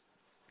just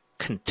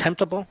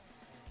contemptible.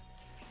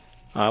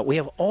 We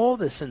have all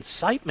this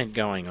incitement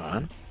going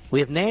on.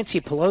 We have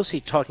Nancy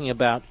Pelosi talking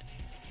about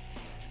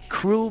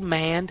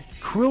crew-manned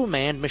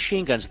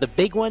machine guns. The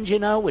big ones, you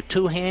know, with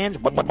two hands.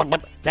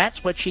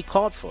 That's what she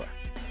called for.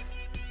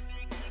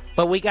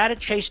 But we got to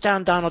chase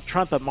down Donald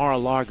Trump at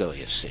Mar-a-Lago,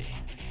 you see.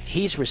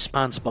 He's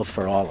responsible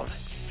for all of it.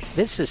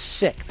 This is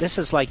sick. This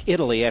is like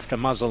Italy after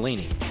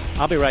Mussolini.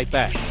 I'll be right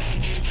back.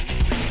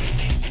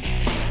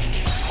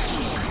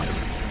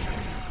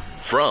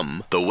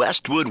 From the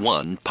Westwood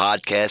One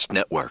Podcast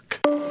Network.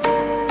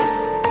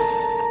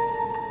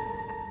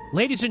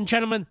 Ladies and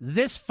gentlemen,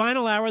 this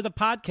final hour of the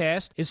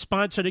podcast is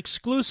sponsored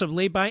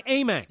exclusively by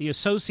AMAC, the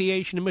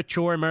Association of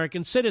Mature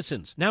American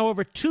Citizens. Now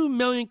over 2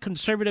 million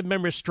conservative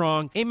members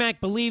strong, AMAC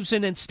believes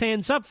in and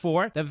stands up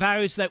for the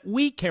values that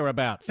we care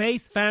about: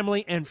 faith,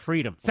 family, and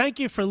freedom. Thank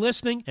you for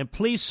listening, and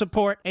please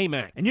support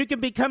AMAC. And you can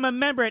become a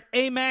member at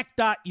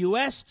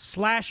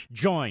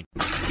amac.us/join.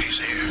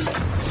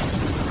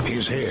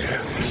 He's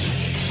here.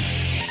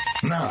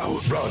 Now,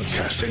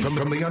 broadcasting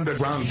from the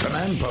underground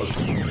command post,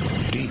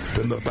 deep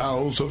in the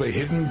bowels of a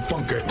hidden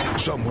bunker,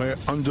 somewhere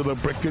under the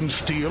brick and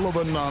steel of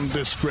a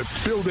nondescript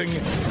building,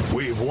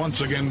 we've once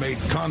again made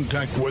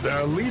contact with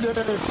our leader,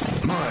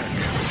 Mark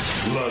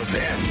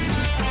Levin.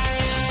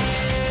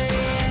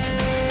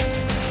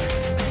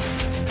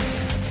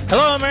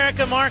 Hello,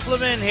 America. Mark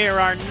Levin here.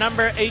 Our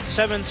number,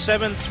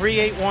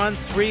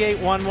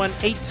 877-381-3811,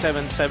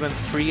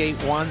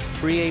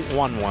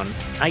 877-381-3811.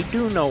 I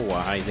do know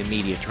why the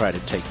media try to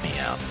take me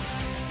out.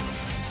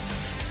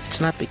 It's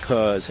not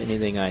because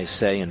anything I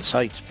say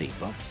incites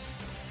people.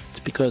 It's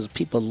because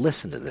people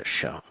listen to this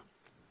show.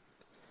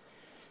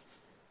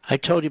 I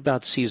told you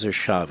about Cesar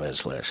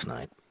Chavez last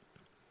night.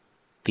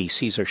 The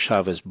Cesar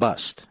Chavez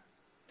bust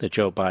that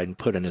Joe Biden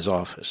put in his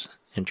office.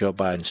 And Joe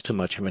Biden's too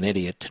much of an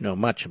idiot to know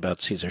much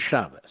about Cesar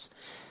Chavez.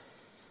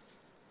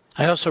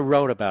 I also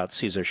wrote about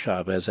Cesar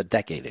Chavez a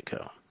decade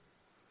ago.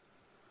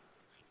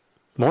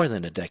 More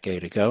than a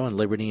decade ago in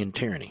Liberty and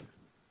Tyranny.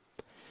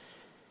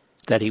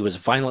 That he was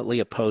violently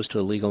opposed to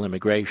illegal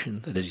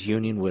immigration, that his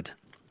union would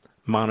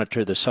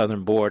monitor the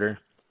southern border,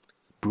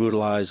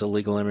 brutalize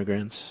illegal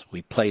immigrants.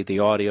 We played the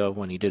audio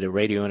when he did a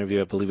radio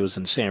interview, I believe it was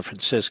in San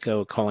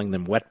Francisco, calling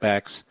them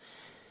wetbacks.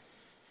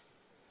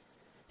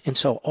 And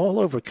so all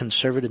over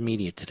conservative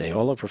media today,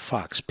 all over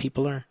Fox,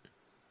 people are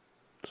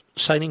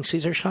citing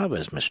Cesar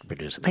Chavez, Mr.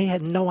 Producer. They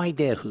had no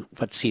idea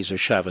what Cesar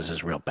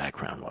Chavez's real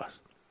background was.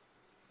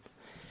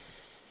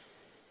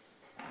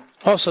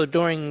 Also,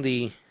 during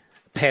the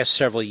past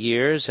several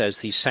years, as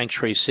these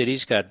sanctuary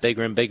cities got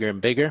bigger and bigger and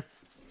bigger,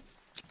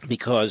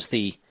 because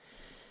the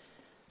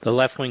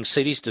left-wing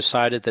cities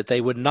decided that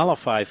they would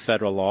nullify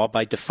federal law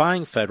by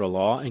defying federal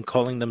law and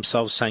calling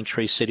themselves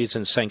sanctuary cities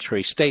and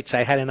sanctuary states,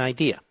 I had an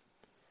idea.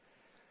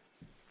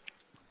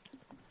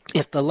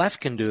 If the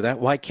left can do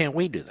that, why can't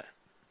we do that?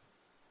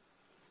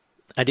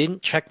 I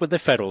didn't check with the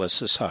Federalist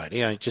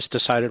Society. I just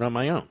decided on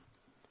my own.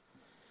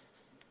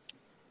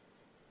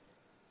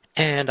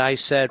 And I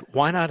said,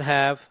 why not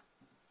have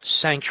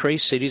sanctuary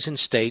cities and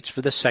states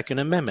for the Second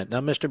Amendment?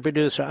 Now, Mr.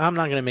 Producer, I'm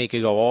not going to make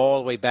you go all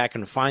the way back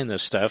and find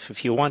this stuff.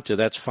 If you want to,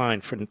 that's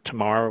fine for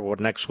tomorrow or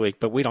next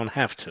week, but we don't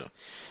have to.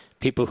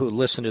 People who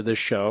listen to this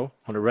show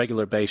on a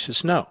regular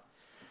basis know.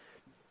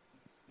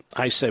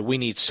 I said we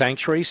need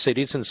sanctuary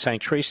cities and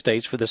sanctuary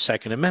states for the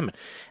Second Amendment.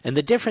 And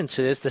the difference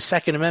is the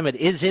Second Amendment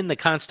is in the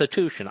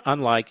Constitution,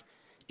 unlike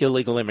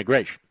illegal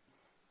immigration.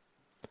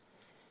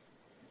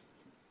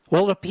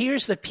 Well, it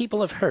appears that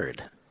people have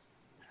heard,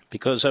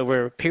 because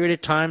over a period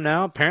of time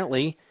now,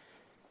 apparently,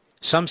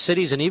 some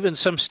cities and even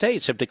some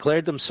states have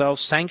declared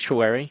themselves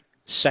sanctuary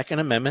Second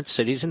Amendment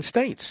cities and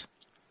states,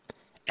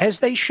 as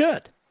they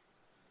should.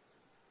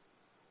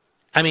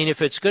 I mean,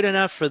 if it's good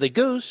enough for the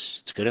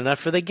goose, it's good enough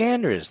for the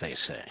gander, as they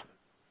say.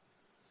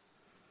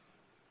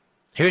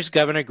 Here's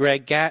Governor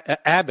Greg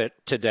Abbott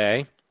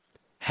today.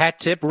 Hat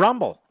tip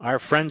Rumble, our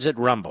friends at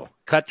Rumble.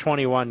 Cut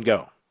 21,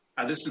 go.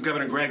 This is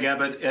Governor Greg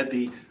Abbott at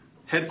the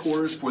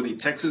headquarters for the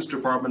Texas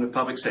Department of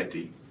Public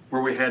Safety,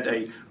 where we had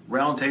a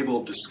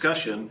roundtable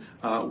discussion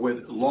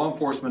with law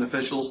enforcement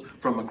officials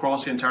from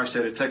across the entire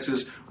state of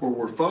Texas, where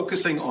we're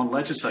focusing on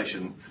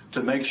legislation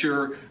to make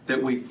sure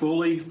that we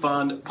fully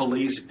fund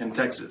police in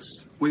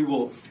Texas. We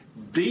will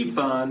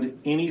defund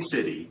any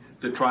city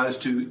that tries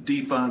to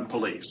defund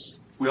police.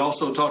 We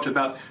also talked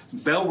about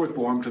bail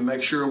reform to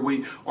make sure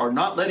we are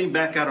not letting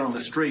back out on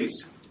the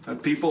streets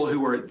people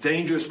who are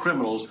dangerous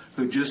criminals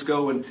who just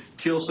go and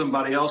kill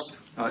somebody else.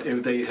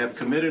 If they have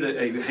committed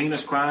a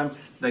heinous crime,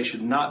 they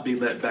should not be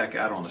let back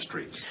out on the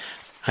streets.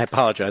 I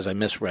apologize, I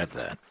misread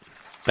that.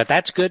 But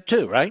that's good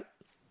too, right?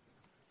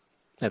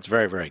 That's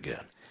very, very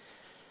good.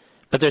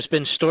 But there's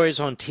been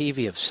stories on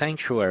TV of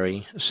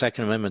sanctuary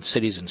Second Amendment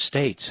cities and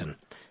states, and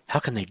how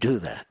can they do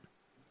that?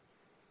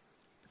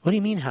 What do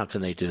you mean, how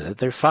can they do that?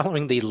 They're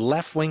following the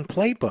left-wing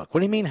playbook. What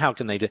do you mean, how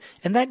can they do it?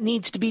 And that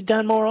needs to be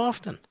done more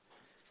often.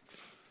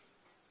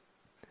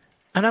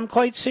 And I'm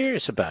quite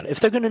serious about it. If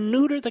they're going to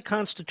neuter the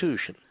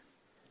Constitution,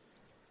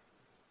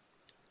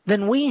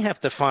 then we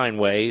have to find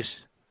ways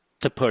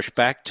to push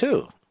back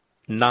too.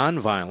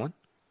 Nonviolent,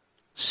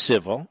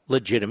 civil,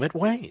 legitimate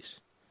ways.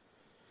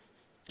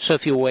 So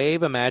if you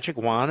wave a magic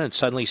wand and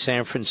suddenly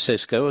San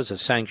Francisco is a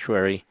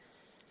sanctuary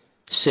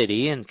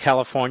city and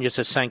California is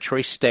a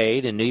sanctuary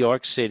state and New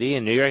York City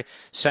and New York,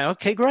 say,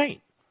 okay, great.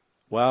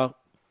 Well,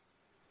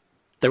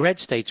 the red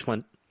states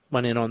went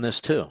in on this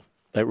too.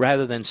 But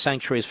rather than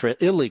sanctuaries for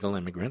illegal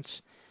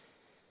immigrants,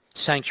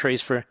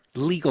 sanctuaries for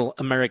legal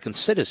American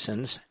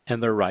citizens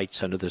and their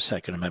rights under the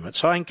Second Amendment.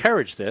 So I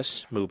encourage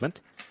this movement,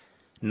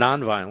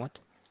 nonviolent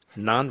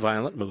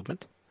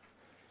movement.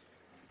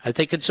 I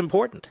think it's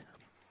important.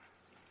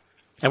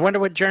 I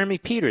wonder what Jeremy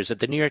Peters at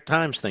the New York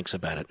Times thinks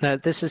about it. Now,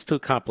 this is too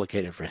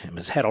complicated for him.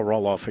 His head will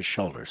roll off his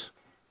shoulders.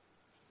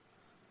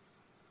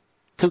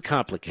 Too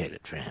complicated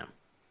for him.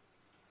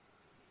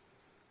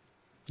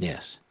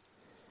 Yes.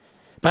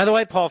 By the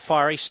way, Paul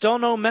Farhi, still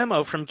no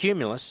memo from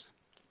Cumulus.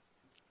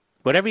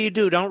 Whatever you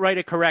do, don't write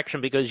a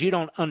correction because you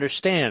don't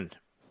understand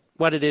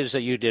what it is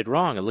that you did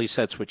wrong. At least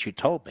that's what you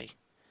told me.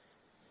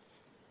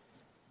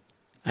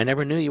 I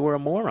never knew you were a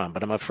moron,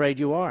 but I'm afraid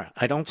you are.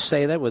 I don't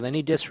say that with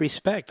any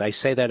disrespect. I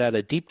say that out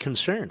of deep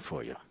concern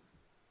for you.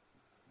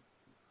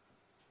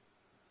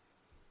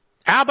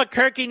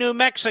 Albuquerque, New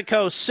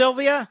Mexico,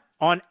 Sylvia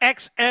on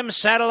XM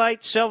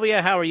Satellite.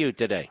 Sylvia, how are you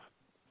today?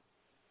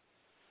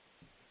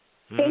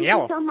 Thank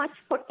you so much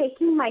for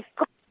taking my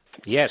call.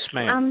 Yes,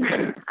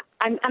 ma'am.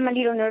 I'm a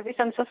little nervous.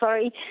 I'm so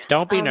sorry.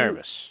 Don't be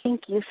nervous.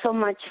 Thank you so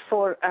much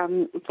for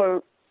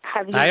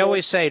having. I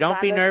always say, don't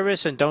be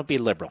nervous and don't be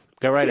liberal.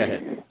 Go right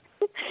ahead.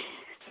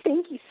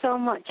 Thank you so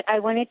much. I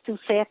wanted to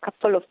say a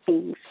couple of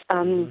things.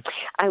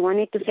 I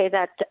wanted to say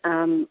that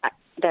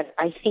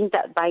I think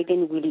that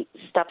Biden will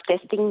stop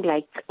testing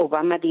like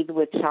Obama did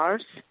with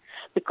SARS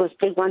because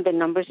they want the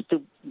numbers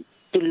to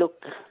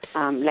look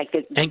like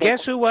the... And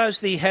guess who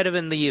was the head of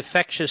the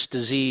infectious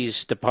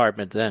disease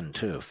department then,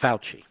 too?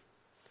 Fauci.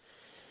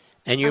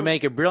 And you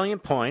make a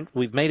brilliant point.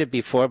 We've made it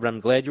before, but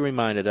I'm glad you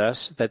reminded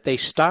us that they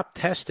stopped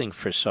testing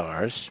for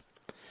SARS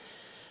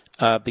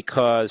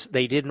because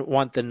they didn't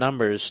want the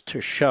numbers to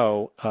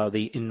show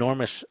the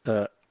enormous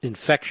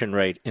infection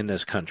rate in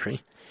this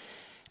country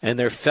and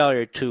their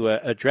failure to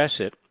address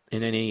it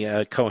in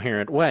any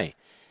coherent way.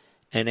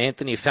 And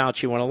Anthony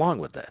Fauci went along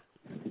with that.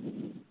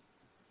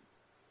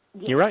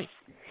 Yes. You're right.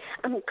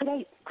 Could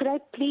I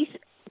please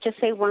just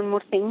say one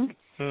more thing?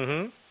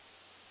 Mm-hmm.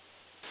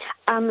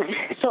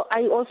 So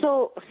I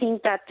also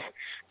think that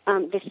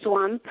the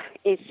swamp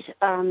is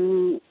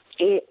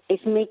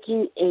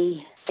making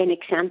an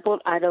example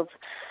out of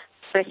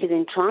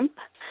President Trump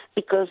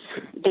because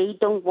they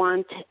don't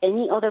want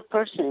any other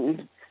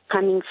person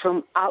coming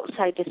from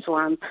outside the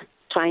swamp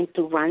trying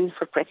to run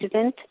for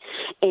president.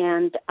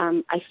 And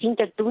I think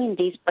they're doing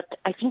this, but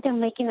I think they're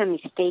making a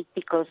mistake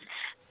because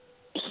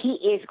he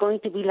is going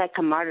to be like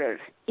a martyr,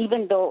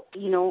 even though,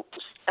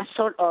 a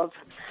sort of...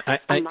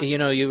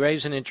 you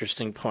raise an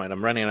interesting point.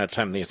 I'm running out of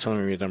time. That's the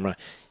only reason I'm running.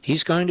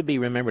 He's going to be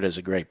remembered as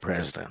a great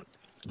president.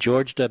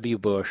 George W.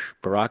 Bush,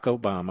 Barack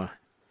Obama,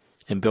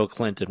 and Bill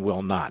Clinton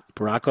will not.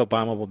 Barack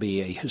Obama will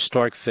be a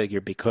historic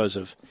figure because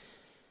of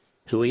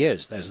who he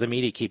is. As the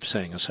media keeps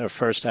saying, it's our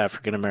first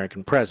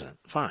African-American president.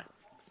 Fine.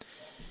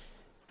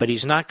 But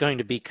he's not going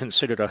to be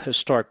considered a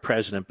historic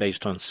president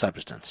based on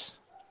substance.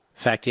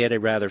 In fact, he had a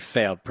rather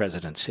failed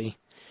presidency.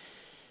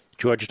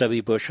 George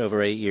W. Bush,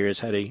 over 8 years,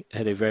 had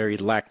a very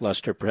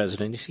lackluster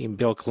presidency. In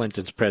Bill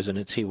Clinton's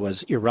presidency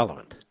was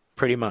irrelevant,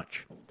 pretty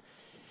much.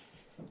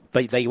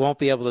 But they won't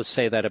be able to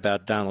say that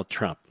about Donald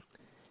Trump.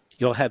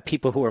 You'll have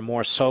people who are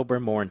more sober,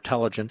 more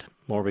intelligent,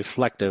 more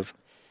reflective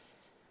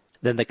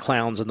than the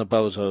clowns and the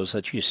bozos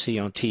that you see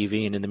on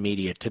TV and in the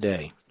media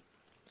today.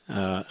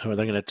 They're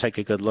going to take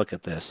a good look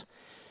at this.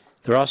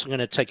 They're also going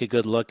to take a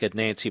good look at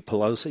Nancy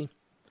Pelosi.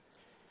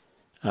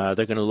 They're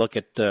going to look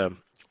at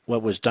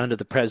what was done to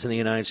the President of the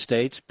United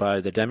States by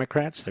the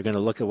Democrats. They're going to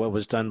look at what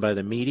was done by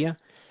the media.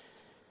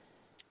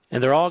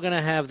 And they're all going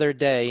to have their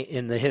day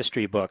in the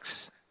history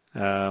books,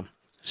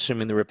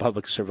 assuming the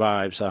Republic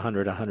survives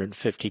 100,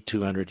 150,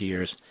 200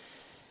 years.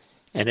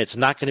 And it's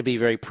not going to be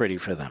very pretty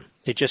for them.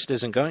 It just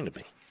isn't going to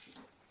be.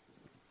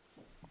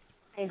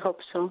 I hope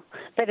so.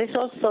 But it's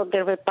also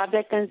the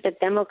Republicans, the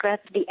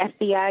Democrats, the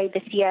FBI,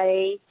 the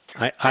CIA.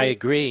 I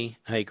agree.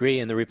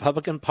 And the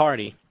Republican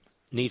Party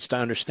needs to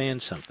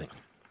understand something.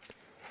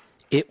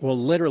 It will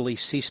literally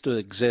cease to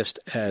exist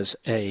as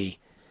a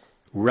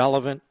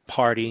relevant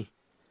party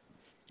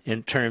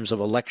in terms of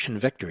election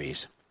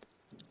victories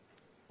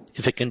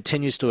if it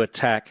continues to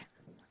attack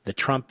the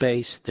Trump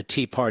base, the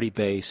Tea Party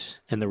base,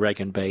 and the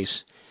Reagan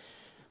base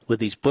with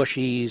these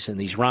Bushies and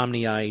these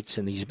Romneyites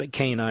and these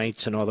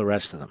McCainites and all the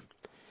rest of them.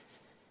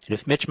 And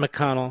if Mitch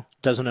McConnell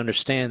doesn't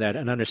understand that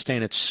and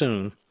understand it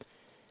soon,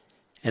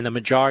 and the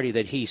majority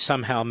that he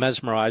somehow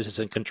mesmerizes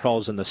and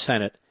controls in the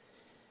Senate,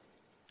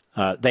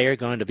 they are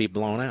going to be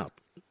blown out.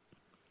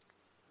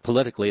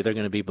 Politically, they're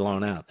going to be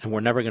blown out. And we're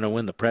never going to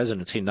win the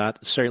presidency,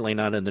 certainly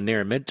not in the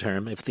near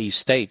midterm, if these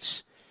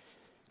states,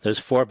 those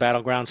 4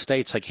 battleground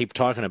states I keep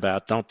talking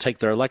about, don't take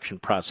their election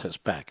process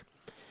back.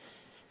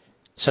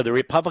 So the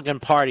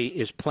Republican Party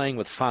is playing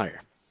with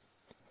fire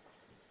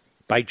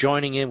by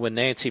joining in with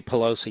Nancy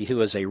Pelosi, who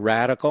is a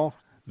radical,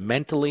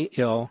 mentally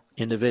ill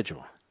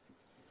individual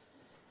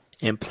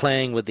in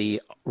playing with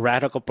the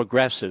radical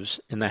progressives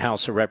in the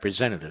House of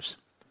Representatives.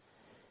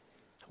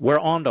 We're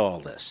on to all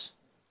this.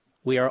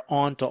 We are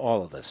on to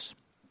all of this.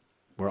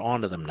 We're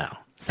on to them now.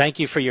 Thank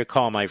you for your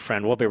call, my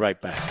friend. We'll be right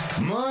back.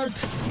 Mark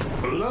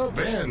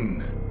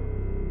Levin.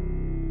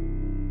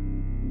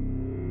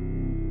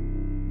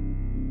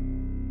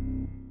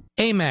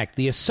 AMAC,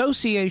 the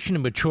Association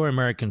of Mature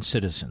American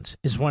Citizens,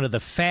 is one of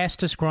the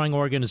fastest growing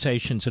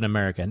organizations in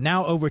America.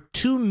 Now over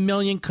 2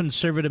 million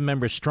conservative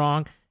members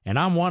strong, and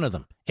I'm one of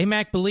them.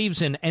 AMAC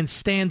believes in and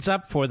stands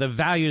up for the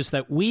values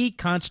that we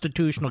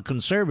constitutional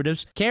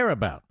conservatives care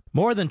about.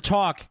 More than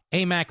talk,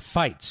 AMAC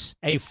fights.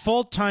 A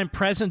full-time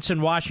presence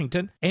in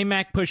Washington,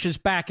 AMAC pushes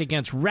back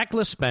against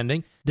reckless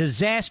spending,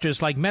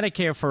 disasters like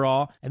Medicare for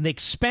All, and the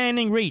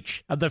expanding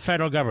reach of the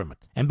federal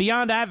government. And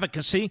beyond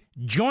advocacy,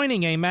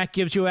 joining AMAC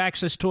gives you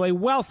access to a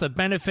wealth of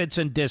benefits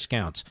and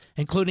discounts,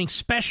 including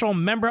special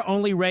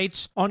member-only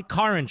rates on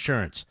car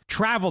insurance,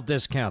 travel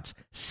discounts,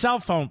 cell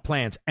phone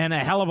plans, and a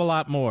hell of a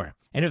lot more.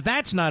 And if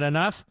that's not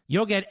enough,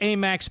 you'll get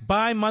AMAC's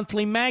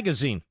bi-monthly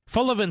magazine,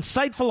 full of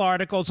insightful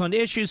articles on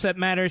issues that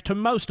matter to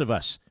most of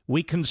us,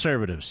 we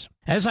conservatives.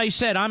 As I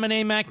said, I'm an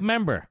AMAC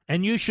member,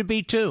 and you should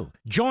be too.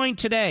 Join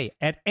today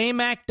at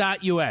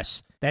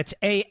amac.us. That's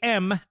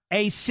AMAC.us.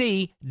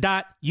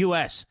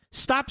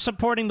 Stop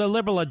supporting the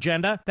liberal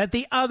agenda that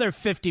the other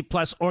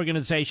 50-plus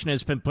organization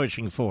has been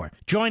pushing for.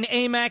 Join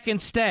AMAC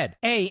instead.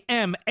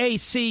 AMAC.us.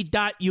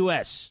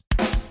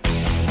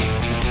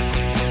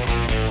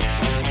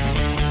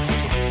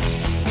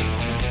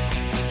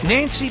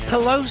 Nancy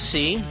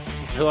Pelosi,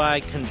 who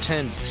I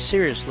contend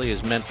seriously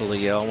is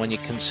mentally ill when you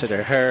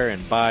consider her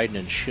and Biden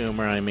and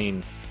Schumer, I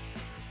mean,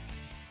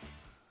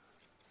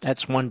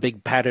 that's one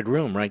big padded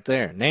room right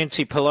there.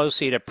 Nancy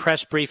Pelosi at a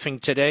press briefing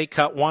today,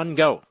 cut one,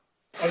 go.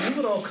 Are you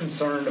at all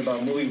concerned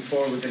about moving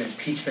forward with an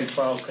impeachment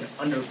trial could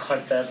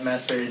undercut that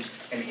message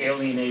and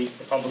alienate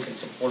Republican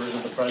supporters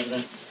of the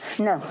president?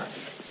 No.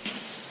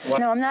 What?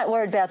 No, I'm not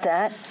worried about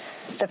that.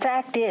 The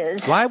fact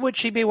is... Why would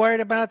she be worried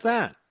about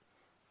that?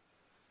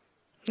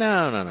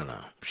 No.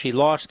 She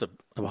lost a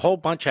whole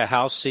bunch of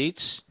House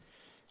seats.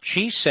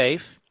 She's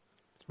safe,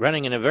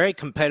 running in a very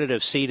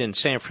competitive seat in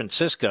San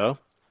Francisco.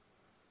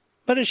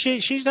 But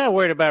she's not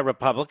worried about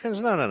Republicans.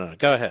 No.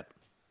 Go ahead.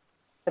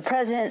 The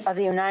President of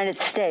the United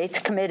States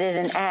committed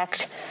an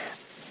act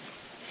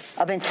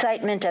of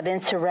incitement of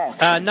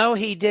insurrection. No,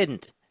 he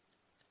didn't.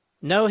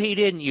 No, he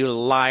didn't, you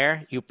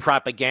liar, you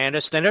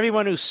propagandist. And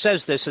everyone who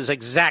says this is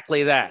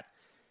exactly that.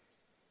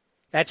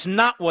 That's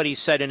not what he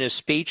said in his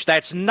speech.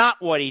 That's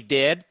not what he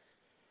did.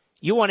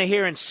 You want to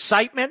hear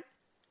incitement?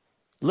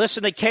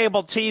 Listen to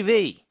cable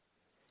TV,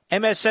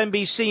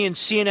 MSNBC and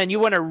CNN.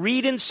 You want to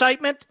read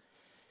incitement?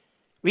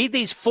 Read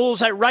these fools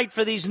that write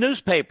for these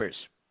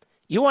newspapers.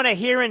 You want to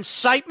hear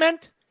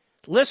incitement?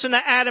 Listen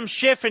to Adam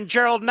Schiff and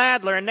Gerald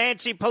Nadler and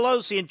Nancy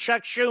Pelosi and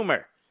Chuck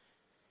Schumer.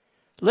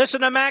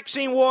 Listen to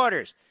Maxine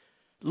Waters.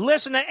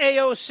 Listen to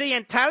AOC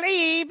and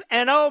Tlaib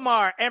and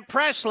Omar and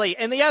Presley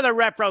and the other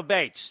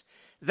reprobates.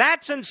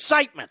 That's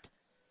incitement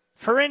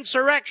for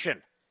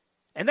insurrection.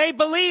 And they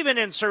believe in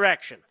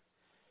insurrection.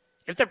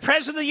 If the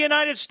President of the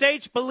United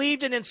States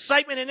believed in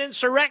incitement and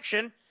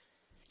insurrection,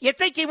 you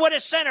think he would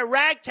have sent a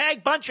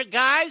ragtag bunch of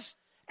guys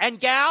and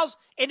gals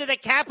into the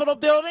Capitol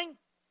building?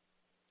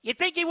 You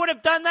think he would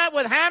have done that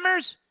with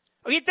hammers?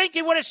 Or you think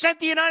he would have sent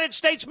the United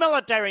States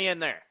military in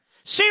there?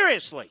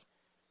 Seriously.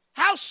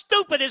 How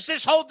stupid is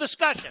this whole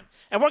discussion?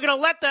 And we're going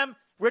to let them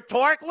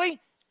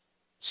rhetorically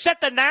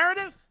set the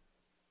narrative?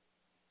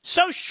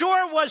 So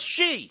sure was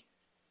she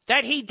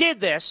that he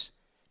did this,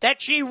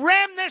 that she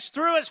rammed this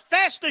through as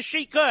fast as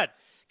she could,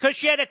 because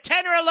she had a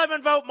 10 or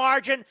 11 vote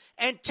margin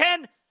and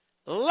 10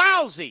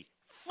 lousy,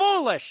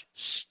 foolish,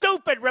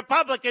 stupid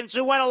Republicans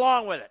who went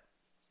along with it.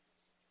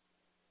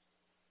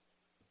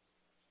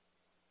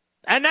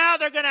 And now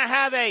they're going to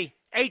have a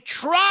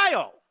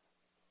trial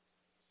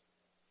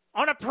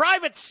on a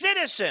private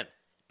citizen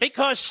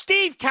because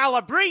Steve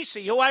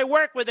Calabrese, who I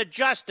work with at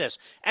Justice,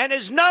 and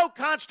is no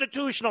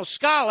constitutional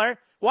scholar.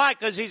 Why?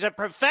 Because he's a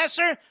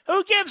professor?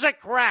 Who gives a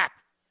crap?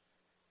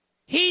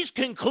 He's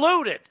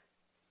concluded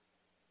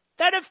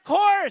that, of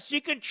course,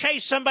 you can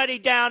chase somebody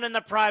down in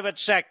the private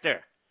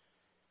sector.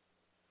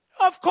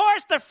 Of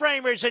course the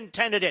framers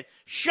intended it.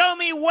 Show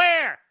me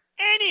where,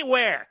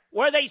 anywhere,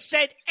 where they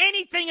said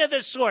anything of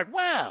the sort.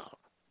 Well,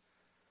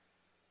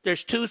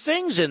 there's two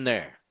things in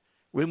there.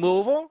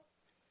 Removal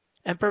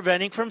and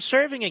preventing from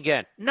serving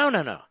again.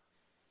 No.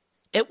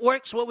 It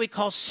works what we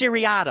call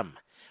seriatim,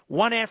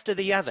 one after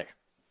the other.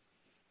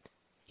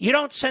 You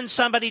don't send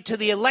somebody to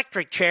the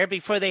electric chair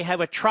before they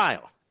have a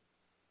trial.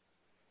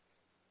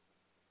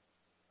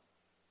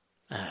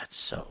 That's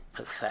so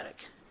pathetic.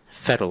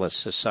 Federalist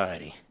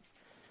society.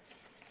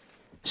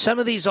 Some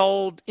of these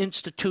old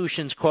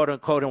institutions, quote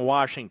unquote, in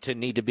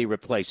Washington need to be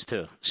replaced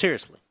too.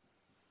 Seriously.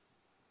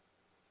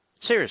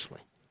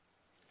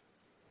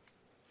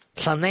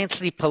 So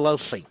Nancy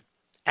Pelosi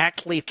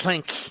actually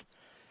thinks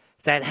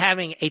that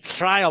having a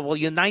trial will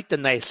unite the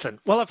nation.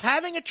 Well, if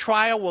having a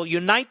trial will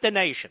unite the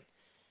nation,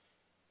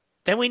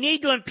 then we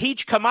need to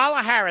impeach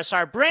Kamala Harris,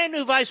 our brand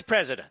new vice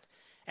president.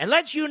 And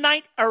let's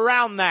unite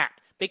around that,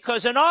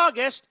 because in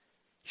August,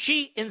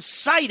 she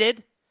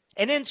incited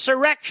an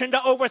insurrection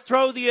to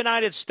overthrow the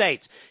United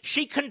States.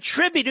 She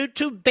contributed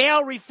to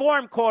bail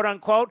reform, quote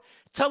unquote,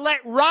 to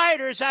let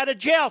rioters out of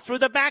jail through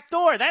the back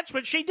door. That's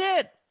what she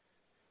did.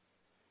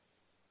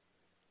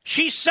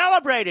 She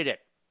celebrated it.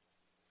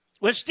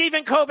 With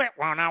Stephen Colbert,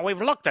 well, now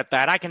we've looked at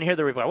that. I can hear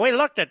the report. We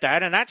looked at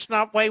that, and that's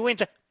not the way we...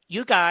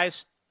 You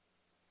guys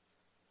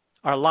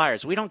are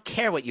liars. We don't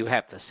care what you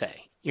have to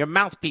say. You're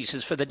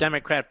mouthpieces for the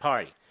Democrat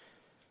Party.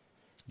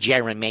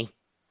 Jeremy,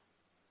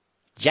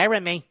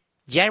 are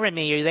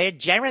you there?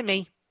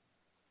 Jeremy.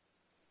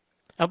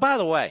 Oh, by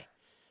the way,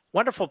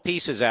 wonderful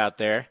pieces out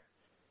there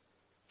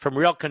from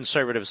real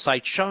conservative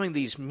sites showing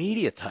these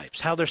media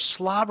types, how they're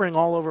slobbering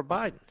all over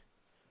Biden.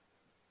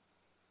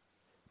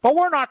 But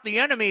we're not the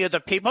enemy of the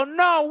people.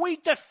 No, we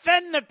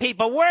defend the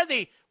people. We're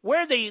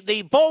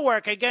the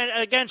bulwark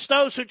against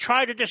those who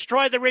try to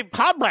destroy the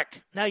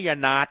republic. No, you're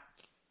not.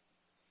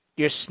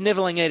 You're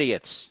sniveling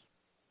idiots.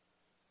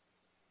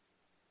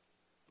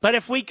 But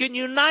if we can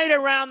unite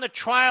around the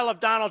trial of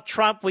Donald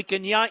Trump, we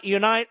can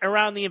unite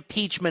around the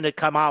impeachment of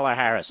Kamala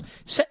Harris.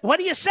 What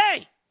do you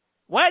say?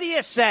 What do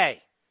you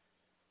say?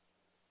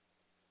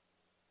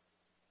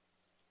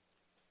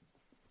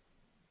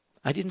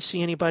 I didn't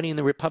see anybody in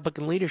the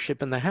Republican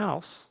leadership in the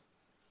House.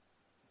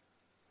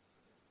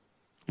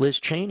 Liz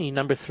Cheney,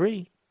 number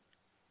 3,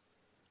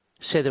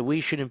 said that we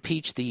should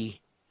impeach the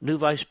new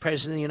vice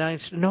president of the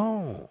United States.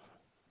 No.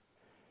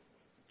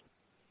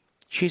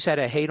 She's had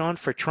a hate-on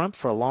for Trump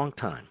for a long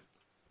time.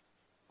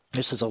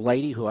 This is a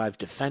lady who I've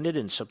defended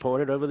and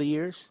supported over the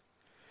years.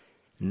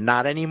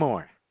 Not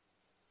anymore.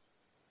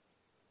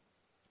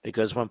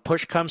 Because when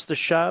push comes to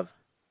shove,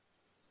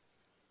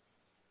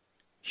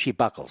 she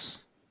buckles.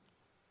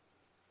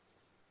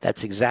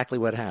 That's exactly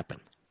what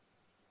happened.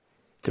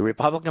 The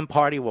Republican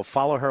Party will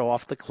follow her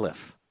off the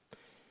cliff.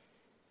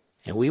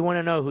 And we want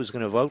to know who's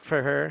going to vote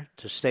for her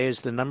to stay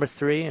as the number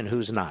 3 and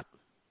who's not.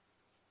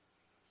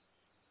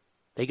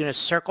 They going to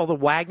circle the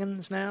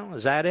wagons now?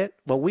 Is that it?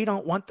 Well, we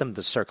don't want them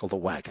to circle the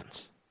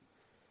wagons.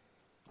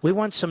 We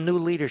want some new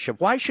leadership.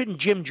 Why shouldn't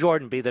Jim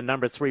Jordan be the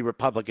number 3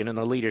 Republican in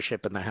the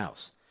leadership in the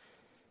House?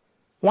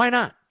 Why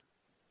not?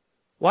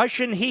 Why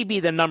shouldn't he be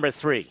the number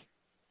 3?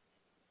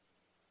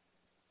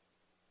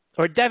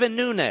 Or Devin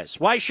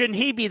Nunes. Why shouldn't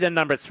he be the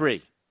number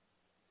 3?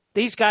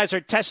 These guys are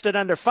tested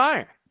under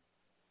fire.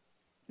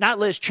 Not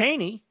Liz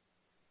Cheney.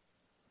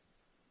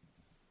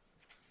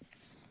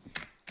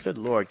 Good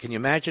Lord, can you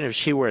imagine if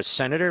she were a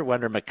senator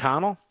under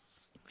McConnell?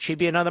 She'd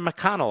be another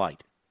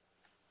McConnellite.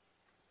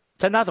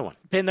 It's another one.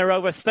 Been there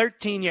over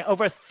 13 years.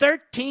 Over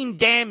 13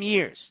 damn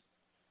years.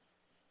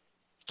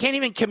 Can't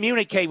even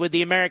communicate with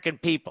the American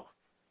people.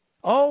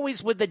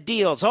 Always with the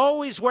deals.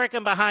 Always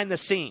working behind the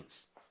scenes.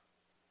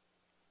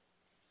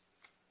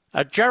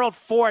 A Gerald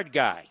Ford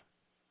guy.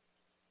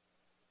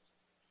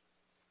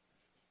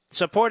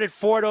 Supported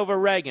Ford over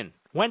Reagan.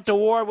 Went to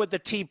war with the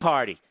Tea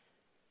Party.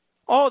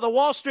 Oh, the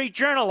Wall Street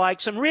Journal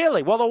likes him.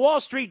 Really? Well, the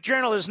Wall Street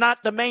Journal is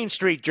not the Main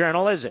Street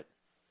Journal, is it?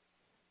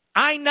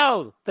 I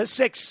know the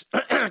 6,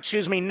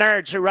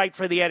 nerds who write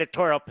for the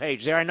editorial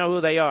page there. I know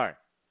who they are.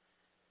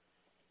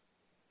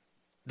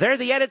 They're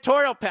the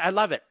editorial page. I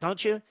love it,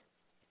 don't you?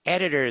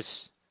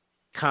 Editors'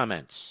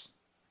 comments.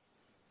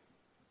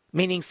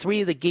 Meaning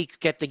 3 of the geeks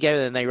get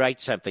together and they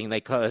write something.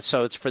 They call it,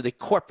 so it's for the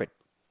corporate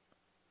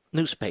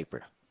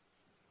newspaper.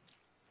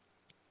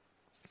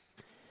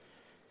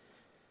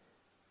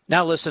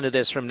 Now listen to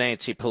this from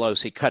Nancy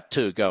Pelosi. Cut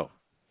 2, go.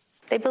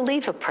 They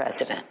believe a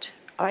president.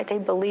 All right, they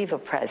believe a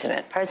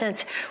president.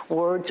 President's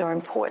words are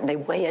important. They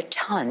weigh a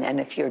ton.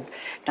 And if you're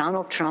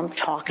Donald Trump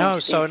talking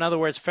to so in other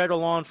words, federal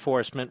law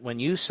enforcement,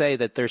 when you say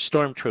that they're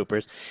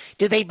stormtroopers,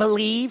 do they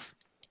believe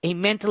a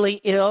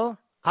mentally ill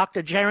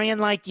octogenarian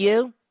like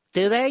you?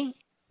 Do they?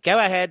 Go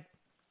ahead.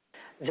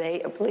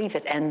 They believe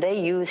it, and they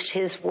used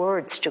his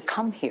words to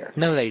come here.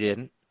 No, they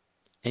didn't.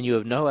 And you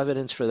have no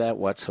evidence for that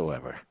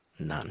whatsoever.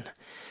 None.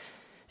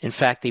 In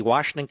fact, the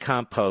Washington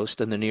Compost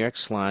and the New York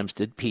Slimes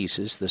did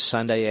pieces the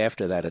Sunday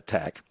after that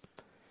attack.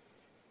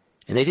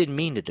 And they didn't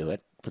mean to do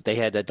it, but they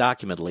had a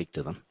document leaked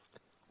to them,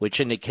 which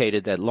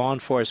indicated that law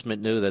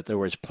enforcement knew that there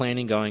was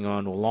planning going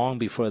on long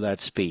before that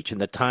speech. And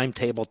the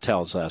timetable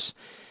tells us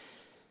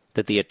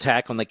that the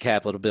attack on the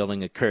Capitol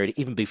building occurred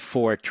even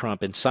before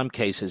Trump. In some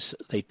cases,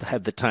 they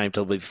had the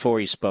timetable before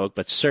he spoke,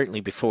 but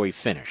certainly before he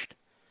finished.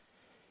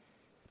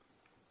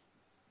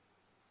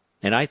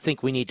 And I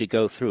think we need to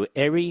go through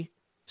every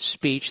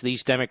speech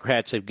these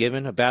Democrats have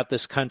given about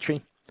this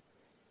country,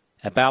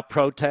 about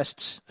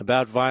protests,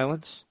 about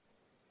violence,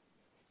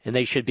 and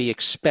they should be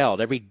expelled,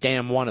 every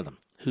damn one of them,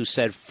 who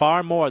said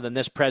far more than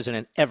this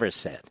president ever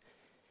said.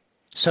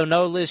 So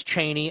no Liz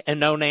Cheney and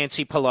no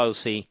Nancy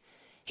Pelosi.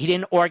 He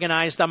didn't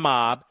organize the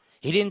mob.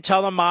 He didn't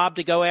tell the mob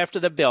to go after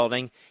the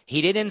building.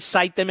 He didn't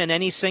incite them in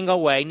any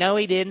single way. No,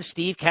 he didn't.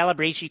 Steve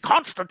Calabrese,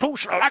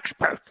 constitutional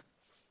expert.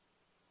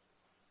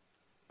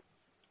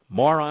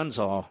 Morons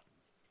all.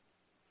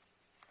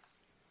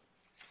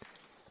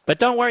 But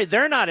don't worry,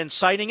 they're not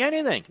inciting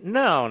anything.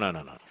 No.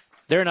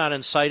 They're not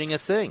inciting a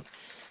thing.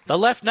 The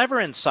left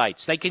never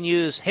incites. They can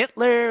use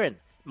Hitler and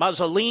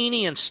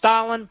Mussolini and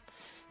Stalin.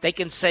 They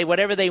can say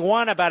whatever they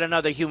want about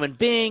another human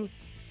being.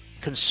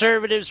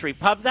 Conservatives,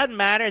 Republicans, doesn't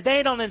matter.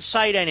 They don't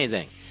incite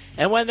anything.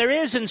 And when there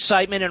is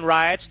incitement and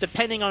riots,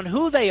 depending on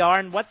who they are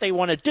and what they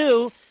want to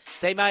do,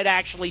 they might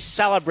actually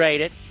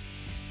celebrate it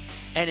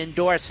and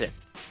endorse it.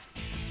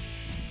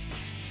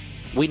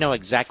 We know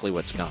exactly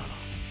what's going on.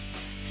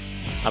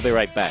 I'll be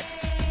right back.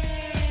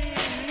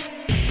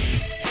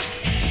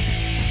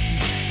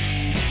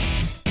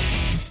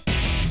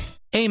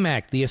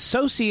 AMAC, the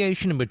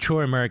Association of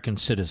Mature American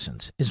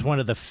Citizens, is one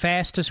of the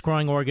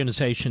fastest-growing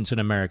organizations in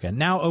America,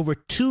 now over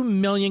 2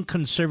 million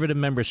conservative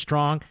members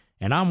strong,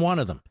 and I'm one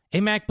of them.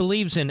 AMAC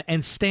believes in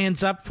and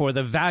stands up for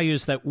the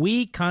values that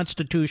we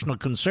constitutional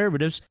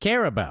conservatives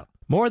care about.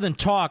 More than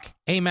talk,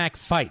 AMAC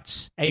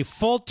fights. A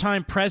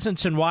full-time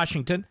presence in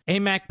Washington,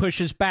 AMAC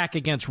pushes back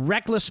against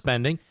reckless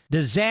spending,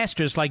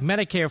 disasters like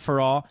Medicare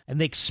for All, and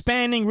the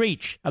expanding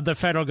reach of the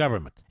federal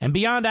government. And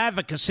beyond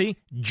advocacy,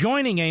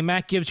 joining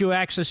AMAC gives you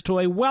access to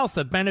a wealth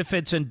of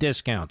benefits and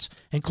discounts,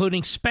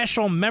 including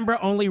special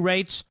member-only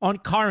rates on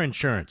car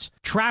insurance,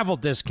 travel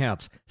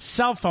discounts,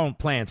 cell phone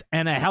plans,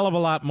 and a hell of a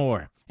lot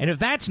more. And if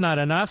that's not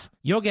enough,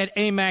 you'll get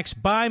AMAC's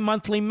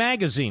bi-monthly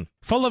magazine,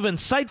 full of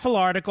insightful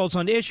articles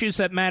on issues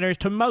that matter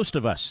to most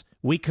of us,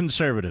 we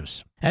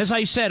conservatives. As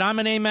I said, I'm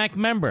an AMAC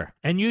member,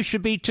 and you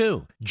should be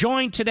too.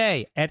 Join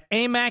today at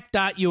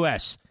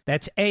amac.us.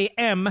 That's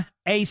AMAC.us.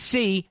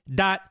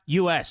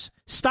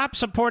 Stop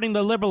supporting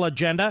the liberal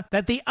agenda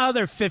that the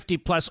other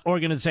 50-plus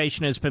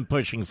organization has been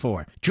pushing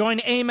for. Join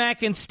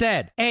AMAC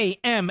instead.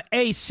 AMAC.us.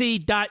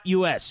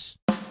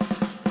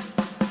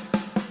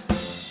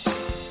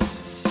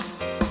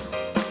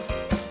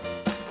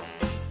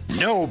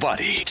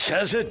 Nobody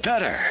says it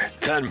better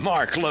than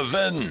Mark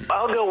Levin.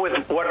 I'll go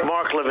with what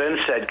Mark Levin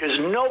said, because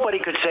nobody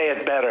could say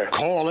it better.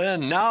 Call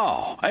in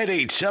now at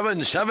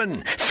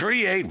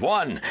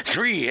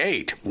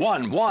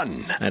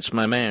 877-381-3811. That's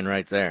my man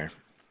right there.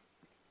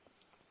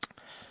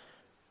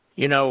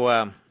 You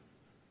know,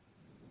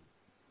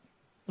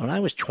 when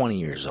I was 20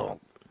 years old,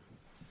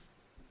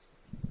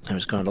 I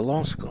was going to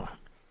law school.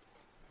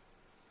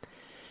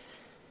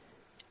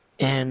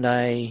 And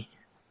I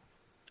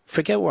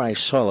forget where I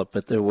saw it,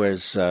 but there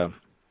was a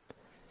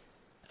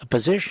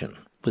position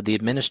with the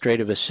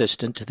administrative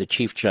assistant to the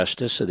Chief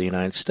Justice of the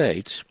United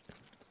States,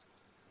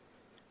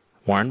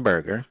 Warren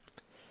Burger,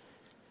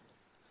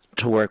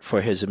 to work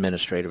for his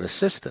administrative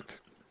assistant.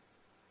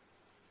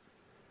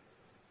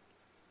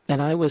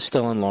 And I was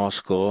still in law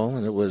school,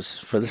 and it was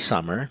for the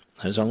summer.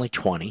 I was only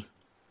 20.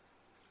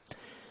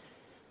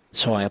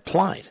 So I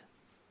applied.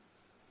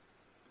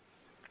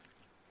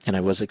 And I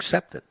was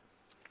accepted.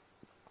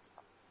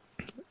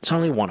 It's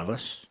only one of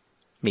us,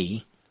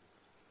 me.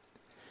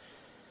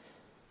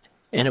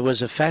 And it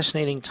was a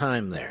fascinating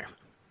time there.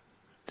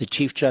 The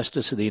Chief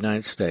Justice of the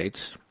United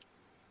States,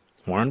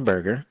 Warren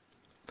Burger,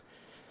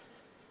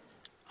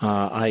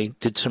 I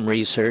did some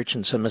research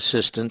and some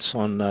assistance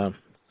on a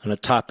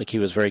topic he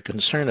was very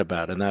concerned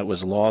about, and that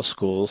was law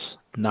schools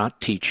not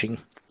teaching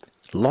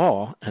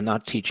law and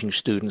not teaching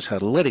students how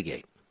to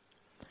litigate.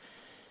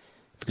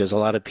 Because a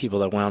lot of people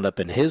that wound up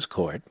in his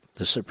court,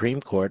 the Supreme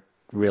Court,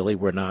 really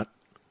were not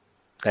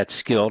that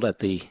skilled at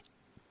the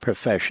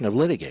profession of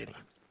litigating.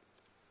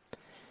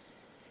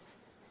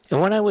 And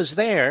when I was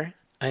there,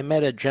 I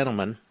met a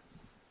gentleman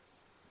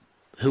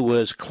who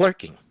was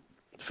clerking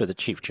for the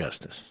Chief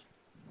Justice.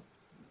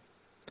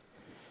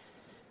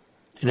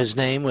 And his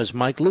name was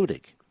Mike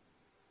Ludig.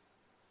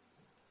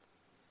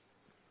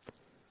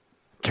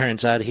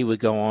 Turns out he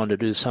would go on to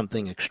do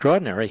something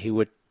extraordinary. He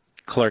would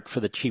clerk for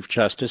the Chief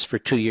Justice for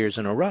 2 years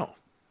in a row.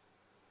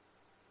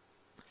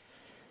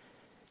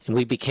 And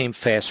we became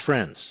fast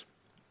friends.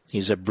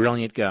 He's a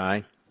brilliant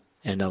guy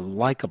and a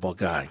likable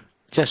guy.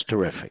 Just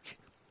terrific.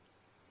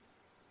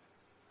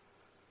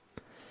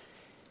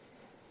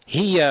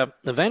 He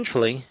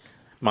eventually,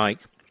 Mike,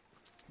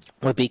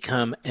 would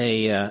become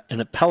an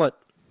appellate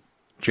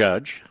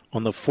judge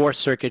on the Fourth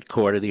Circuit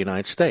Court of the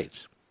United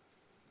States.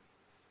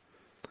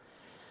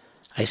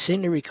 I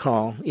seem to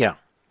recall, I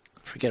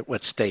forget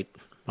what state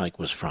Mike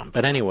was from.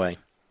 But anyway,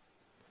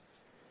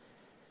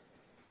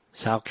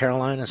 South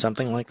Carolina,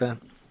 something like that.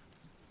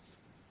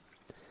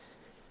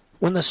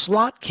 When the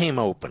slot came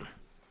open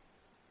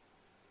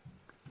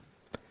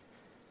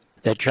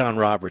that John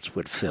Roberts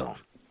would fill,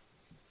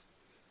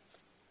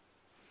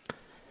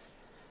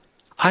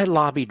 I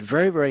lobbied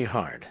very, very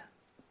hard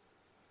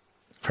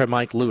for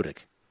Mike Ludig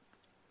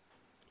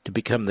to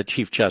become the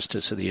Chief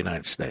Justice of the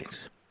United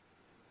States.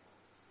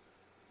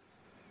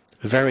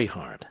 Very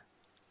hard.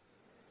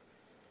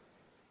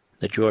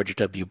 The George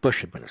W.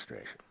 Bush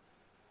administration.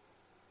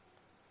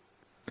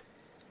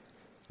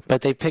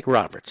 But they picked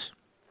Roberts.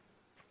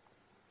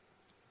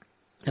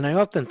 And I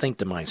often think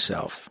to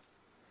myself,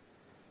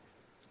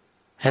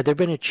 had there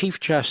been a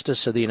Chief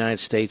Justice of the United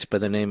States by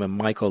the name of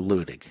Michael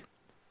Ludig,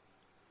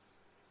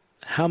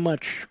 how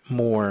much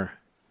more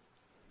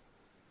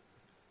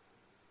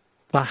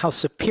well, how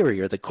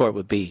superior the court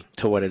would be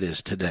to what it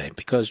is today,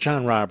 because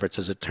John Roberts,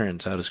 as it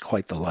turns out, is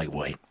quite the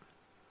lightweight.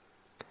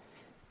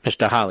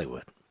 Mr.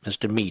 Hollywood,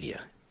 Mr.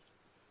 Media.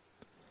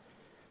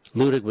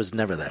 Luttig was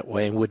never that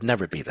way and would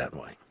never be that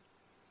way.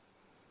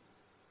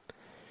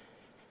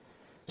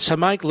 So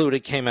Mike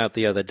Luttig came out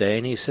the other day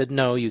and he said,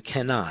 no, you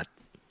cannot.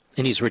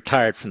 And he's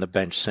retired from the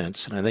bench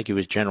since, and I think he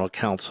was general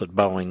counsel at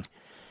Boeing, and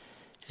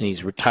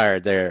he's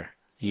retired there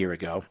a year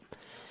ago.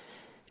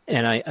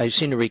 And I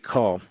seem to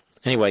recall,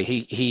 anyway,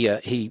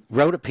 he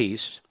wrote a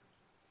piece,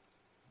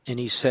 and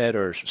he said,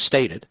 or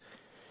stated,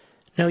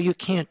 no, you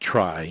can't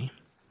try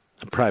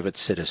a private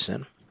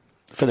citizen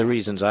for the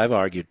reasons I've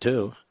argued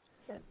too,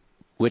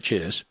 which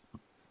is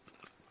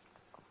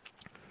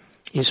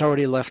he's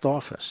already left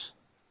office.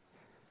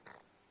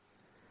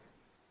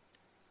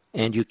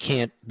 And you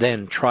can't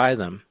then try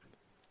them,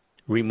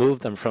 remove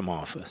them from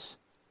office,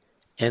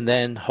 and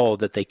then hold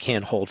that they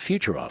can't hold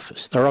future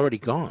office. They're already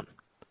gone.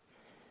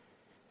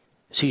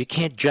 So you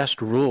can't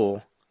just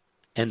rule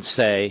and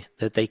say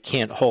that they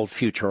can't hold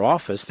future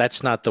office.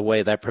 That's not the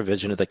way that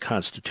provision of the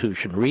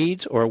Constitution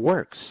reads or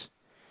works.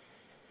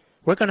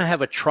 We're going to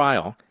have a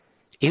trial,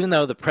 even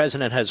though the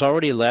president has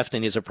already left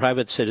and he's a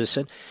private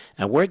citizen,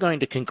 and we're going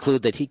to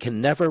conclude that he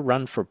can never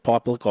run for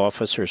public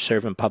office or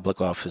serve in public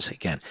office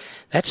again.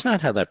 That's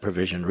not how that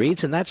provision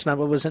reads, and that's not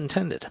what was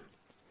intended.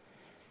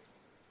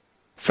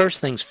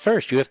 First things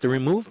first, you have to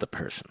remove the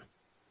person.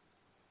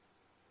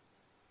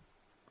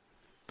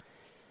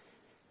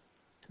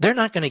 They're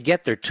not going to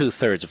get their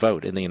 2/3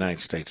 vote in the United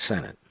States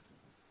Senate.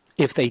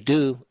 If they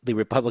do, the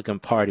Republican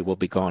Party will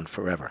be gone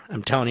forever.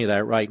 I'm telling you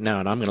that right now,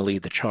 and I'm going to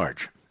lead the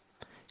charge.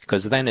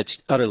 Because then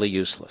it's utterly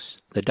useless.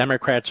 The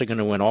Democrats are going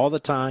to win all the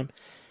time.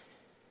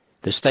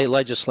 The state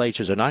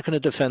legislatures are not going to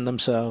defend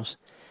themselves.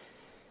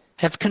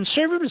 Have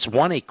conservatives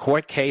won a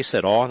court case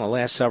at all in the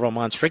last several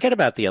months? Forget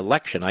about the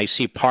election. I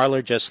see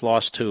Parler just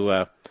lost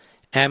to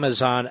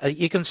Amazon.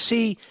 You can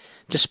see,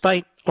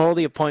 despite all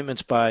the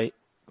appointments by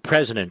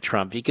President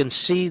Trump, you can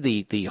see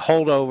the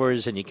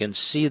holdovers and you can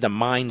see the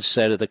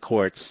mindset of the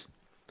courts.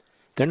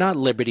 They're not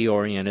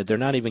liberty-oriented. They're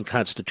not even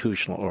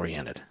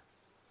constitutional-oriented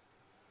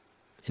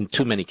in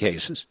too many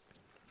cases.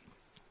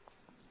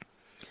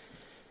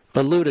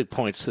 But Luttig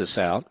points this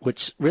out,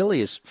 which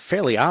really is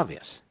fairly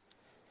obvious.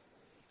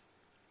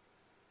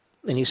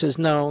 And he says,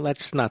 no,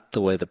 that's not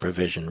the way the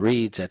provision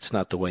reads. That's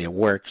not the way it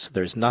works.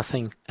 There's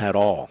nothing at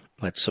all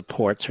that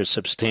supports or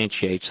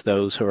substantiates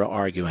those who are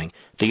arguing,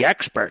 the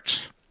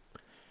experts,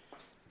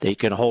 they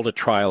can hold a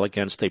trial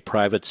against a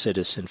private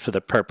citizen for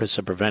the purpose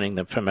of preventing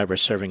them from ever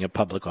serving a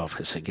public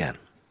office again.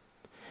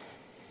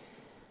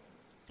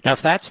 Now,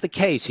 if that's the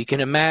case, you can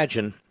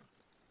imagine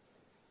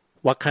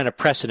what kind of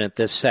precedent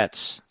this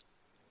sets.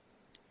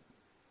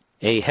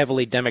 A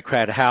heavily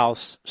Democrat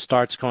House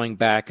starts going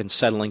back and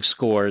settling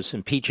scores,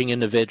 impeaching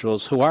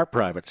individuals who are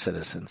private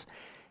citizens,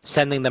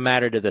 sending the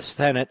matter to the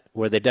Senate,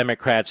 where the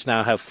Democrats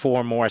now have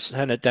 4 more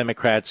Senate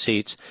Democrat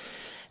seats,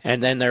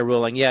 and then they're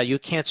ruling, yeah, you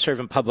can't serve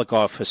in public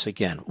office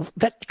again.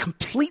 That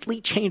completely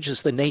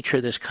changes the nature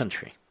of this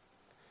country.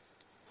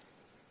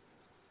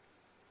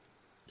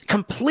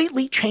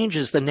 Completely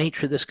changes the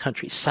nature of this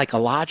country,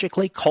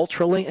 psychologically,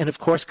 culturally, and of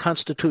course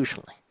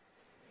constitutionally.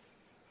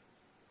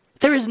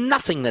 There is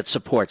nothing that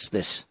supports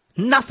this.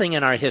 Nothing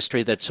in our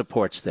history that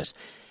supports this.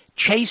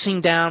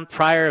 Chasing down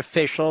prior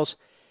officials,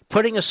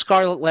 putting a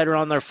scarlet letter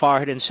on their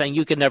forehead and saying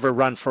you can never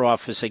run for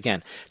office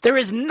again. There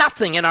is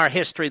nothing in our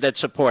history that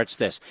supports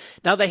this.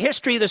 Now, the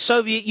history of the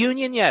Soviet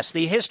Union, yes.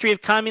 The history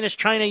of communist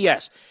China,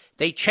 yes.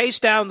 They chase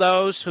down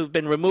those who've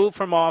been removed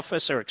from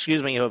office, who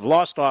have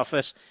lost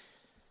office,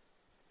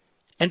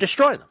 and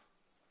destroy them.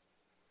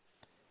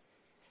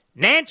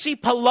 Nancy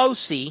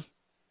Pelosi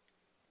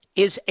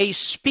is a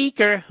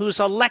speaker who's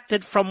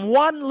elected from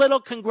one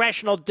little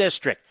congressional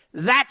district.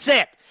 That's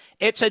it.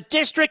 It's a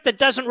district that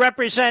doesn't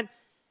represent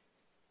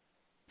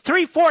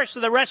 3/4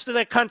 of the rest of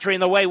the country in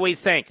the way we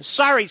think.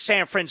 Sorry,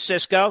 San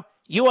Francisco.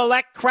 You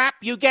elect crap,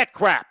 you get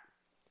crap.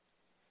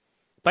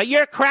 But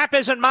your crap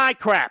isn't my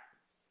crap.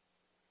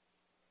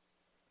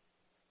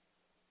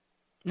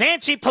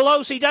 Nancy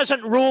Pelosi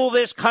doesn't rule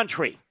this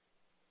country.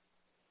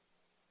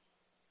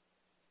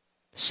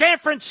 San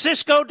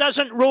Francisco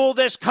doesn't rule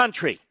this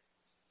country.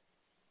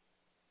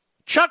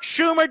 Chuck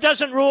Schumer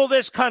doesn't rule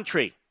this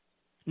country.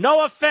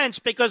 No offense,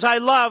 because I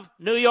love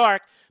New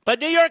York, but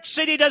New York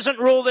City doesn't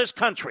rule this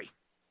country.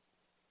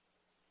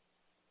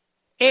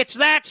 It's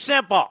that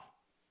simple.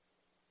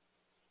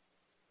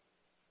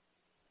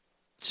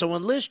 So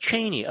when Liz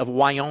Cheney of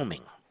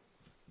Wyoming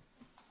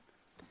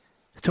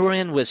threw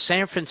in with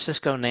San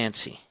Francisco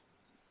Nancy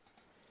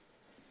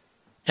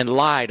and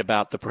lied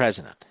about the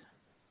president,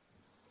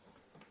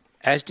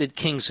 as did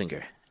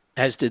Kinzinger,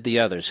 as did the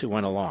others who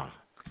went along,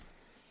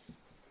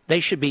 they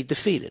should be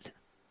defeated.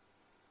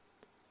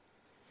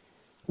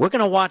 We're going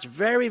to watch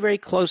very, very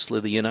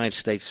closely the United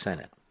States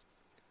Senate.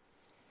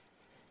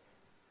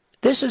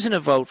 This isn't a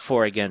vote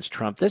for or against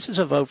Trump. This is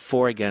a vote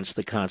for or against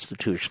the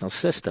constitutional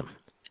system.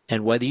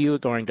 And whether you are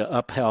going to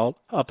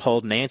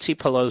uphold Nancy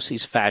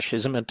Pelosi's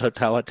fascism and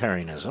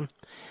totalitarianism,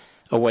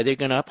 or whether you're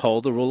going to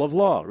uphold the rule of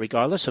law,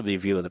 regardless of your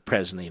view of the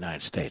President of the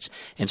United States.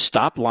 And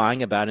stop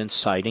lying about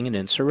inciting an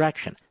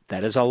insurrection.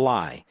 That is a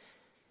lie.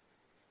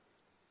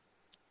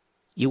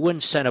 You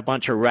wouldn't send a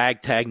bunch of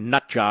ragtag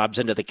nut jobs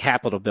into the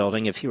Capitol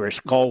building if your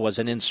goal was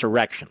an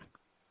insurrection.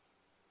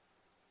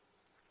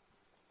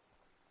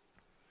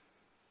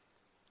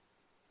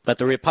 But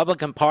the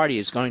Republican Party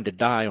is going to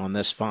die on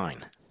this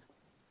vine.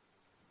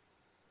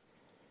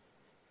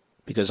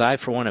 Because I,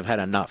 for one, have had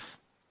enough.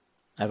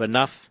 I have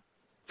enough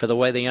for the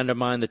way they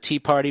undermine the Tea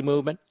Party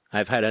movement.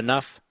 I've had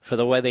enough for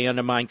the way they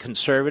undermine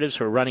conservatives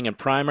who are running in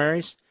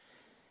primaries.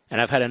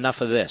 And I've had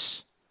enough of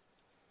this.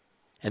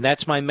 And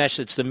that's my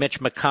message to Mitch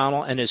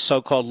McConnell and his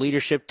so-called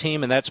leadership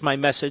team, and that's my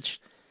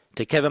message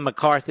to Kevin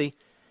McCarthy.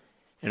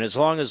 And as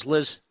long as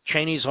Liz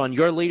Cheney's on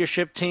your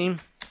leadership team,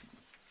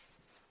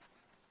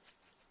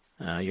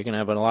 you're going to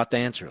have a lot to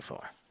answer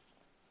for.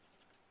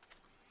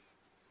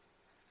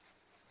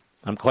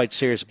 I'm quite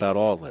serious about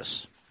all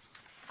this.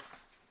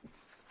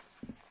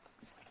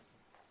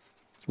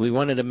 We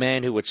wanted a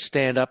man who would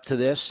stand up to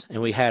this,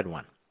 and we had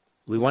one.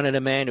 We wanted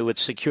a man who would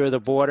secure the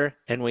border,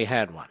 and we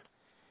had one.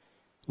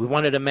 We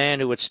wanted a man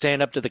who would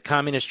stand up to the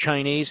communist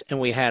Chinese, and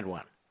we had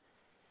one.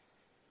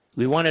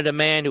 We wanted a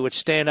man who would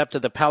stand up to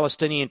the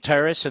Palestinian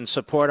terrorists and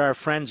support our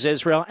friends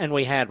Israel, and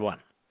we had one.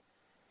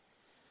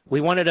 We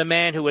wanted a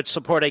man who would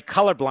support a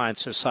colorblind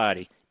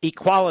society,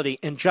 equality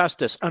and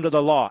justice under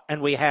the law,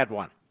 and we had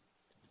one.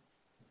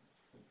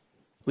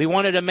 We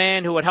wanted a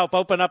man who would help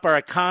open up our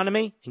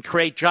economy and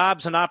create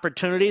jobs and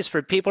opportunities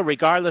for people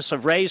regardless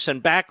of race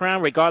and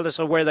background, regardless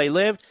of where they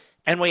lived,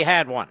 and we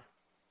had one.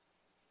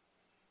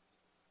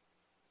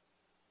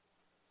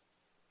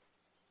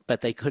 But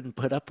they couldn't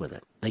put up with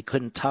it. They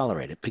couldn't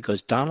tolerate it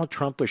because Donald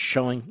Trump was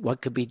showing what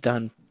could be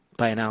done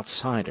by an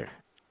outsider.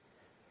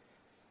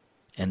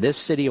 And this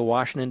city of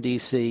Washington,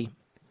 D.C.,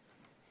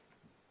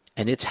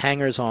 and its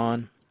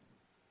hangers-on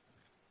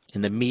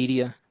in the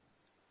media,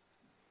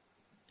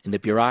 in the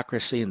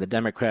bureaucracy, in the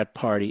Democrat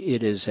Party,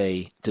 it is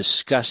a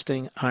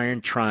disgusting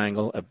iron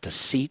triangle of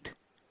deceit,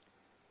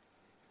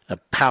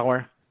 of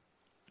power,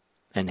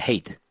 and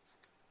hate.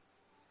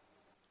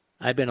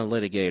 I've been a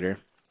litigator.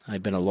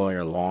 I've been a lawyer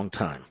a long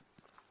time.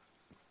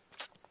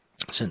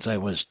 Since I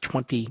was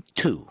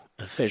 22,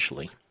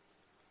 officially.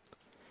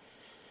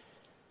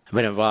 I've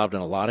been involved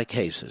in a lot of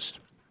cases,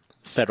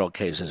 federal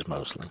cases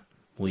mostly.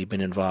 We've been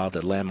involved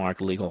at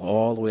Landmark Legal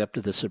all the way up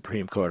to the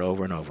Supreme Court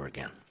over and over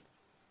again.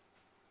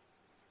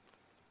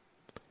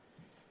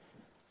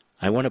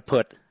 I want to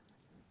put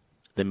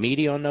the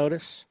media on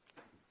notice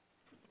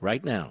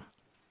right now.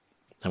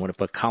 I want to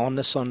put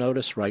columnists on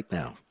notice right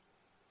now.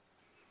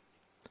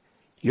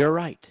 You're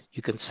right.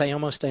 You can say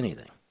almost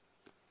anything.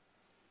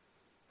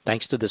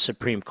 Thanks to the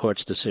Supreme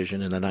Court's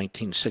decision in the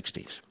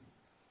 1960s.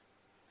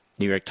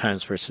 New York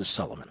Times versus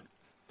Sullivan.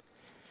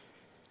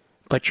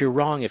 But you're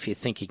wrong if you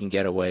think you can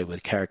get away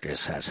with character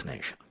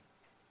assassination.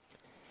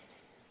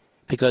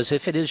 Because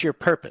if it is your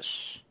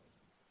purpose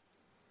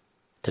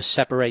to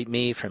separate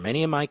me from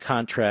any of my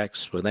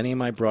contracts with any of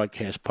my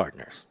broadcast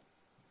partners,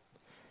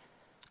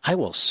 I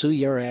will sue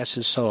your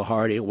asses so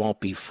hard it won't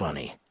be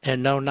funny.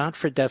 And no, not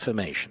for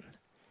defamation.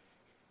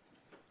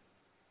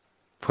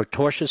 For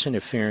tortious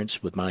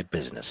interference with my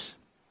business.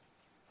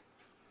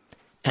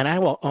 And I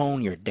will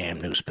own your damn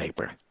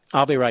newspaper.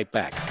 I'll be right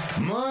back.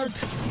 Mark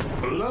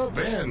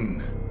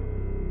Levin.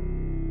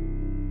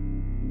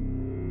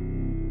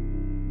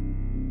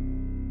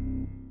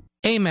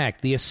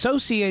 AMAC, the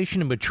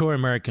Association of Mature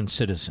American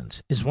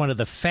Citizens, is one of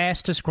the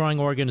fastest growing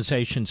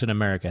organizations in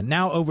America.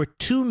 Now over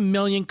 2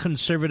 million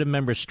conservative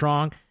members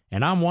strong,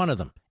 and I'm one of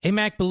them.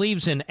 AMAC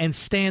believes in and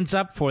stands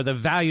up for the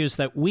values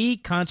that we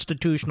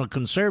constitutional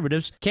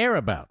conservatives care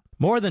about.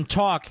 More than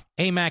talk,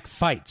 AMAC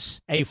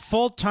fights. A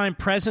full-time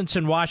presence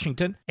in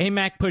Washington,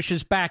 AMAC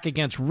pushes back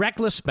against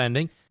reckless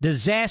spending,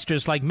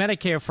 disasters like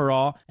Medicare for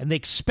All, and the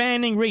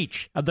expanding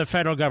reach of the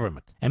federal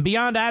government. And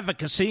beyond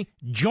advocacy,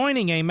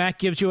 joining AMAC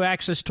gives you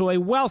access to a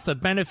wealth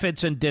of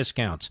benefits and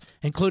discounts,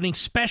 including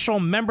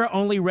special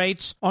member-only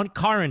rates on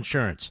car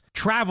insurance,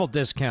 travel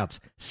discounts,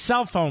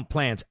 cell phone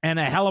plans, and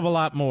a hell of a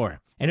lot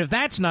more. And if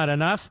that's not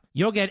enough,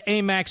 you'll get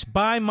AMAC's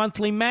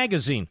bi-monthly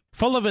magazine,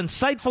 full of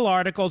insightful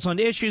articles on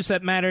issues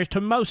that matter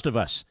to most of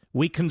us,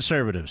 we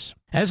conservatives.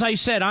 As I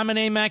said, I'm an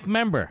AMAC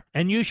member,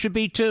 and you should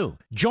be too.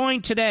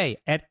 Join today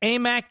at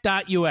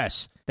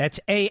amac.us. That's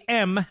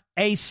AMAC.us.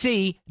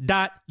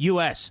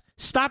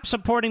 Stop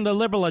supporting the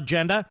liberal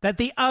agenda that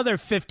the other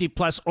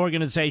 50-plus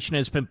organization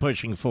has been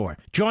pushing for.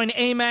 Join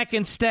AMAC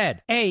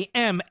instead.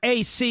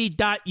 AMAC.us.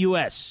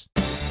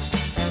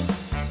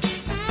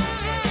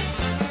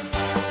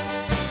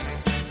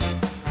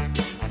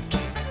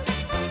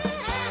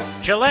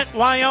 Gillette,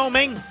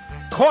 Wyoming.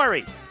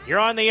 Corey, you're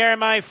on the air,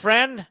 my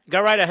friend.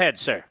 Go right ahead,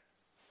 sir.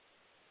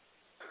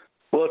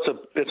 Well,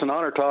 it's an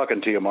honor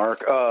talking to you,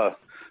 Mark. I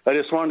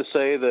just wanted to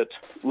say that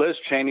Liz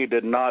Cheney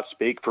did not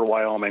speak for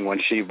Wyoming when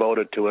she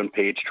voted to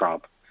impeach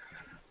Trump.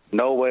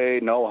 No way,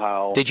 no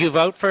how. Did you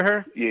vote for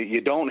her?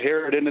 You don't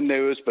hear it in the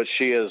news, but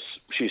she's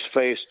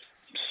faced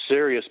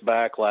serious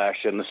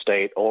backlash in the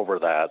state over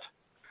that.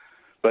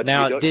 But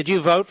now, did you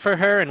vote for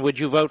her, and would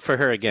you vote for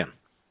her again?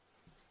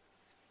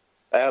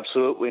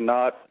 Absolutely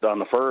not on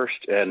the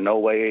first, and no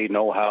way,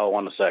 no how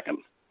on the second.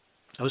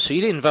 Oh, so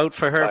you didn't vote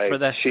for her for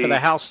the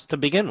House to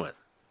begin with?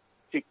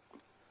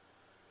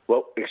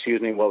 Well,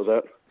 excuse me, what was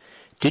that?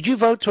 Did you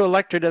vote to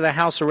elect her to the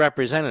House of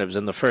Representatives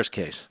in the first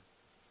case?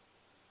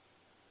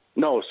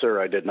 No,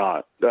 sir, I did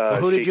not. Well,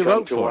 who did you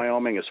vote for?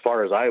 Wyoming, as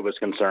far as I was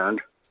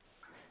concerned.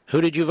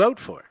 Who did you vote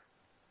for?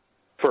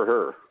 For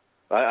her.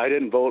 I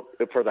didn't vote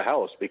for the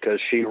House because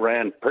she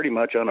ran pretty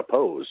much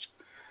unopposed.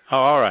 Oh,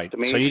 all right.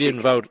 So you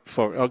didn't vote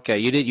for. Okay,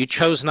 you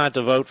chose not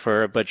to vote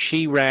for her, but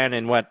she ran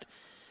in what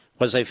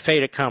was a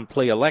fait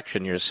accompli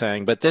election. You're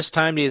saying, but this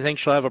time, do you think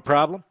she'll have a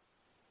problem?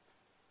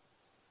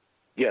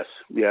 Yes.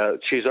 Yeah,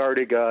 she's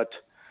already got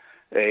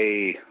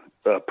a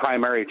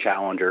primary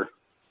challenger.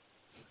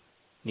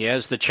 Yeah,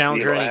 is the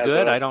challenger any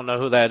good? I don't know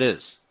who that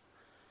is.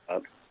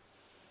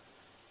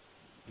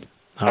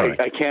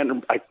 I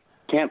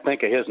can't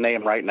think of his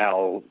name right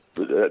now.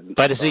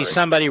 But is he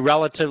somebody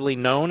relatively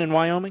known in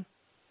Wyoming?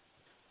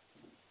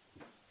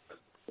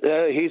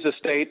 He's a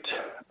state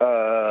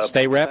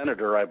rep?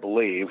 senator, I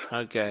believe.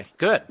 Okay,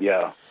 good.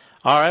 Yeah.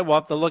 All right, we'll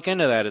have to look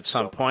into that at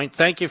some point.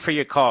 Thank you for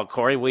your call,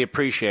 Corey. We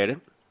appreciate it.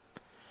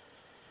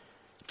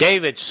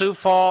 David, Sioux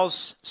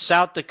Falls,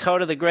 South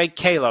Dakota, the great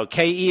Kelo,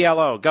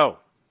 K-E-L-O. Go.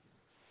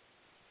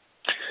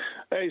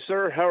 Hey,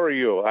 sir. How are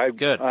you?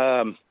 Good.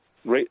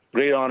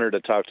 Great honor to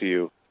talk to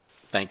you.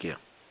 Thank you.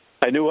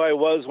 I knew who I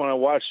was when I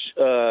watched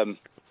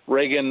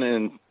Reagan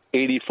in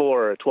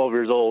 '84 at 12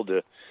 years old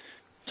to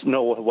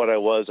know what I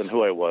was and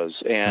who I was.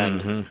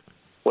 And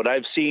what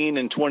I've seen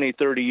in 20,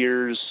 30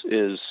 years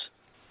is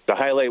to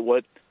highlight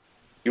what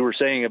you were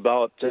saying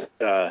about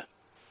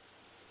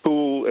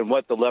who and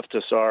what the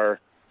leftists are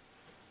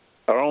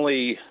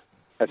only,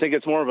 I think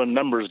it's more of a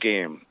numbers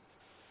game.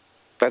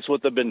 That's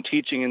what they've been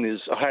teaching in these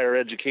higher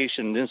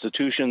education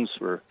institutions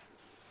for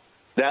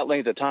that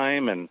length of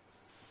time. And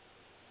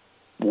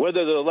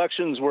whether the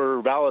elections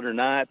were valid or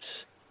not,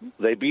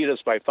 they beat us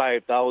by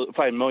 5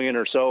 million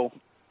or so.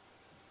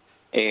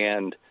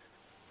 And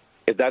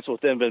if that's what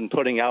they've been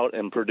putting out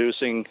and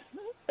producing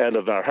out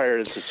of our higher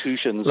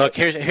institutions. Look,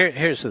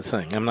 here's the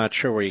thing. I'm not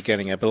sure where you're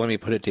getting at, but let me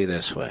put it to you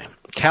this way.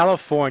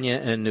 California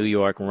and New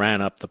York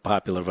ran up the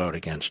popular vote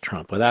against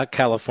Trump. Without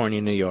California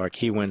and New York,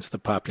 he wins the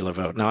popular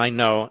vote. Now, I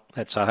know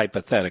that's a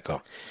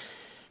hypothetical,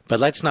 but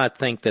let's not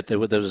think that there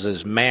was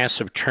this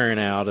massive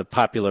turnout of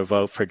popular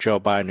vote for Joe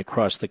Biden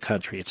across the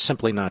country. It's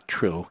simply not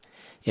true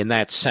in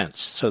that sense.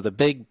 So the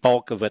big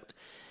bulk of it,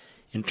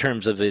 in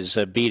terms of his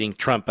beating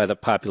Trump by the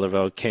popular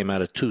vote, came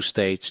out of two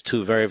states,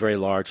 two very, very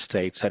large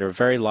states that are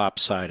very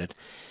lopsided.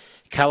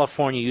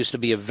 California used to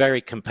be a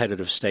very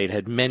competitive state,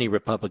 had many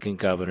Republican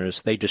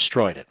governors. They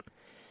destroyed it.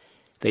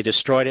 They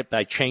destroyed it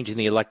by changing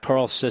the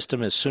electoral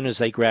system as soon as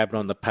they grabbed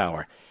on the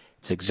power.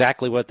 It's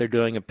exactly what they're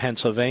doing in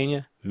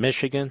Pennsylvania,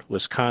 Michigan,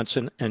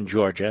 Wisconsin, and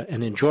Georgia,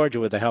 and in Georgia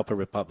with the help of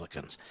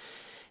Republicans.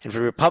 And if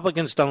the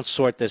Republicans don't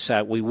sort this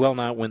out, we will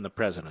not win the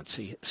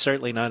presidency,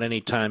 certainly not any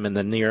time in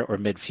the near or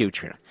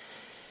mid-future.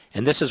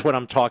 And this is what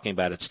I'm talking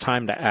about. It's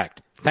time to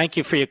act. Thank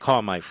you for your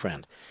call, my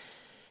friend.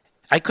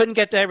 I couldn't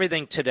get to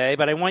everything today,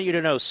 but I want you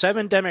to know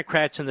 7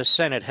 Democrats in the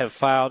Senate have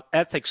filed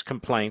ethics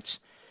complaints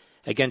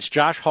against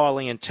Josh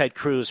Hawley and Ted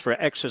Cruz for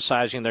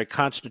exercising their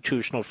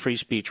constitutional free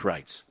speech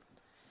rights.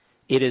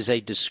 It is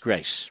a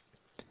disgrace.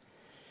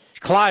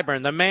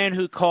 Clyburn, the man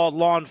who called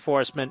law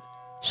enforcement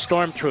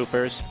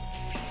stormtroopers,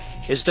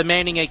 is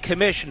demanding a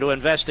commission to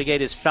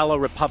investigate his fellow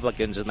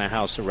Republicans in the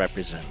House of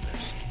Representatives.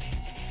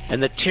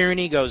 And the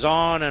tyranny goes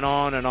on and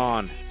on and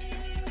on.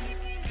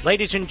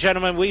 Ladies and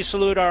gentlemen, we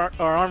salute our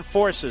armed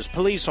forces,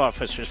 police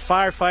officers,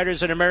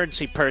 firefighters, and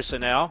emergency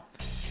personnel,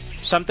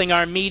 something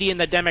our media and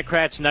the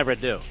Democrats never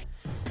do.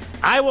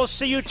 I will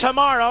see you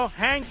tomorrow.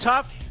 Hang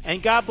tough,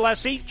 and God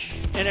bless each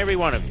and every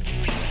one of you.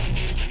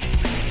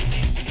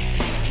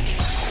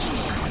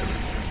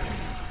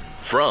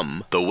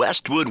 From the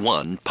Westwood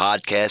One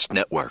Podcast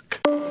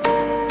Network.